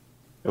pretty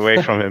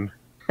away from him.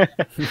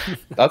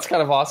 That's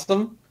kind of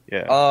awesome.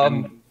 Yeah.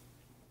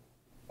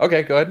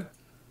 Okay, go ahead.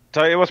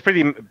 So it was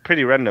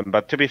pretty random,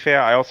 but to be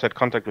fair, I also had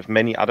contact with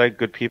many other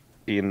good people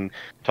in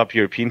top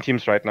European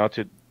teams right now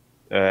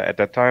at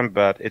that time,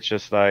 but it's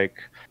just like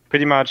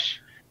pretty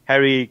much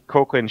Harry,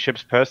 Coco, and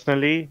Chips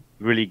personally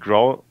really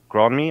grown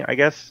me, I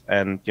guess,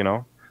 and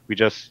we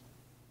just,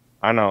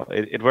 I don't know,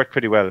 it worked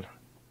pretty well.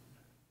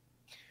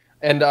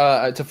 And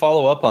to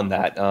follow up on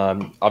that,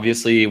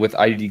 obviously with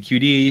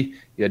IDDQD,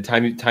 you had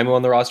Taimo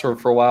on the roster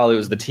for a while. It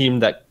was the team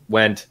that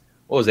went,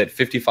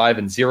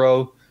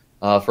 55-0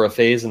 for a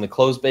phase in the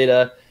closed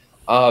beta.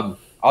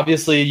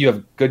 obviously you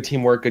have good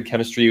teamwork, good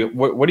chemistry.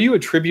 What do you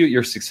attribute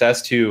your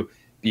success to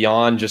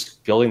beyond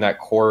just building that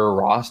core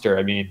roster?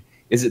 I mean,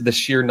 is it the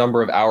sheer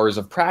number of hours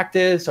of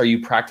practice? Are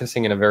you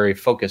practicing in a very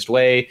focused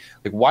way?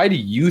 Like, why do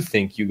you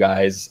think you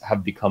guys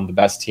have become the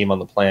best team on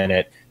the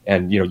planet?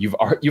 And you've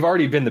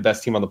already been the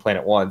best team on the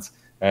planet once,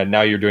 and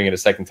now you're doing it a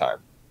second time.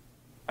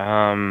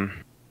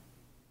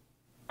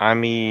 I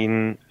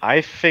mean,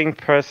 I think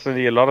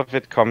personally a lot of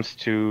it comes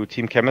to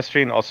team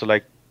chemistry and also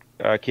like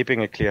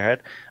keeping a clear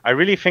head. I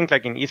really think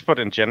like in esport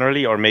in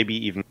generally, or maybe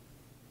even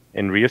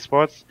in real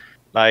sports,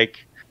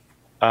 like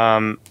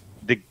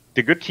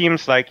the good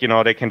teams, like,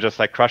 they can just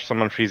like crush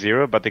someone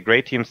 3-0, but the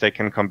great teams, they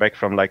can come back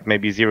from like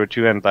maybe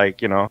 0-2 and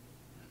like,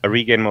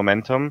 regain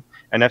momentum.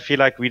 And I feel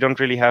like we don't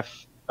really have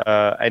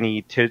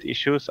any tilt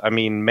issues. I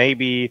mean,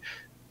 maybe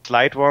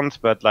slight ones,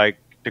 but like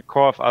the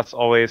core of us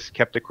always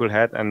kept a cool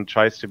head and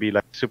tries to be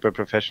like super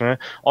professional.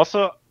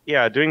 Also,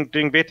 yeah,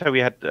 during beta, we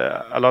had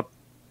a lot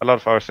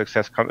of our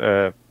success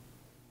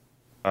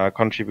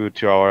contribute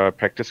to our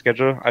practice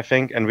schedule, I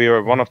think. And we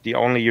were one of the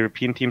only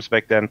European teams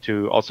back then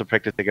to also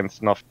practice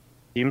against North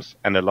teams,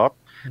 and a lot.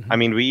 I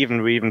mean, we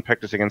even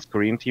practiced against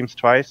Korean teams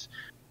twice.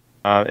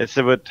 It's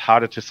a bit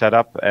harder to set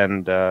up,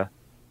 and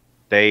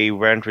they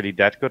weren't really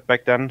that good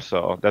back then,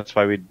 so that's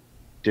why we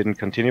didn't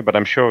continue, but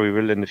I'm sure we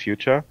will in the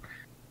future.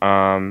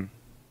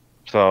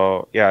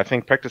 So yeah, I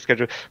think practice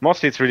schedule,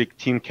 mostly it's really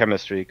team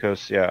chemistry,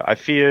 because I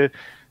hear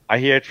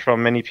it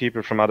from many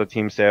people from other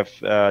teams. They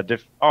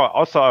have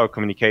also our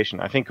communication.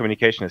 I think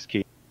communication is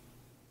key.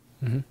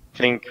 I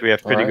think we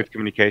have pretty good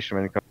communication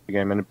when it comes to the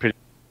game, and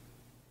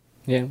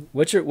Yeah.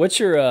 What's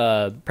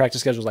your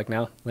practice schedule like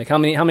now? Like how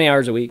many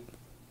hours a week?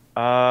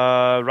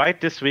 Right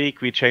this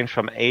week we changed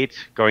from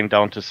 8 going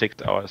down to 6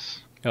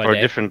 hours for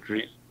different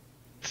reasons.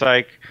 It's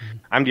like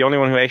I'm the only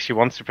one who actually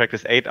wants to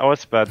practice 8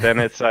 hours, but then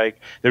it's like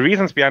the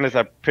reasons behind it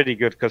are pretty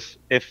good, because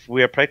if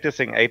we are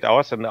practicing 8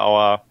 hours and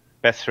our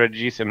best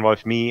strategies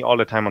involve me all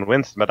the time on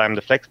Winston, but I'm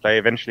the flex player,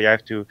 eventually I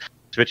have to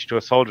switch to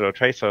a soldier or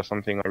tracer or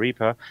something, or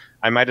reaper.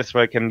 I might as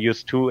well can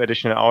use 2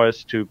 additional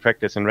hours to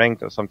practice in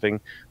ranked or something.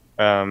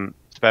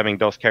 Spamming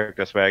those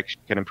characters where I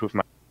actually can improve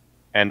my,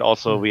 and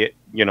also we,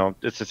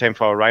 it's the same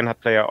for a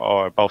Reinhardt player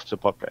or both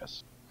support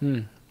players.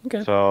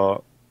 Okay.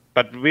 So,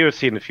 but we will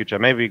see in the future.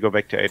 Maybe we go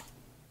back to 8.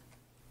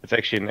 It's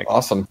actually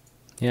awesome.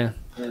 Yeah,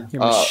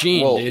 you're a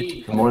machine,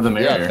 dude. The more the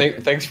merrier. Yeah,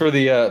 thanks for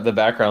the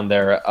background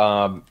there.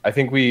 I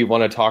think we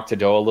want to talk to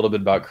Doa a little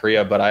bit about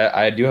Korea, but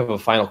I do have a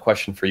final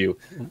question for you.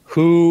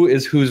 Who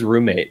is whose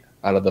roommate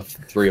out of the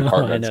 3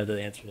 apartments? I know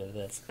the answer to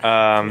this.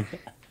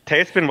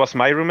 Tailspin was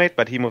my roommate,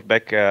 but he moved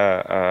back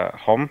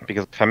home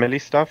because of family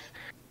stuff.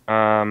 So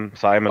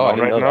I'm alone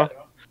right now.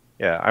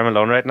 Yeah, I'm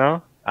alone right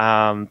now.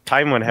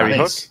 Time when Harry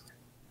Hook.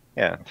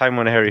 Yeah, Time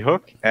when Harry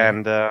Hook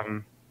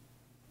and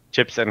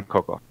Chips and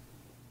Coco.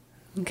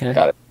 Okay,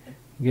 got it.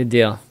 Good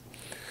deal.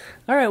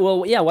 All right,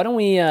 well, yeah. Why don't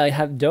we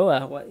have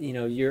Doa?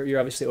 You're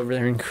obviously over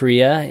there in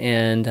Korea,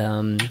 and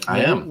I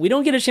am. We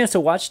don't get a chance to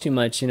watch too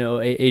much,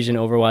 Asian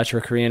Overwatch or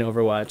Korean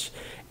Overwatch,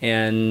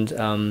 and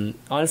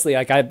honestly,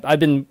 like I've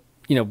been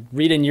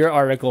reading your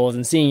articles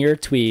and seeing your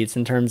tweets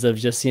in terms of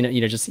just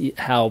just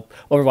how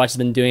Overwatch has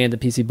been doing at the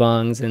PC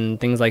bungs and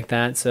things like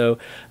that. So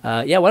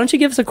why don't you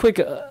give us a quick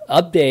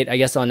update, I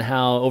guess, on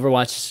how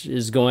Overwatch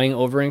is going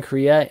over in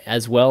Korea,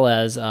 as well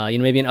as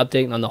maybe an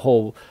update on the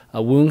whole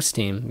Woong's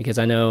team, because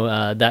I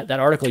know that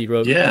article you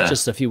wrote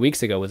just a few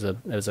weeks ago was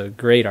a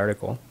great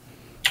article.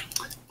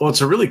 Well,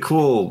 it's a really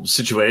cool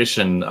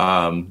situation.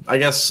 I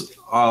guess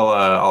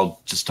I'll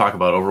just talk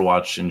about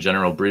Overwatch in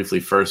general briefly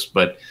first,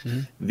 but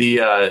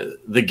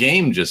the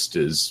game just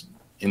is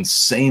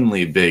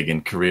insanely big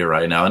in Korea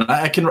right now, and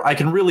I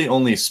can really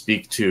only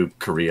speak to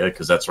Korea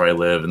because that's where I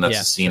live and that's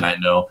the scene I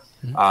know.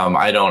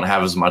 I don't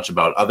have as much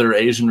about other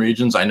Asian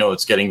regions. I know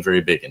it's getting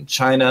very big in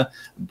China,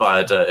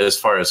 but as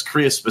far as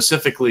Korea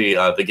specifically,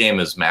 the game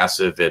is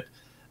massive. It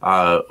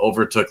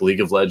overtook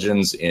League of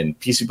Legends in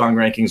PC Bang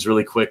rankings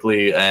really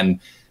quickly, and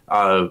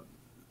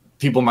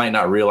people might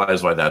not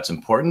realize why that's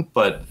important,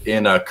 but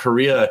in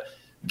Korea,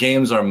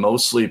 games are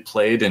mostly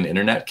played in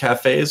internet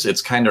cafes.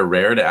 It's kind of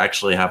rare to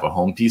actually have a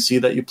home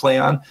PC that you play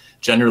on.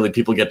 Generally,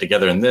 people get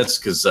together in this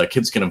because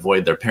kids can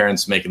avoid their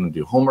parents making them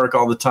do homework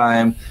all the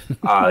time.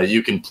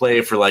 You can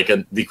play for like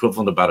the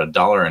equivalent of about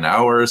 $1 an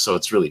hour, so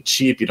it's really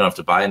cheap. You don't have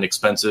to buy an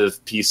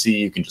expensive PC.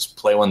 You can just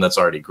play one that's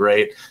already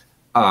great.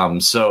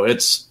 So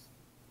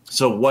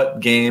what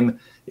game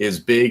is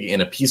big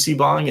in a PC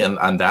bong and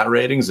on that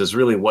ratings is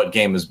really what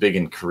game is big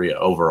in Korea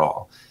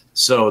overall.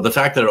 So the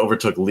fact that it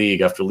overtook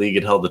League after League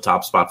had held the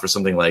top spot for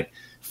something like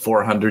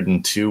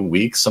 402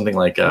 weeks, something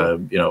like a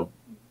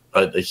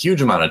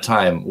huge amount of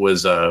time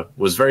was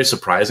very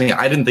surprising.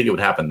 I didn't think it would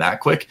happen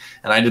that quick,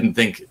 and I didn't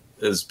think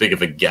as big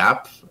of a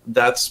gap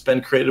that's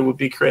been created would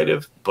be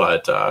creative.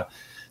 But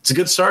it's a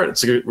good start.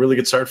 It's a really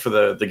good start for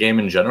the game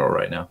in general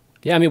right now.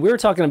 Yeah, I mean, we were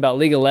talking about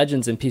League of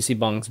Legends and PC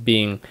bongs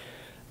being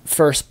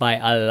first by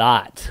a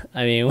lot.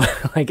 I mean,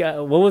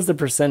 what was the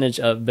percentage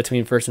of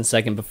between first and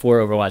second before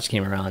Overwatch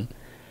came around?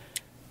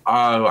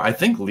 I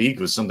think League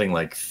was something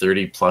like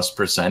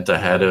 30+%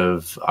 ahead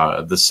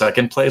of the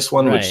second place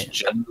one, which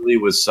generally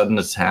was Sudden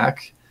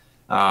Attack.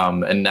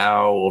 And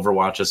now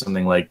Overwatch is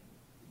something like,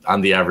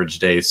 on the average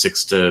day,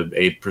 6 to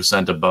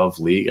 8% above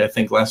League, I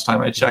think, last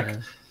time I checked.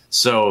 Yeah.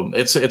 So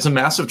it's a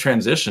massive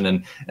transition.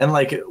 And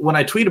like when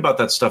I tweet about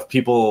that stuff,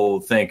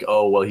 people think,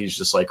 oh, well, he's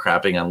just like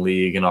crapping on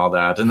League and all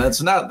that. And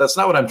that's not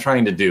what I'm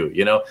trying to do.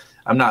 You know,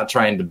 I'm not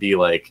trying to be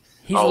like,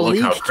 look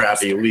how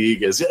crappy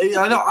League is.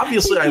 I know,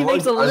 obviously, I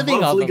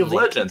love League of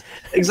Legends.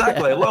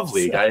 Exactly, I love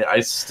League.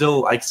 I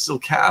still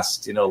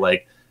cast, you know,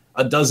 like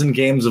a dozen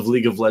games of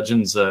League of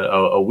Legends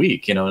a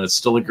week, you know, and it's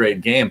still a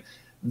great game.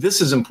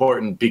 This is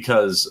important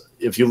because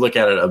if you look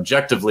at it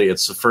objectively,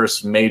 it's the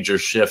first major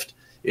shift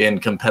in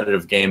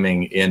competitive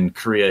gaming in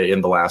Korea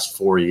in the last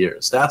 4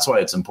 years. That's why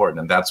it's important,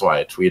 and that's why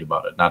I tweet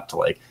about it, not to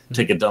like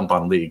take a dump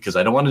on League, because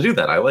I don't want to do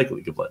that. I like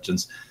League of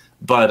Legends.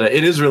 But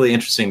it is really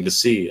interesting to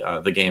see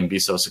the game be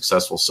so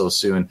successful so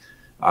soon.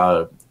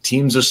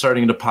 Teams are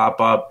starting to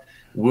pop up.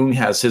 Woong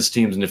has his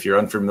teams, and if you're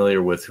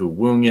unfamiliar with who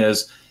Woong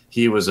is,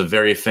 he was a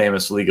very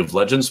famous League of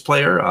Legends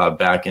player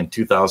back in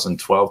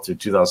 2012 through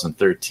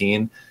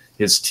 2013.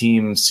 His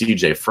team,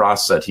 CJ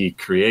Frost, that he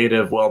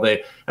created. Well,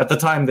 at the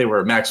time they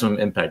were Maximum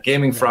Impact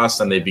Gaming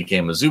Frost, and they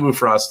became Azubu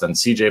Frost, then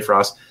CJ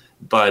Frost.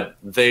 But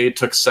they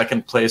took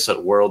second place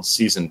at World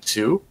Season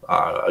 2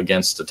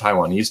 against a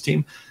Taiwanese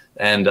team,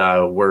 and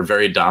were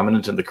very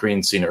dominant in the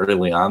Korean scene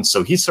early on.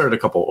 So he started a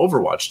couple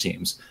Overwatch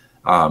teams,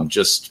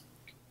 just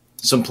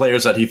some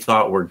players that he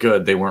thought were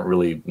good. They weren't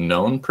really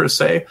known per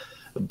se,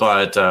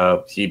 but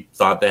he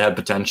thought they had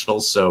potential.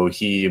 So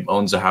he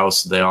owns a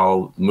house. They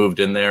all moved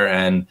in there,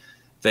 and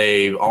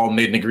they all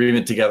made an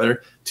agreement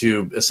together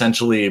to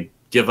essentially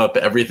give up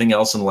everything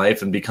else in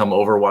life and become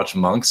Overwatch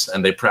monks.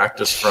 And they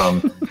practice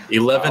from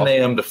 11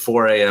 a.m. to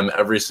 4 a.m.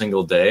 every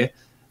single day.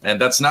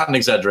 And that's not an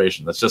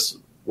exaggeration. That's just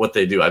what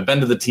they do. I've been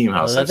to the team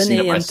house. I've seen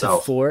it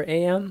myself. 11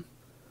 a.m. to 4 a.m.?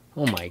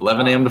 Oh my god.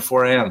 11 a.m. to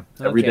 4 a.m.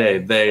 every day.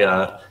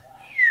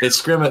 They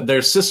scrim at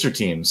their sister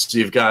teams. So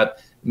you've got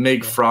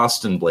Meg,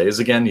 Frost, and Blaze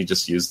again. You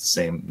just use the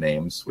same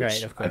names,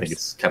 which I think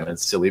it's kind of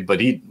silly,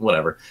 but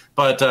whatever.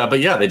 But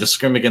yeah, they just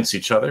scrim against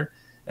each other.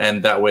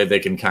 And that way they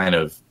can kind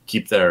of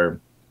keep their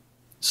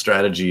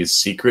strategies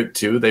secret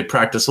too. They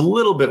practice a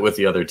little bit with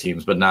the other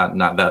teams, but not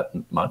that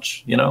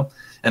much, you know?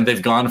 And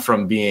they've gone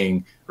from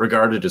being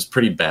regarded as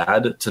pretty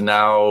bad to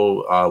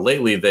now,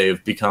 lately,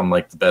 they've become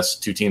like the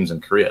best two teams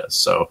in Korea.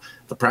 So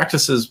the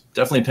practice is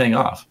definitely paying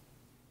off.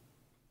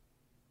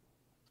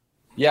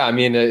 Yeah, I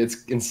mean,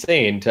 it's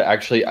insane to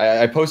actually...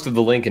 I posted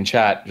the link in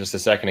chat just a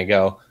second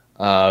ago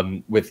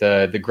with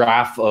the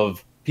graph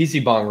of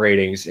PC Bong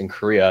ratings in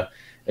Korea.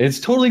 And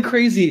it's totally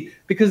crazy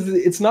because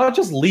it's not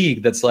just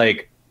League that's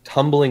like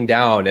tumbling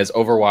down as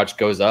Overwatch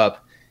goes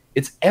up.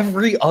 It's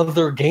every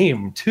other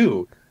game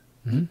too.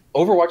 Mm-hmm.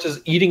 Overwatch is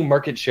eating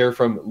market share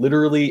from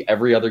literally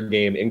every other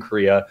game in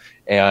Korea,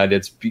 and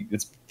it's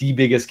the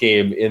biggest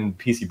game in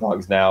PC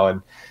Bongs now.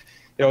 And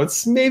you know,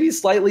 it's maybe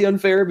slightly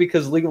unfair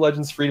because League of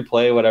Legends free to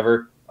play,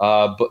 whatever.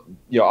 But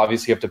you know,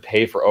 obviously you have to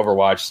pay for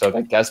Overwatch, so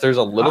I guess there's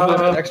a little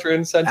bit of extra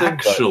incentive.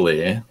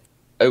 Actually,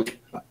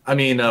 I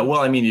mean,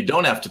 you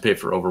don't have to pay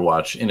for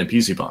Overwatch in a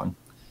PC Bong.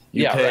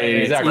 You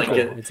pay exactly.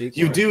 Like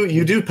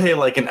you do pay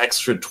like an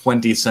extra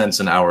 20 cents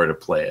an hour to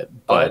play it,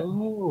 but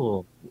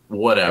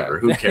whatever,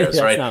 who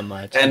cares, right? Not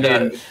much. And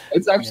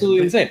it's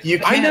absolutely insane.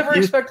 I never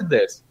expected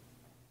this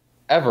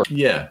ever.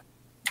 Yeah.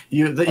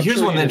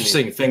 Here's one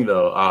interesting thing,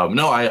 though.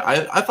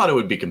 I thought it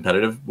would be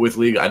competitive with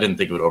League. I didn't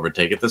think it would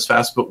overtake it this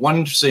fast. But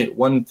one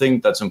thing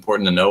that's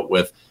important to note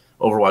with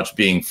Overwatch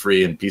being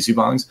free in PC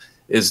Bongs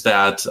is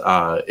that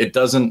it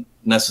doesn't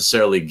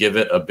necessarily give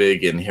it a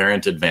big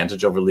inherent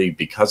advantage over League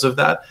because of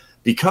that.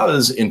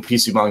 Because in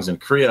PC Bongs in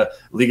Korea,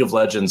 League of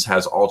Legends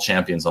has all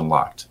champions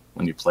unlocked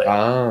when you play.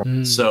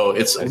 So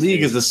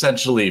League is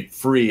essentially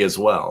free as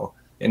well,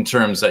 in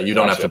terms that you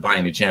don't have to buy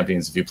any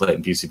champions if you play it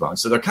in PC Bongs.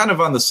 So they're kind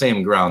of on the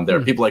same ground there.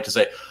 People like to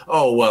say,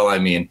 oh, well, I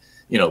mean,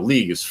 you know,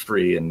 League is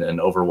free and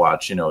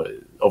Overwatch, you know,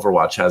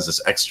 Overwatch has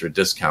this extra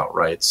discount,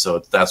 right? So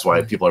that's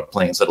why people are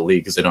playing instead of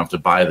League, because they don't have to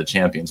buy the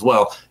champions.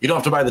 Well, you don't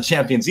have to buy the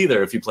champions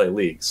either if you play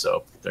League.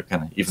 So they're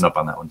kind of even up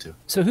on that one too.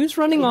 So who's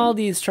running all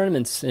these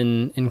tournaments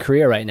in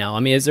Korea right now? I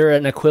mean, is there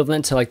an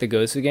equivalent to like the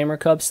Gosu Gamer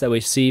Cups that we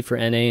see for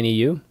NA and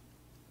EU?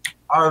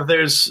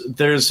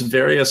 There's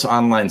various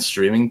online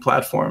streaming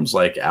platforms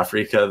like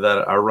Africa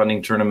that are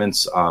running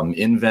tournaments.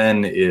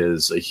 Inven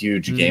is a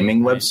huge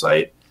gaming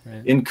website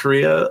in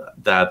Korea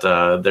that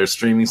they're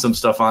streaming some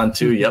stuff on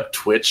too. Yep,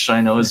 Twitch I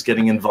know is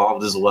getting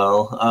involved as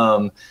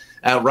well.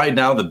 Right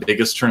now, the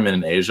biggest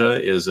tournament in Asia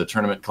is a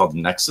tournament called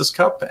Nexus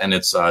Cup, and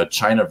it's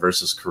China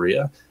versus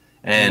Korea.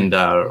 And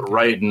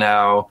right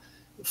now,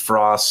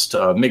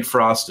 Mig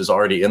Frost is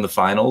already in the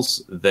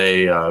finals.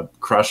 They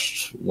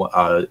crushed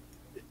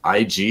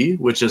IG,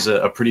 which is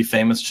a pretty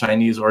famous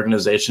Chinese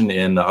organization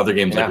in other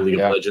games like League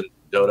of Legends,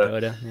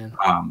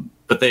 Dota.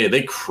 but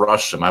they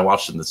crushed them. I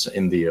watched them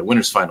in the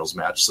winners finals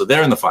match, so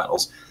they're in the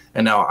finals.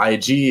 And now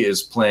IG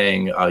is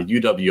playing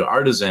UW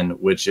Artisan,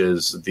 which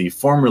is the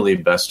formerly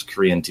best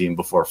Korean team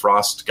before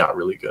Frost got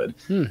really good.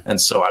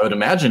 And so I would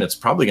imagine it's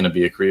probably going to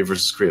be a Korea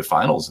versus Korea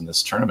finals in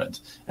this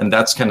tournament. And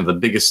that's kind of the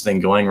biggest thing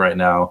going right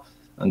now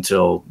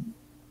until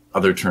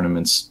other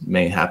tournaments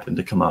may happen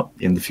to come up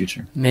in the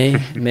future.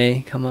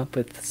 May come up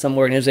with some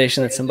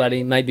organization that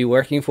somebody might be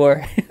working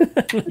for.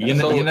 You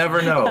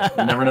never know.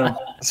 You never know.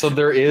 So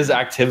there is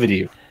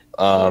activity.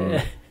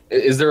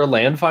 Is there a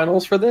LAN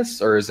finals for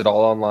this, or is it all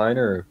online?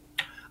 Or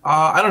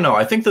I don't know.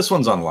 I think this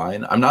one's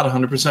online. I'm not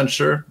 100%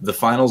 sure. The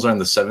finals are on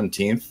the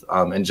 17th,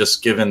 and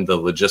just given the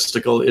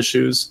logistical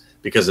issues,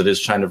 because it is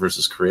China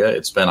versus Korea,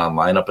 it's been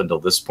online up until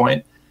this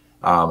point.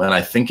 And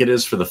I think it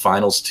is for the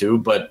finals too.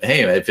 But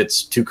hey, if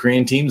it's two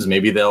Korean teams,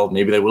 maybe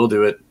they will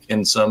do it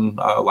in some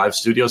live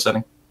studio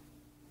setting.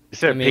 Is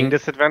there a ping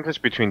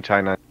disadvantage between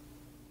China,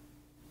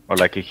 or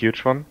like a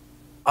huge one?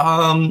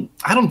 I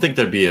don't think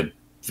there'd be a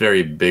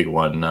very big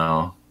one.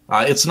 No.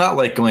 It's not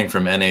like going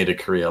from NA to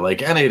Korea.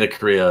 Like NA to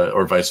Korea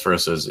or vice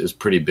versa is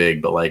pretty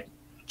big, but like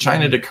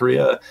China to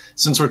Korea,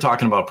 since we're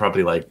talking about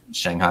probably like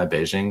Shanghai,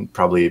 Beijing,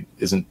 probably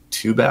isn't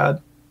too bad.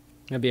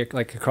 It'd be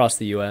like across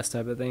the U.S.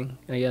 type of thing,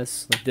 I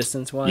guess, like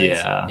distance-wise.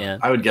 Yeah.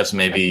 I would guess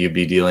maybe you'd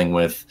be dealing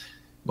with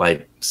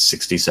like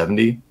 60,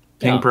 70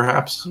 ping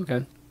perhaps.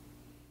 Okay.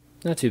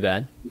 Not too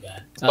bad.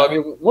 So, I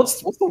mean,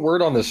 what's the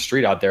word on the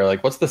street out there?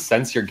 Like, what's the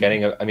sense you're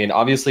getting? I mean,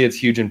 obviously it's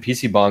huge in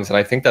PC bongs, and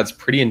I think that's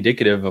pretty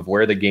indicative of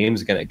where the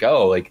game's going to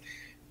go. Like,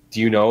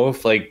 do you know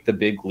if like the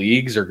big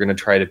leagues are going to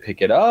try to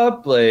pick it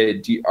up?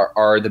 Like,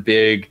 are the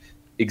big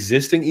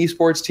existing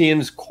esports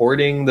teams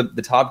courting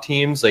the top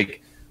teams?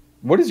 Like,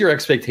 what is your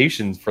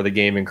expectations for the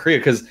game in Korea?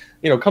 Because,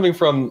 you know, coming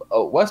from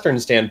a Western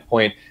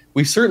standpoint,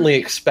 we certainly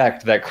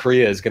expect that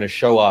Korea is going to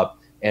show up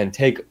and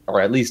take,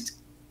 or at least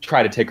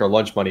try to take our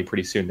lunch money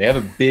pretty soon. They have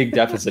a big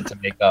deficit to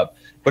make up.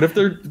 But if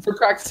they're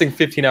practicing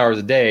 15 hours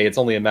a day, it's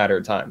only a matter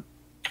of time.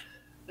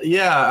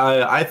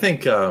 Yeah, I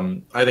think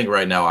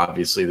right now,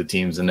 obviously, the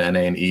teams in NA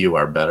and EU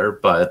are better,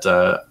 but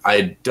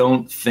I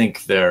don't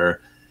think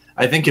they're.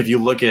 I think if you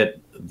look at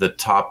the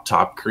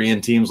top Korean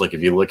teams, like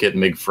if you look at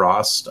MIG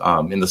Frost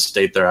in the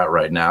state they're at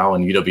right now,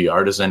 and UW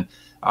Artisan,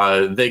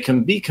 they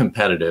can be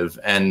competitive,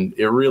 and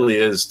it really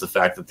is the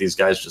fact that these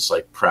guys just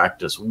like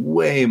practice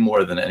way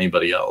more than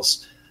anybody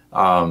else.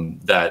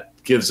 That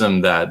gives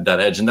them that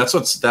edge, and that's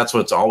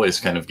what's always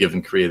kind of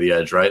given Korea the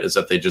edge, right? Is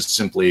that they just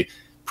simply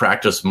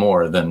practice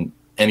more than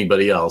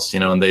anybody else, you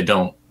know, and they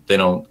don't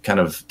kind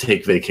of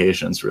take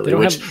vacations really.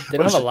 They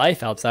don't have a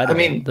life outside of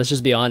it. Let's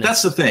just be honest.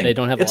 That's the thing. They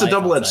don't have. It's a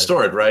double-edged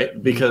sword,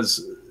 right?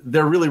 Because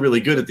they're really, really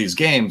good at these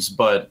games,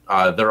 but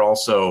they're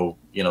also,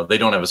 you know, they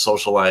don't have a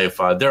social life.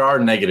 There are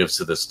negatives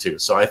to this too.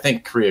 So I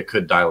think Korea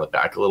could dial it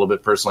back a little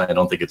bit. Personally, I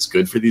don't think it's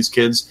good for these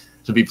kids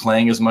to be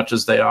playing as much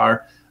as they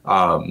are.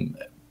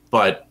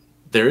 But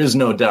there is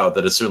no doubt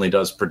that it certainly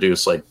does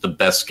produce like the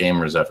best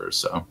gamers ever.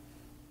 So,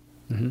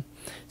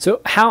 So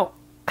how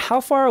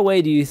far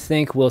away do you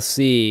think we'll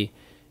see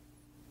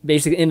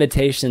basic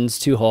invitations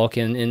to Hulk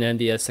and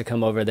Envyus to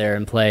come over there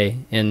and play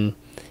in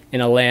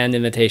a LAN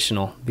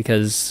invitational?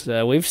 Because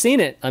we've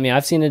seen it. I mean,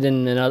 I've seen it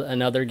in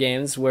other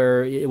games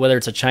where whether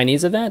it's a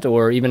Chinese event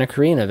or even a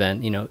Korean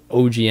event, you know,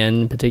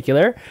 OGN in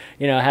particular,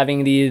 you know,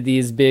 having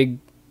these big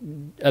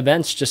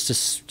events just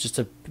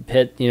to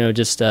pit, you know,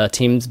 just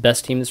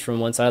best teams from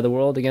one side of the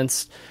world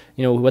against,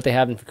 you know, what they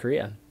have in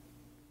Korea.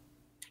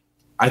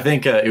 I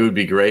think it would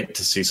be great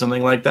to see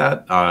something like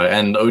that.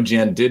 And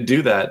OGN did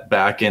do that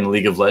back in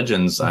League of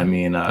Legends. I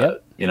mean,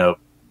 you know,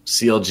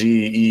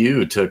 CLG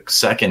EU took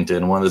second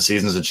in one of the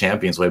Seasons of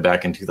Champions way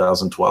back in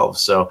 2012.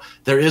 So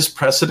there is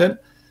precedent.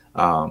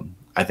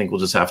 I think we'll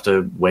just have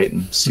to wait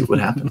and see what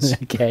happens.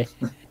 Okay.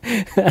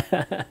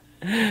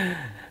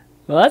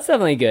 Well, that's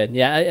definitely good.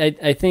 Yeah,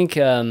 I think,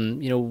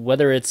 you know,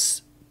 whether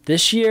it's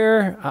this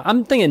year,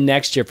 I'm thinking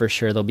next year for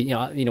sure. There'll be,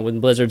 you know, when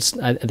Blizzard's,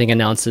 I think,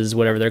 announces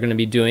whatever they're going to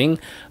be doing,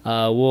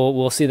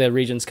 we'll see the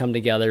regions come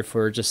together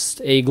for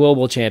just a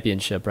global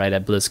championship, right,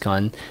 at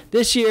BlizzCon.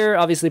 This year,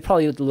 obviously,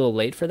 probably a little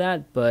late for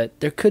that, but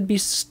there could be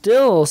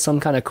still some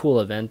kind of cool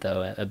event,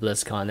 though, at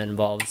BlizzCon that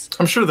involves.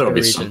 I'm sure there'll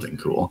be something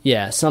cool.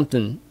 Yeah,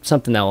 something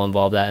that will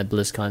involve that at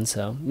BlizzCon.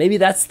 So maybe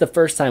that's the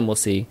first time we'll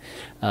see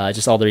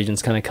just all the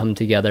regions kind of come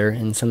together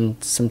in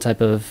some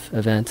type of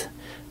event.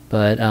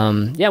 But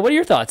yeah, what are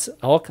your thoughts,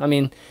 Hulk? I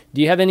mean,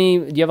 do you have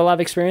a lot of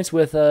experience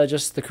with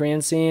just the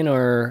Korean scene,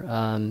 or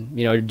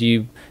you know, do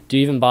you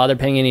even bother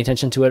paying any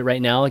attention to it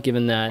right now,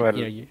 given that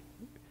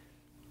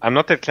I'm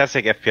not a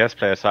classic FPS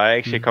player, so I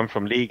actually come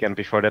from League, and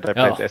before that I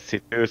played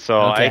SC2, so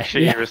I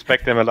actually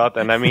respect them a lot.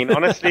 And I mean,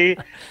 honestly,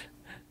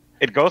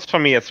 it goes for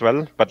me as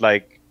well, but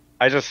like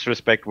I just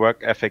respect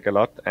work ethic a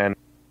lot, and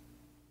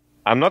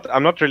I'm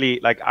not really,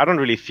 like, I don't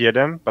really fear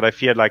them, but I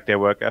fear like their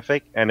work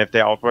ethic, and if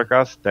they outwork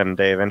us, then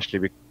they eventually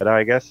become better,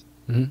 I guess.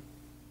 Mm-hmm.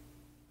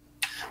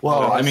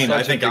 Well, I mean,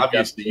 I think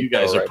obviously you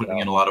guys are putting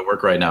in a lot of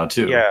work right now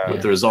too,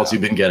 with the results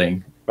you've been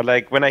getting. But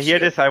like when I hear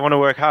this, I want to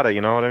work harder.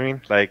 You know what I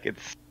mean? Like you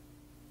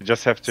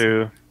just have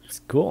to.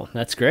 It's cool.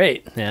 That's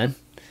great, man.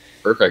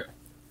 Perfect.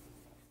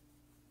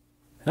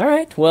 All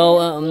right.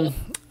 Well,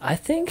 I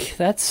think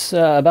that's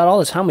about all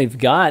the time we've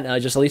got,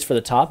 just at least for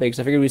the topics.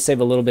 I figured we'd save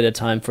a little bit of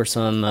time for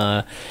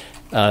some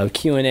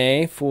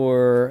Q&A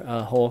for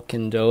Hulk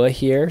and Doa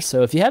here.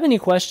 So if you have any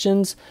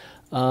questions,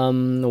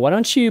 why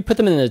don't you put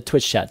them in the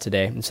Twitch chat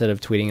today instead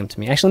of tweeting them to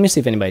me? Actually, let me see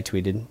if anybody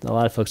tweeted. A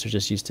lot of folks are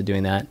just used to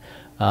doing that.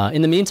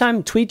 In the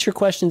meantime, tweet your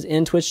questions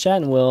in Twitch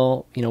chat, and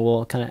we'll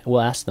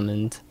ask them.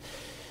 And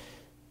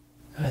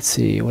let's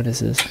see, what is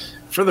this?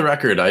 For the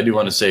record, I do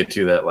want to say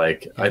too that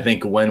I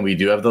think when we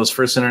do have those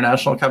first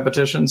international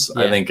competitions,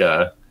 I think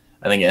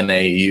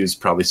NAEU is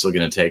probably still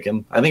going to take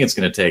him. I think it's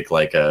going to take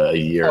like a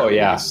year. Oh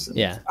yeah,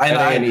 yeah.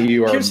 I think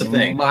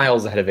NAEU are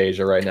miles ahead of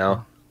Asia right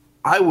now.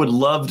 I would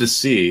love to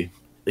see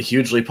a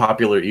hugely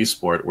popular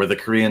esport where the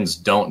Koreans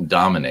don't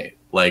dominate.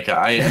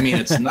 I mean,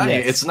 it's nice.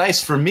 Yes. It's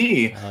nice for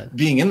me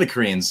being in the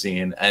Korean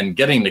scene and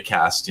getting to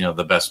cast,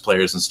 the best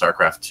players in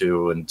StarCraft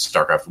 2 and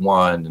StarCraft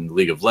 1 and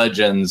League of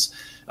Legends.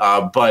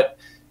 But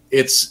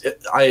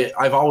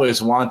I've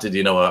always wanted,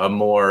 a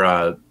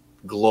more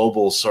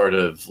global sort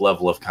of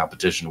level of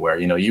competition where,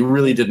 you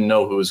really didn't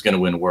know who was going to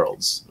win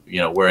Worlds.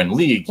 Where in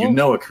League,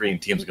 a Korean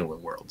team's going to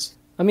win Worlds.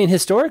 I mean,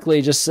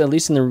 historically, just at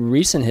least in the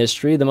recent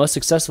history, the most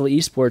successful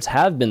esports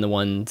have been the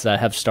ones that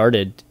have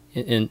started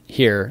in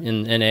here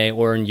in NA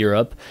or in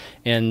Europe,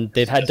 and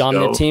they've had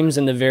dominant teams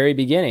in the very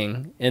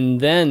beginning, and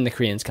then the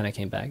Koreans kind of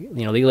came back.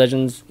 League of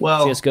Legends,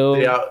 CS:GO,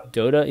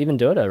 Dota, even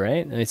Dota,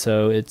 right? I mean,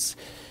 so it's.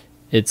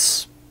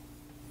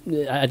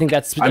 I think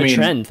that's the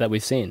trend that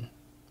we've seen.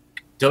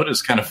 Dota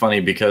is kind of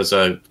funny because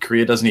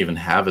Korea doesn't even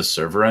have a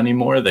server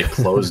anymore. They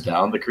closed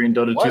down the Korean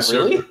Dota 2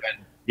 server. Really?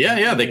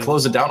 Yeah, they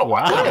closed it down a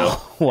while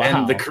ago. Wow.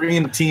 And the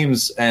Korean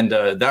teams and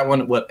that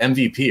one,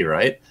 MVP,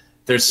 right?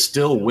 They're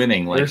still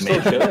winning. They're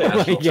still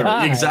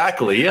good.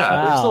 Exactly, yeah.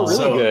 Wow. They're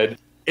still really good.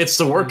 It's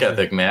the work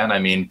ethic, man. I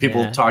mean,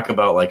 people talk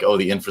about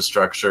the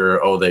infrastructure,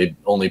 they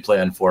only play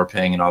on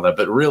 4-ping and all that,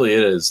 but really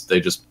it is, they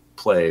just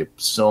play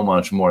so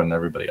much more than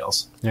everybody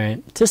else. All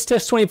right.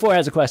 Test24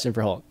 has a question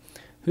for Hulk.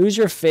 Who's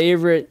your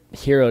favorite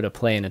hero to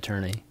play in a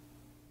tourney?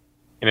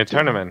 In a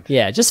tournament?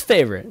 Yeah, just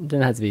favorite. It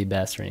doesn't have to be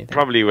best or anything.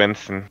 Probably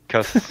Winston,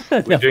 because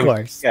of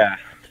course.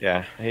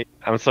 Yeah.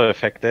 I'm so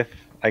effective,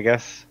 I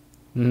guess.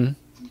 Mm-hmm.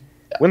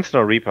 Winston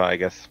or Reaper, I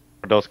guess,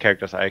 are those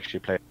characters I actually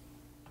play.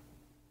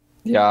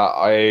 Yeah,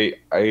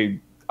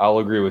 I'll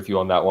agree with you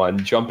on that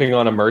one. Jumping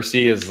on a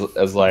Mercy is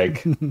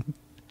like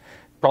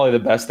probably the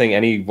best thing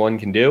anyone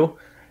can do,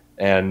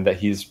 and that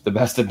he's the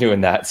best at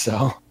doing that.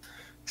 So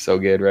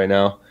good right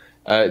now.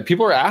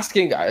 People are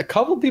asking. A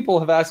couple people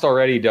have asked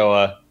already,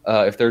 Doa,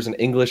 if there's an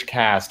English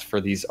cast for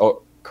these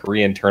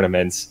Korean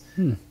tournaments.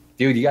 Dude,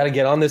 you got to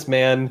get on this,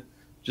 man.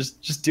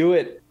 Just do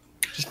it.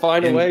 Just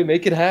find a way,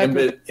 make it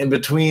happen. In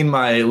between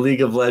my League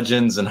of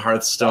Legends and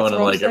Hearthstone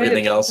and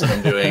everything else that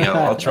I'm doing,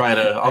 I'll try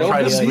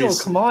to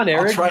squeeze. Come on,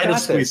 Eric. I'll try to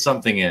squeeze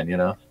something in.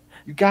 You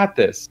got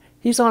this.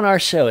 He's on our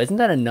show. Isn't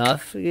that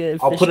enough?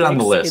 I'll put it on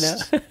the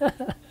list.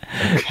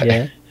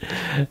 Okay.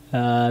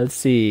 Let's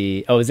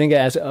see. Oh, Zinga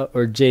asked,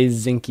 or Jay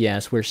Zinky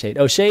asked, where's Shade?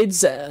 Oh,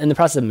 Shade's in the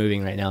process of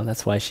moving right now.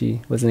 That's why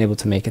she wasn't able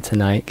to make it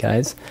tonight,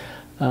 guys.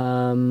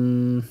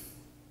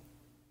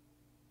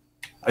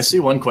 I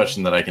see one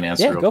question that I can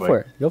answer real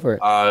quick. Go for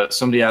it.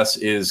 Somebody asks,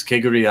 is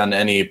Keguri on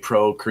any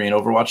pro Korean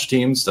Overwatch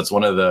teams? That's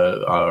one of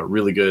the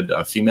really good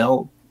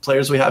female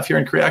players we have here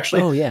in Korea,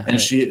 actually. Oh, yeah. And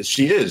she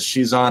is.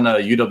 She's on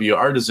UW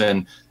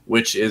Artisan,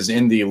 which is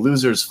in the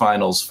losers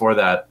finals for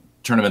that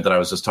tournament that I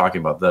was just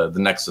talking about, the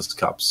Nexus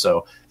Cup.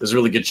 So there's a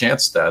really good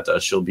chance that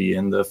she'll be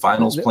in the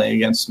finals playing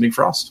against Mig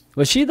Frost.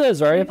 Was she the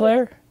Zarya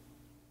player?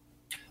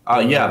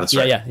 Yeah, that's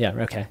right. Yeah.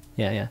 Okay.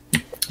 Yeah.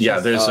 Yeah,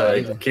 there's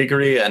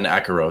Keguri and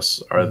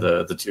Akaros are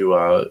the two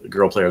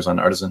girl players on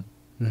Artisan.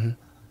 Mm-hmm.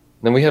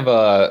 Then we have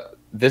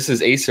this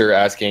is Acer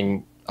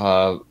asking,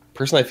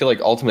 personally I feel like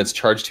ultimates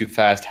charge too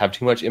fast, have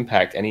too much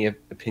impact. Any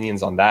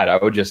opinions on that? I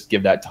would just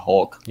give that to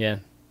Hulk. Yeah.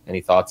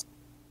 Any thoughts?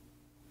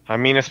 I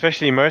mean,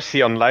 especially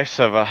Mercy on live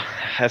server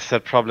has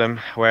that problem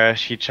where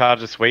she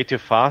charges way too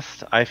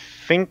fast. I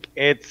think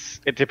it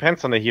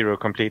depends on the hero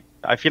complete.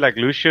 I feel like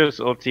Lucius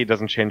ulti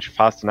doesn't change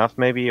fast enough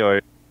maybe,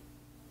 or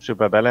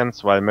super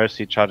balanced, while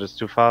Mercy charges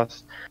too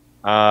fast.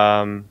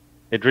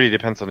 It really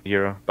depends on the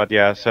hero, but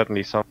yeah,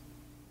 certainly some.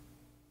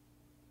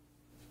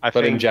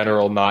 But in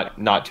general,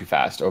 not too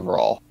fast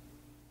overall.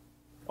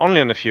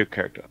 Only on a few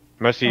characters.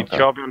 Mercy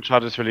Torbjorn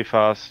charges really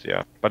fast,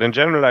 yeah. But in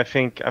general, I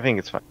think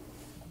it's fine.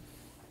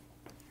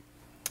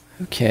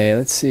 Okay,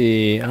 let's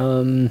see.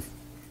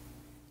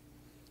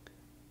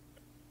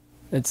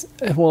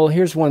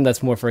 Here's one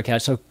that's more for a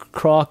catch. So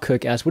Craw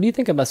Cook asks, what do you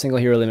think about single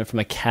hero limit from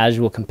a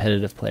casual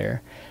competitive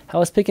player?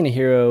 How is picking a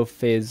hero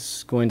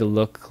phase going to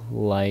look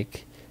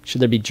like? Should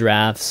there be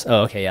drafts?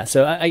 Oh, okay, yeah.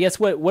 So I guess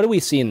what do we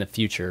see in the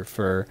future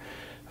for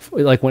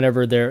like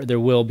whenever there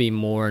will be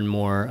more and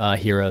more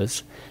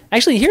heroes?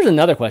 Actually, here's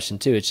another question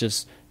too. It's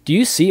just, do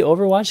you see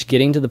Overwatch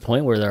getting to the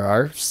point where there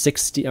are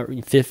 60, or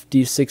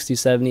 50, 60,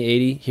 70,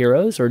 80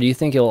 heroes? Or do you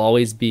think it'll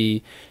always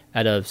be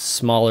at a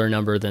smaller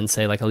number than,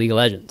 say, like a League of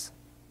Legends?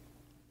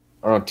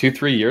 I don't know,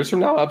 2-3 years from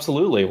now?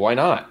 Absolutely. Why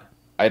not?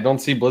 I don't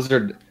see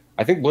Blizzard.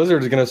 I think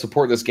Blizzard is going to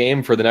support this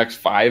game for the next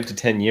 5 to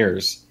 10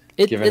 years,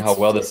 given how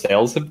well the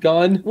sales have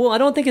gone. Well, I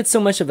don't think it's so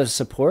much of a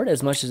support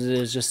as much as it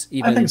is just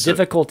even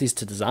difficulties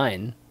to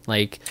design.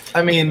 Like,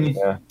 I mean,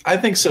 I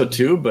think so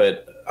too,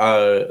 but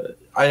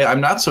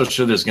I'm not so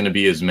sure there's going to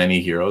be as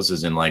many heroes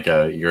as in like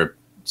your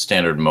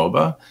standard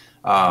MOBA.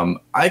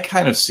 I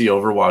kind of see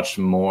Overwatch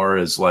more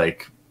as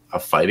like a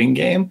fighting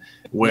game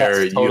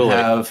where you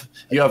have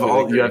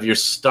your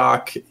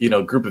stock,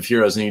 group of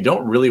heroes, and you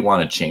don't really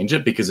want to change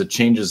it because it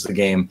changes the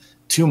game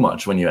too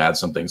much when you add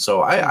something.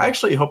 So I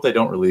actually hope they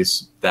don't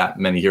release that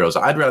many heroes.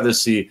 I'd rather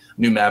see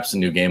new maps and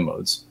new game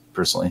modes,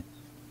 personally.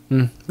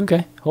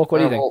 Okay. Hulk, what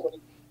do you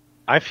think?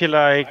 I feel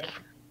like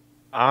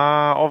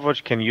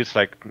Overwatch can use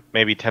like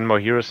maybe 10 more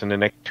heroes in the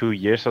next 2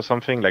 years or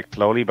something, like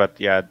slowly, but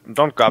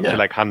don't go up to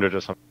like 100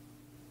 or something.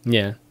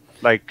 Yeah.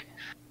 Like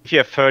if you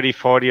have 30,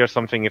 40 or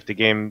something, if the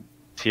game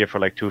is here for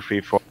like 2,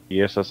 3, 4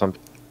 years or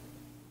something.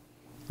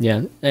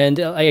 Yeah. And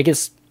I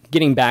guess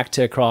getting back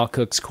to Crawl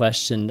Cook's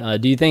question,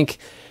 do you think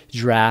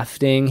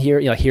drafting here,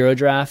 hero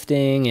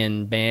drafting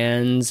and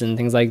bans and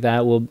things like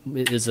that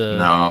is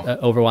a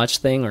Overwatch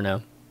thing or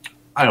no?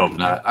 I hope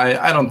not.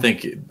 I don't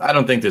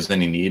think there's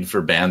any need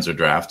for bans or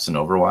drafts in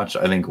Overwatch.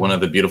 I think one of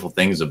the beautiful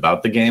things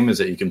about the game is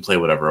that you can play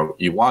whatever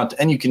you want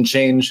and you can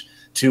change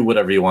to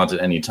whatever you want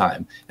at any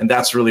time. And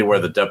that's really where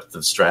the depth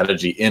of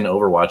strategy in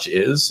Overwatch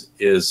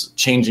is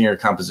changing your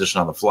composition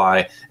on the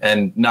fly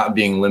and not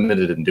being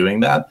limited in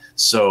doing that.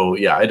 So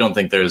yeah, I don't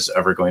think there's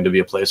ever going to be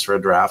a place for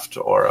a draft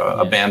or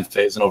a ban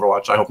phase in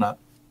Overwatch. I hope not.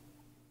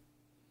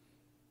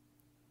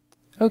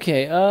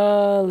 Okay,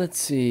 let's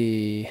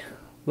see.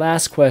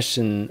 Last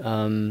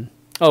question.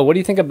 What do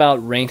you think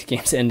about ranked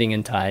games ending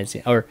in ties?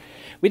 Or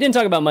we didn't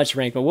talk about much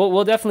ranked, but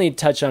we'll definitely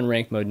touch on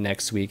ranked mode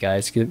next week,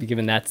 guys.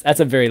 Given that's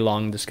a very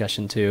long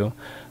discussion too.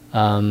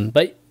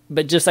 But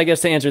just I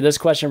guess to answer this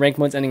question, ranked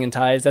modes ending in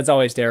ties, that's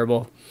always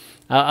terrible.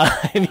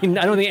 I mean,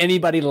 I don't think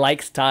anybody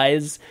likes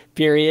ties,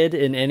 period,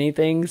 in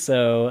anything.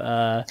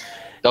 So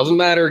doesn't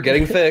matter.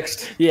 Getting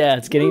fixed. Yeah,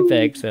 it's getting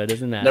fixed, so it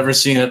doesn't matter. Never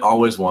seen it,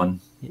 always won.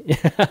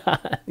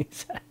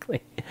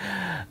 Exactly.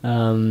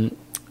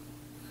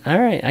 All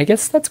right, I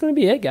guess that's going to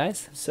be it,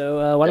 guys.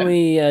 So why don't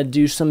we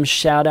do some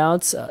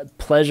shout-outs?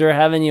 Pleasure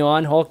having you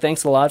on. Hulk,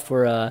 thanks a lot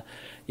for, I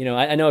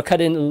know I cut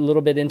in a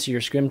little bit into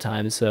your scrim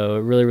time, so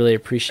really, really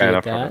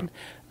appreciate that.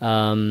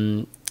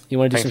 You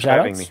want to do some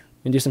shout-outs? You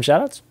want to do some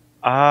shout-outs?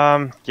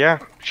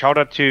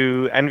 Shout-out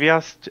to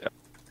Envyus.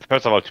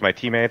 First of all, to my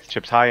teammates,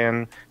 Chips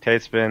Hyen,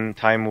 Tailspin,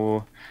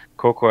 Taimu,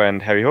 Coco,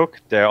 and Harry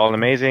Hook. They're all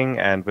amazing,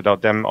 and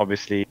without them,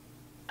 obviously,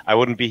 I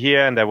wouldn't be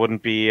here and I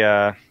wouldn't be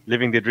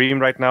living the dream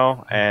right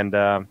now. And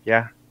I'm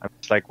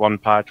just like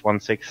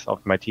 1/6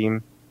 of my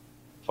team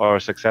for our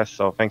success.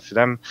 So thanks to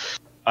them.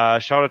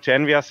 Shout out to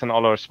Envyus and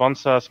all our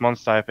sponsors,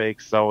 Monster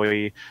FX,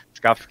 Zoe,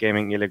 Scuff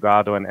Gaming,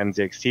 Illegado, and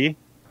NZXT.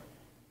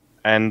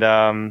 And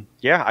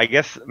I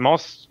guess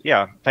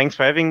thanks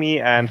for having me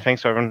and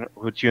thanks for everyone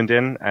who tuned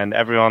in and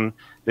everyone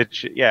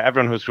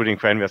who's rooting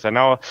for Envyus. I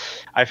know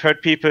I've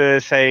heard people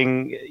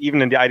saying,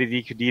 even in the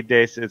IDDQD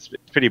days, it's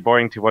pretty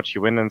boring to watch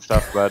you win and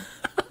stuff, but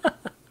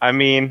I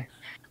mean,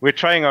 we're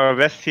trying our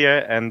best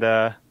here, and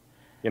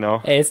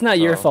Hey, it's not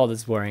your fault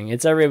it's boring.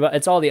 It's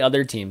all the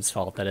other team's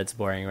fault that it's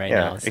boring right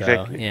now. So,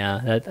 exactly.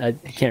 I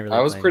can't really.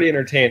 I was pretty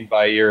entertained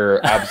by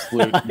your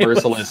absolute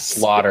merciless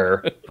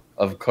slaughter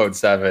of Code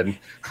 7.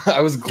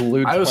 I was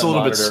glued. I was a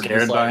little bit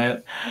scared by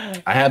it.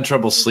 I had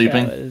trouble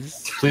sleeping.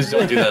 Please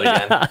don't do that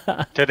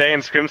again. Today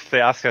in scrims,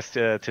 they asked us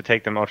to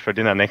take them out for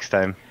dinner next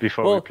time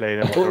before we play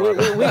them.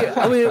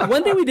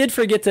 One thing we did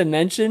forget to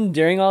mention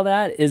during all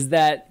that is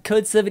that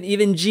Code 7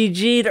 even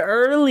GG'd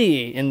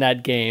early in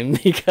that game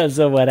because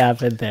of what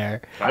happened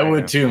there. I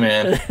would too,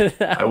 man.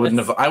 I wouldn't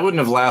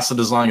have lasted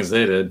as long as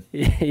they did.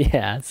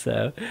 Yeah,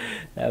 so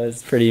that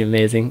was pretty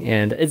amazing,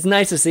 and it's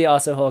nice to see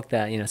also, Hulk,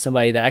 that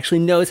somebody that actually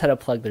knows how to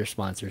plug their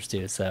sponsors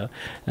too. So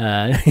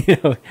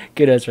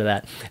kudos for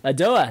that.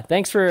 Doa,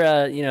 thanks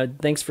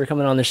for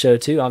coming on the show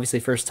too. Obviously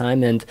first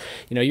time, and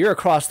you're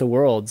across the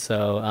world,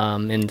 so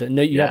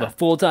you have a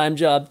full-time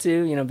job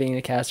too, being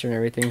a caster and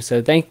everything.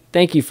 So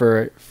thank you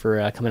for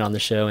coming on the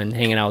show and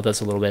hanging out with us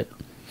a little bit.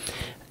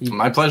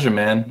 My pleasure,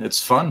 man.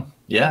 It's fun.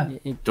 Yeah.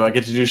 Do I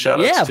get to do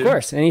shout-outs Yeah, of too?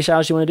 course. Any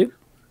shout-outs you want to do?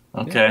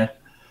 Okay. Yeah.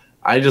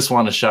 I just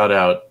want to shout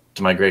out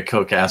to my great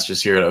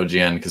co-casters here at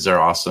OGN because they're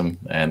awesome,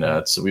 and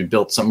so we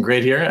built something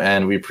great here,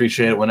 and we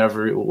appreciate it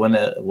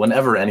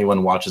whenever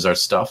anyone watches our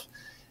stuff.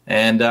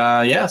 And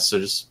so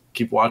just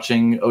keep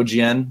watching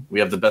OGN. We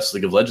have the best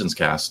League of Legends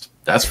cast,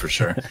 that's for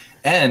sure.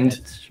 And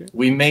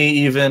we may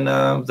even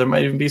there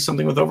might even be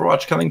something with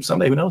Overwatch coming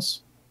someday. Who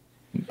knows?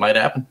 Might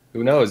happen.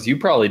 Who knows? You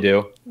probably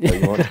do. But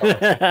you won't tell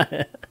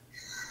us.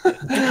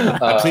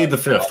 I plead the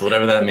fifth,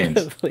 whatever that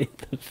means. Plead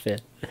the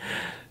fifth.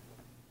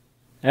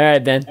 All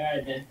right, Ben.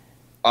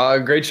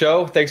 Great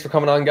show. Thanks for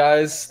coming on,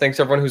 guys. Thanks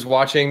to everyone who's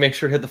watching. Make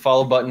sure to hit the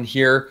follow button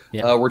here.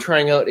 Yeah. We're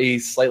trying out a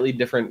slightly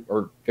different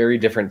or very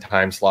different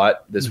time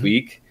slot this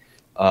week.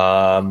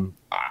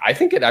 I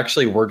think it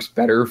actually works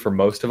better for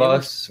most of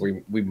us.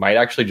 We might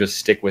actually just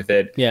stick with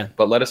it. Yeah.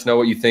 But let us know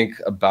what you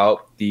think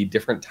about the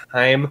different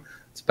time.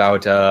 It's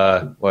about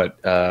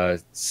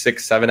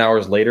 6-7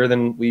 hours later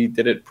than we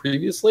did it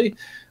previously.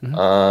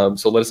 So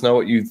let us know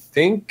what you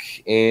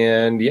think,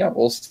 and yeah,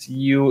 we'll see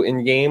you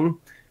in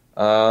game.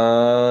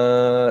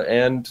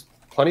 And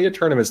plenty of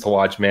tournaments to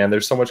watch, man.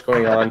 There's so much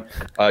going on.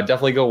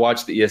 Definitely go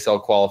watch the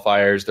ESL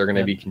qualifiers. They're going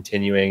to be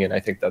continuing, and I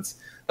think that's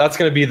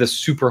going to be the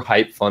super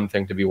hype fun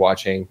thing to be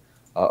watching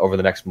over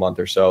the next month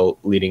or so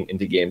leading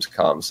into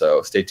Gamescom.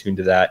 So stay tuned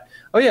to that.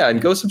 Oh yeah,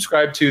 and go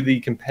subscribe to the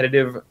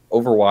competitive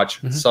Overwatch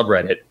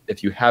subreddit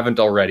if you haven't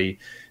already.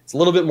 It's a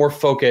little bit more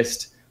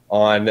focused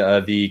on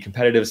the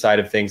competitive side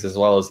of things as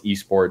well as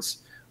esports,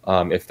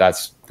 if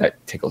that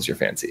tickles your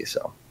fancy.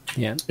 So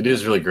yeah, it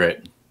is really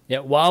great. Yeah,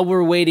 while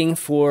we're waiting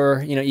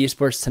for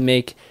esports to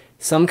make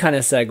some kind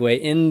of segue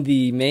in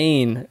the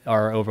main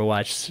our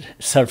Overwatch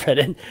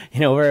subreddit,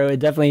 where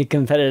definitely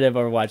competitive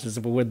Overwatch is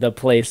the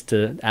place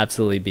to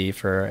absolutely be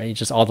for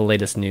just all the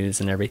latest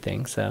news and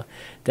everything. So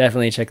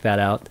definitely check that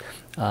out.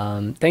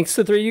 Thanks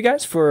to the three of you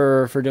guys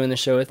for doing the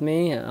show with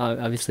me.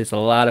 Obviously, it's a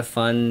lot of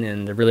fun,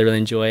 and I really, really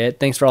enjoy it.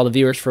 Thanks for all the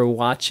viewers for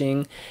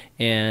watching.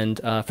 And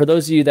for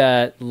those of you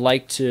that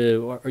like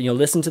to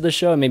listen to the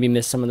show and maybe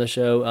miss some of the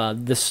show,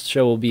 this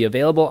show will be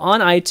available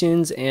on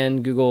iTunes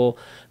and Google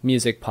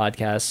Music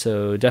Podcasts.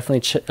 So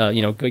definitely,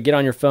 go get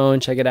on your phone,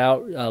 check it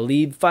out.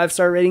 Leave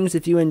 5-star ratings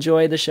if you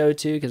enjoy the show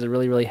too, because it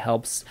really, really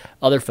helps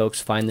other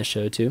folks find the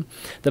show too.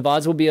 The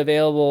VODs will be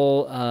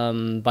available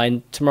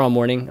by tomorrow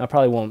morning. I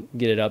probably won't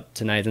get it up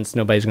tonight since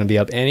nobody's going to be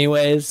up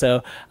anyways.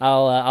 So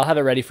I'll have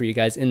it ready for you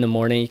guys in the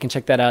morning. You can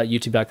check that out,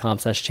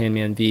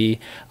 youtube.com/ChanmanV,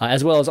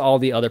 as well as all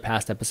the other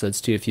past episodes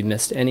too if you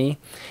missed any.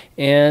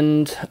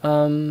 And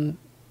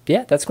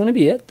yeah, that's going to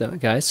be it though,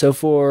 guys. So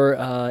for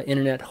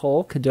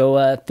InternetHulk,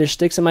 Doa, Fish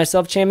Sticks, and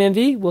myself,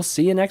 ChanmanV, we'll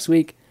see you next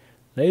week.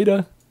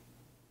 Later.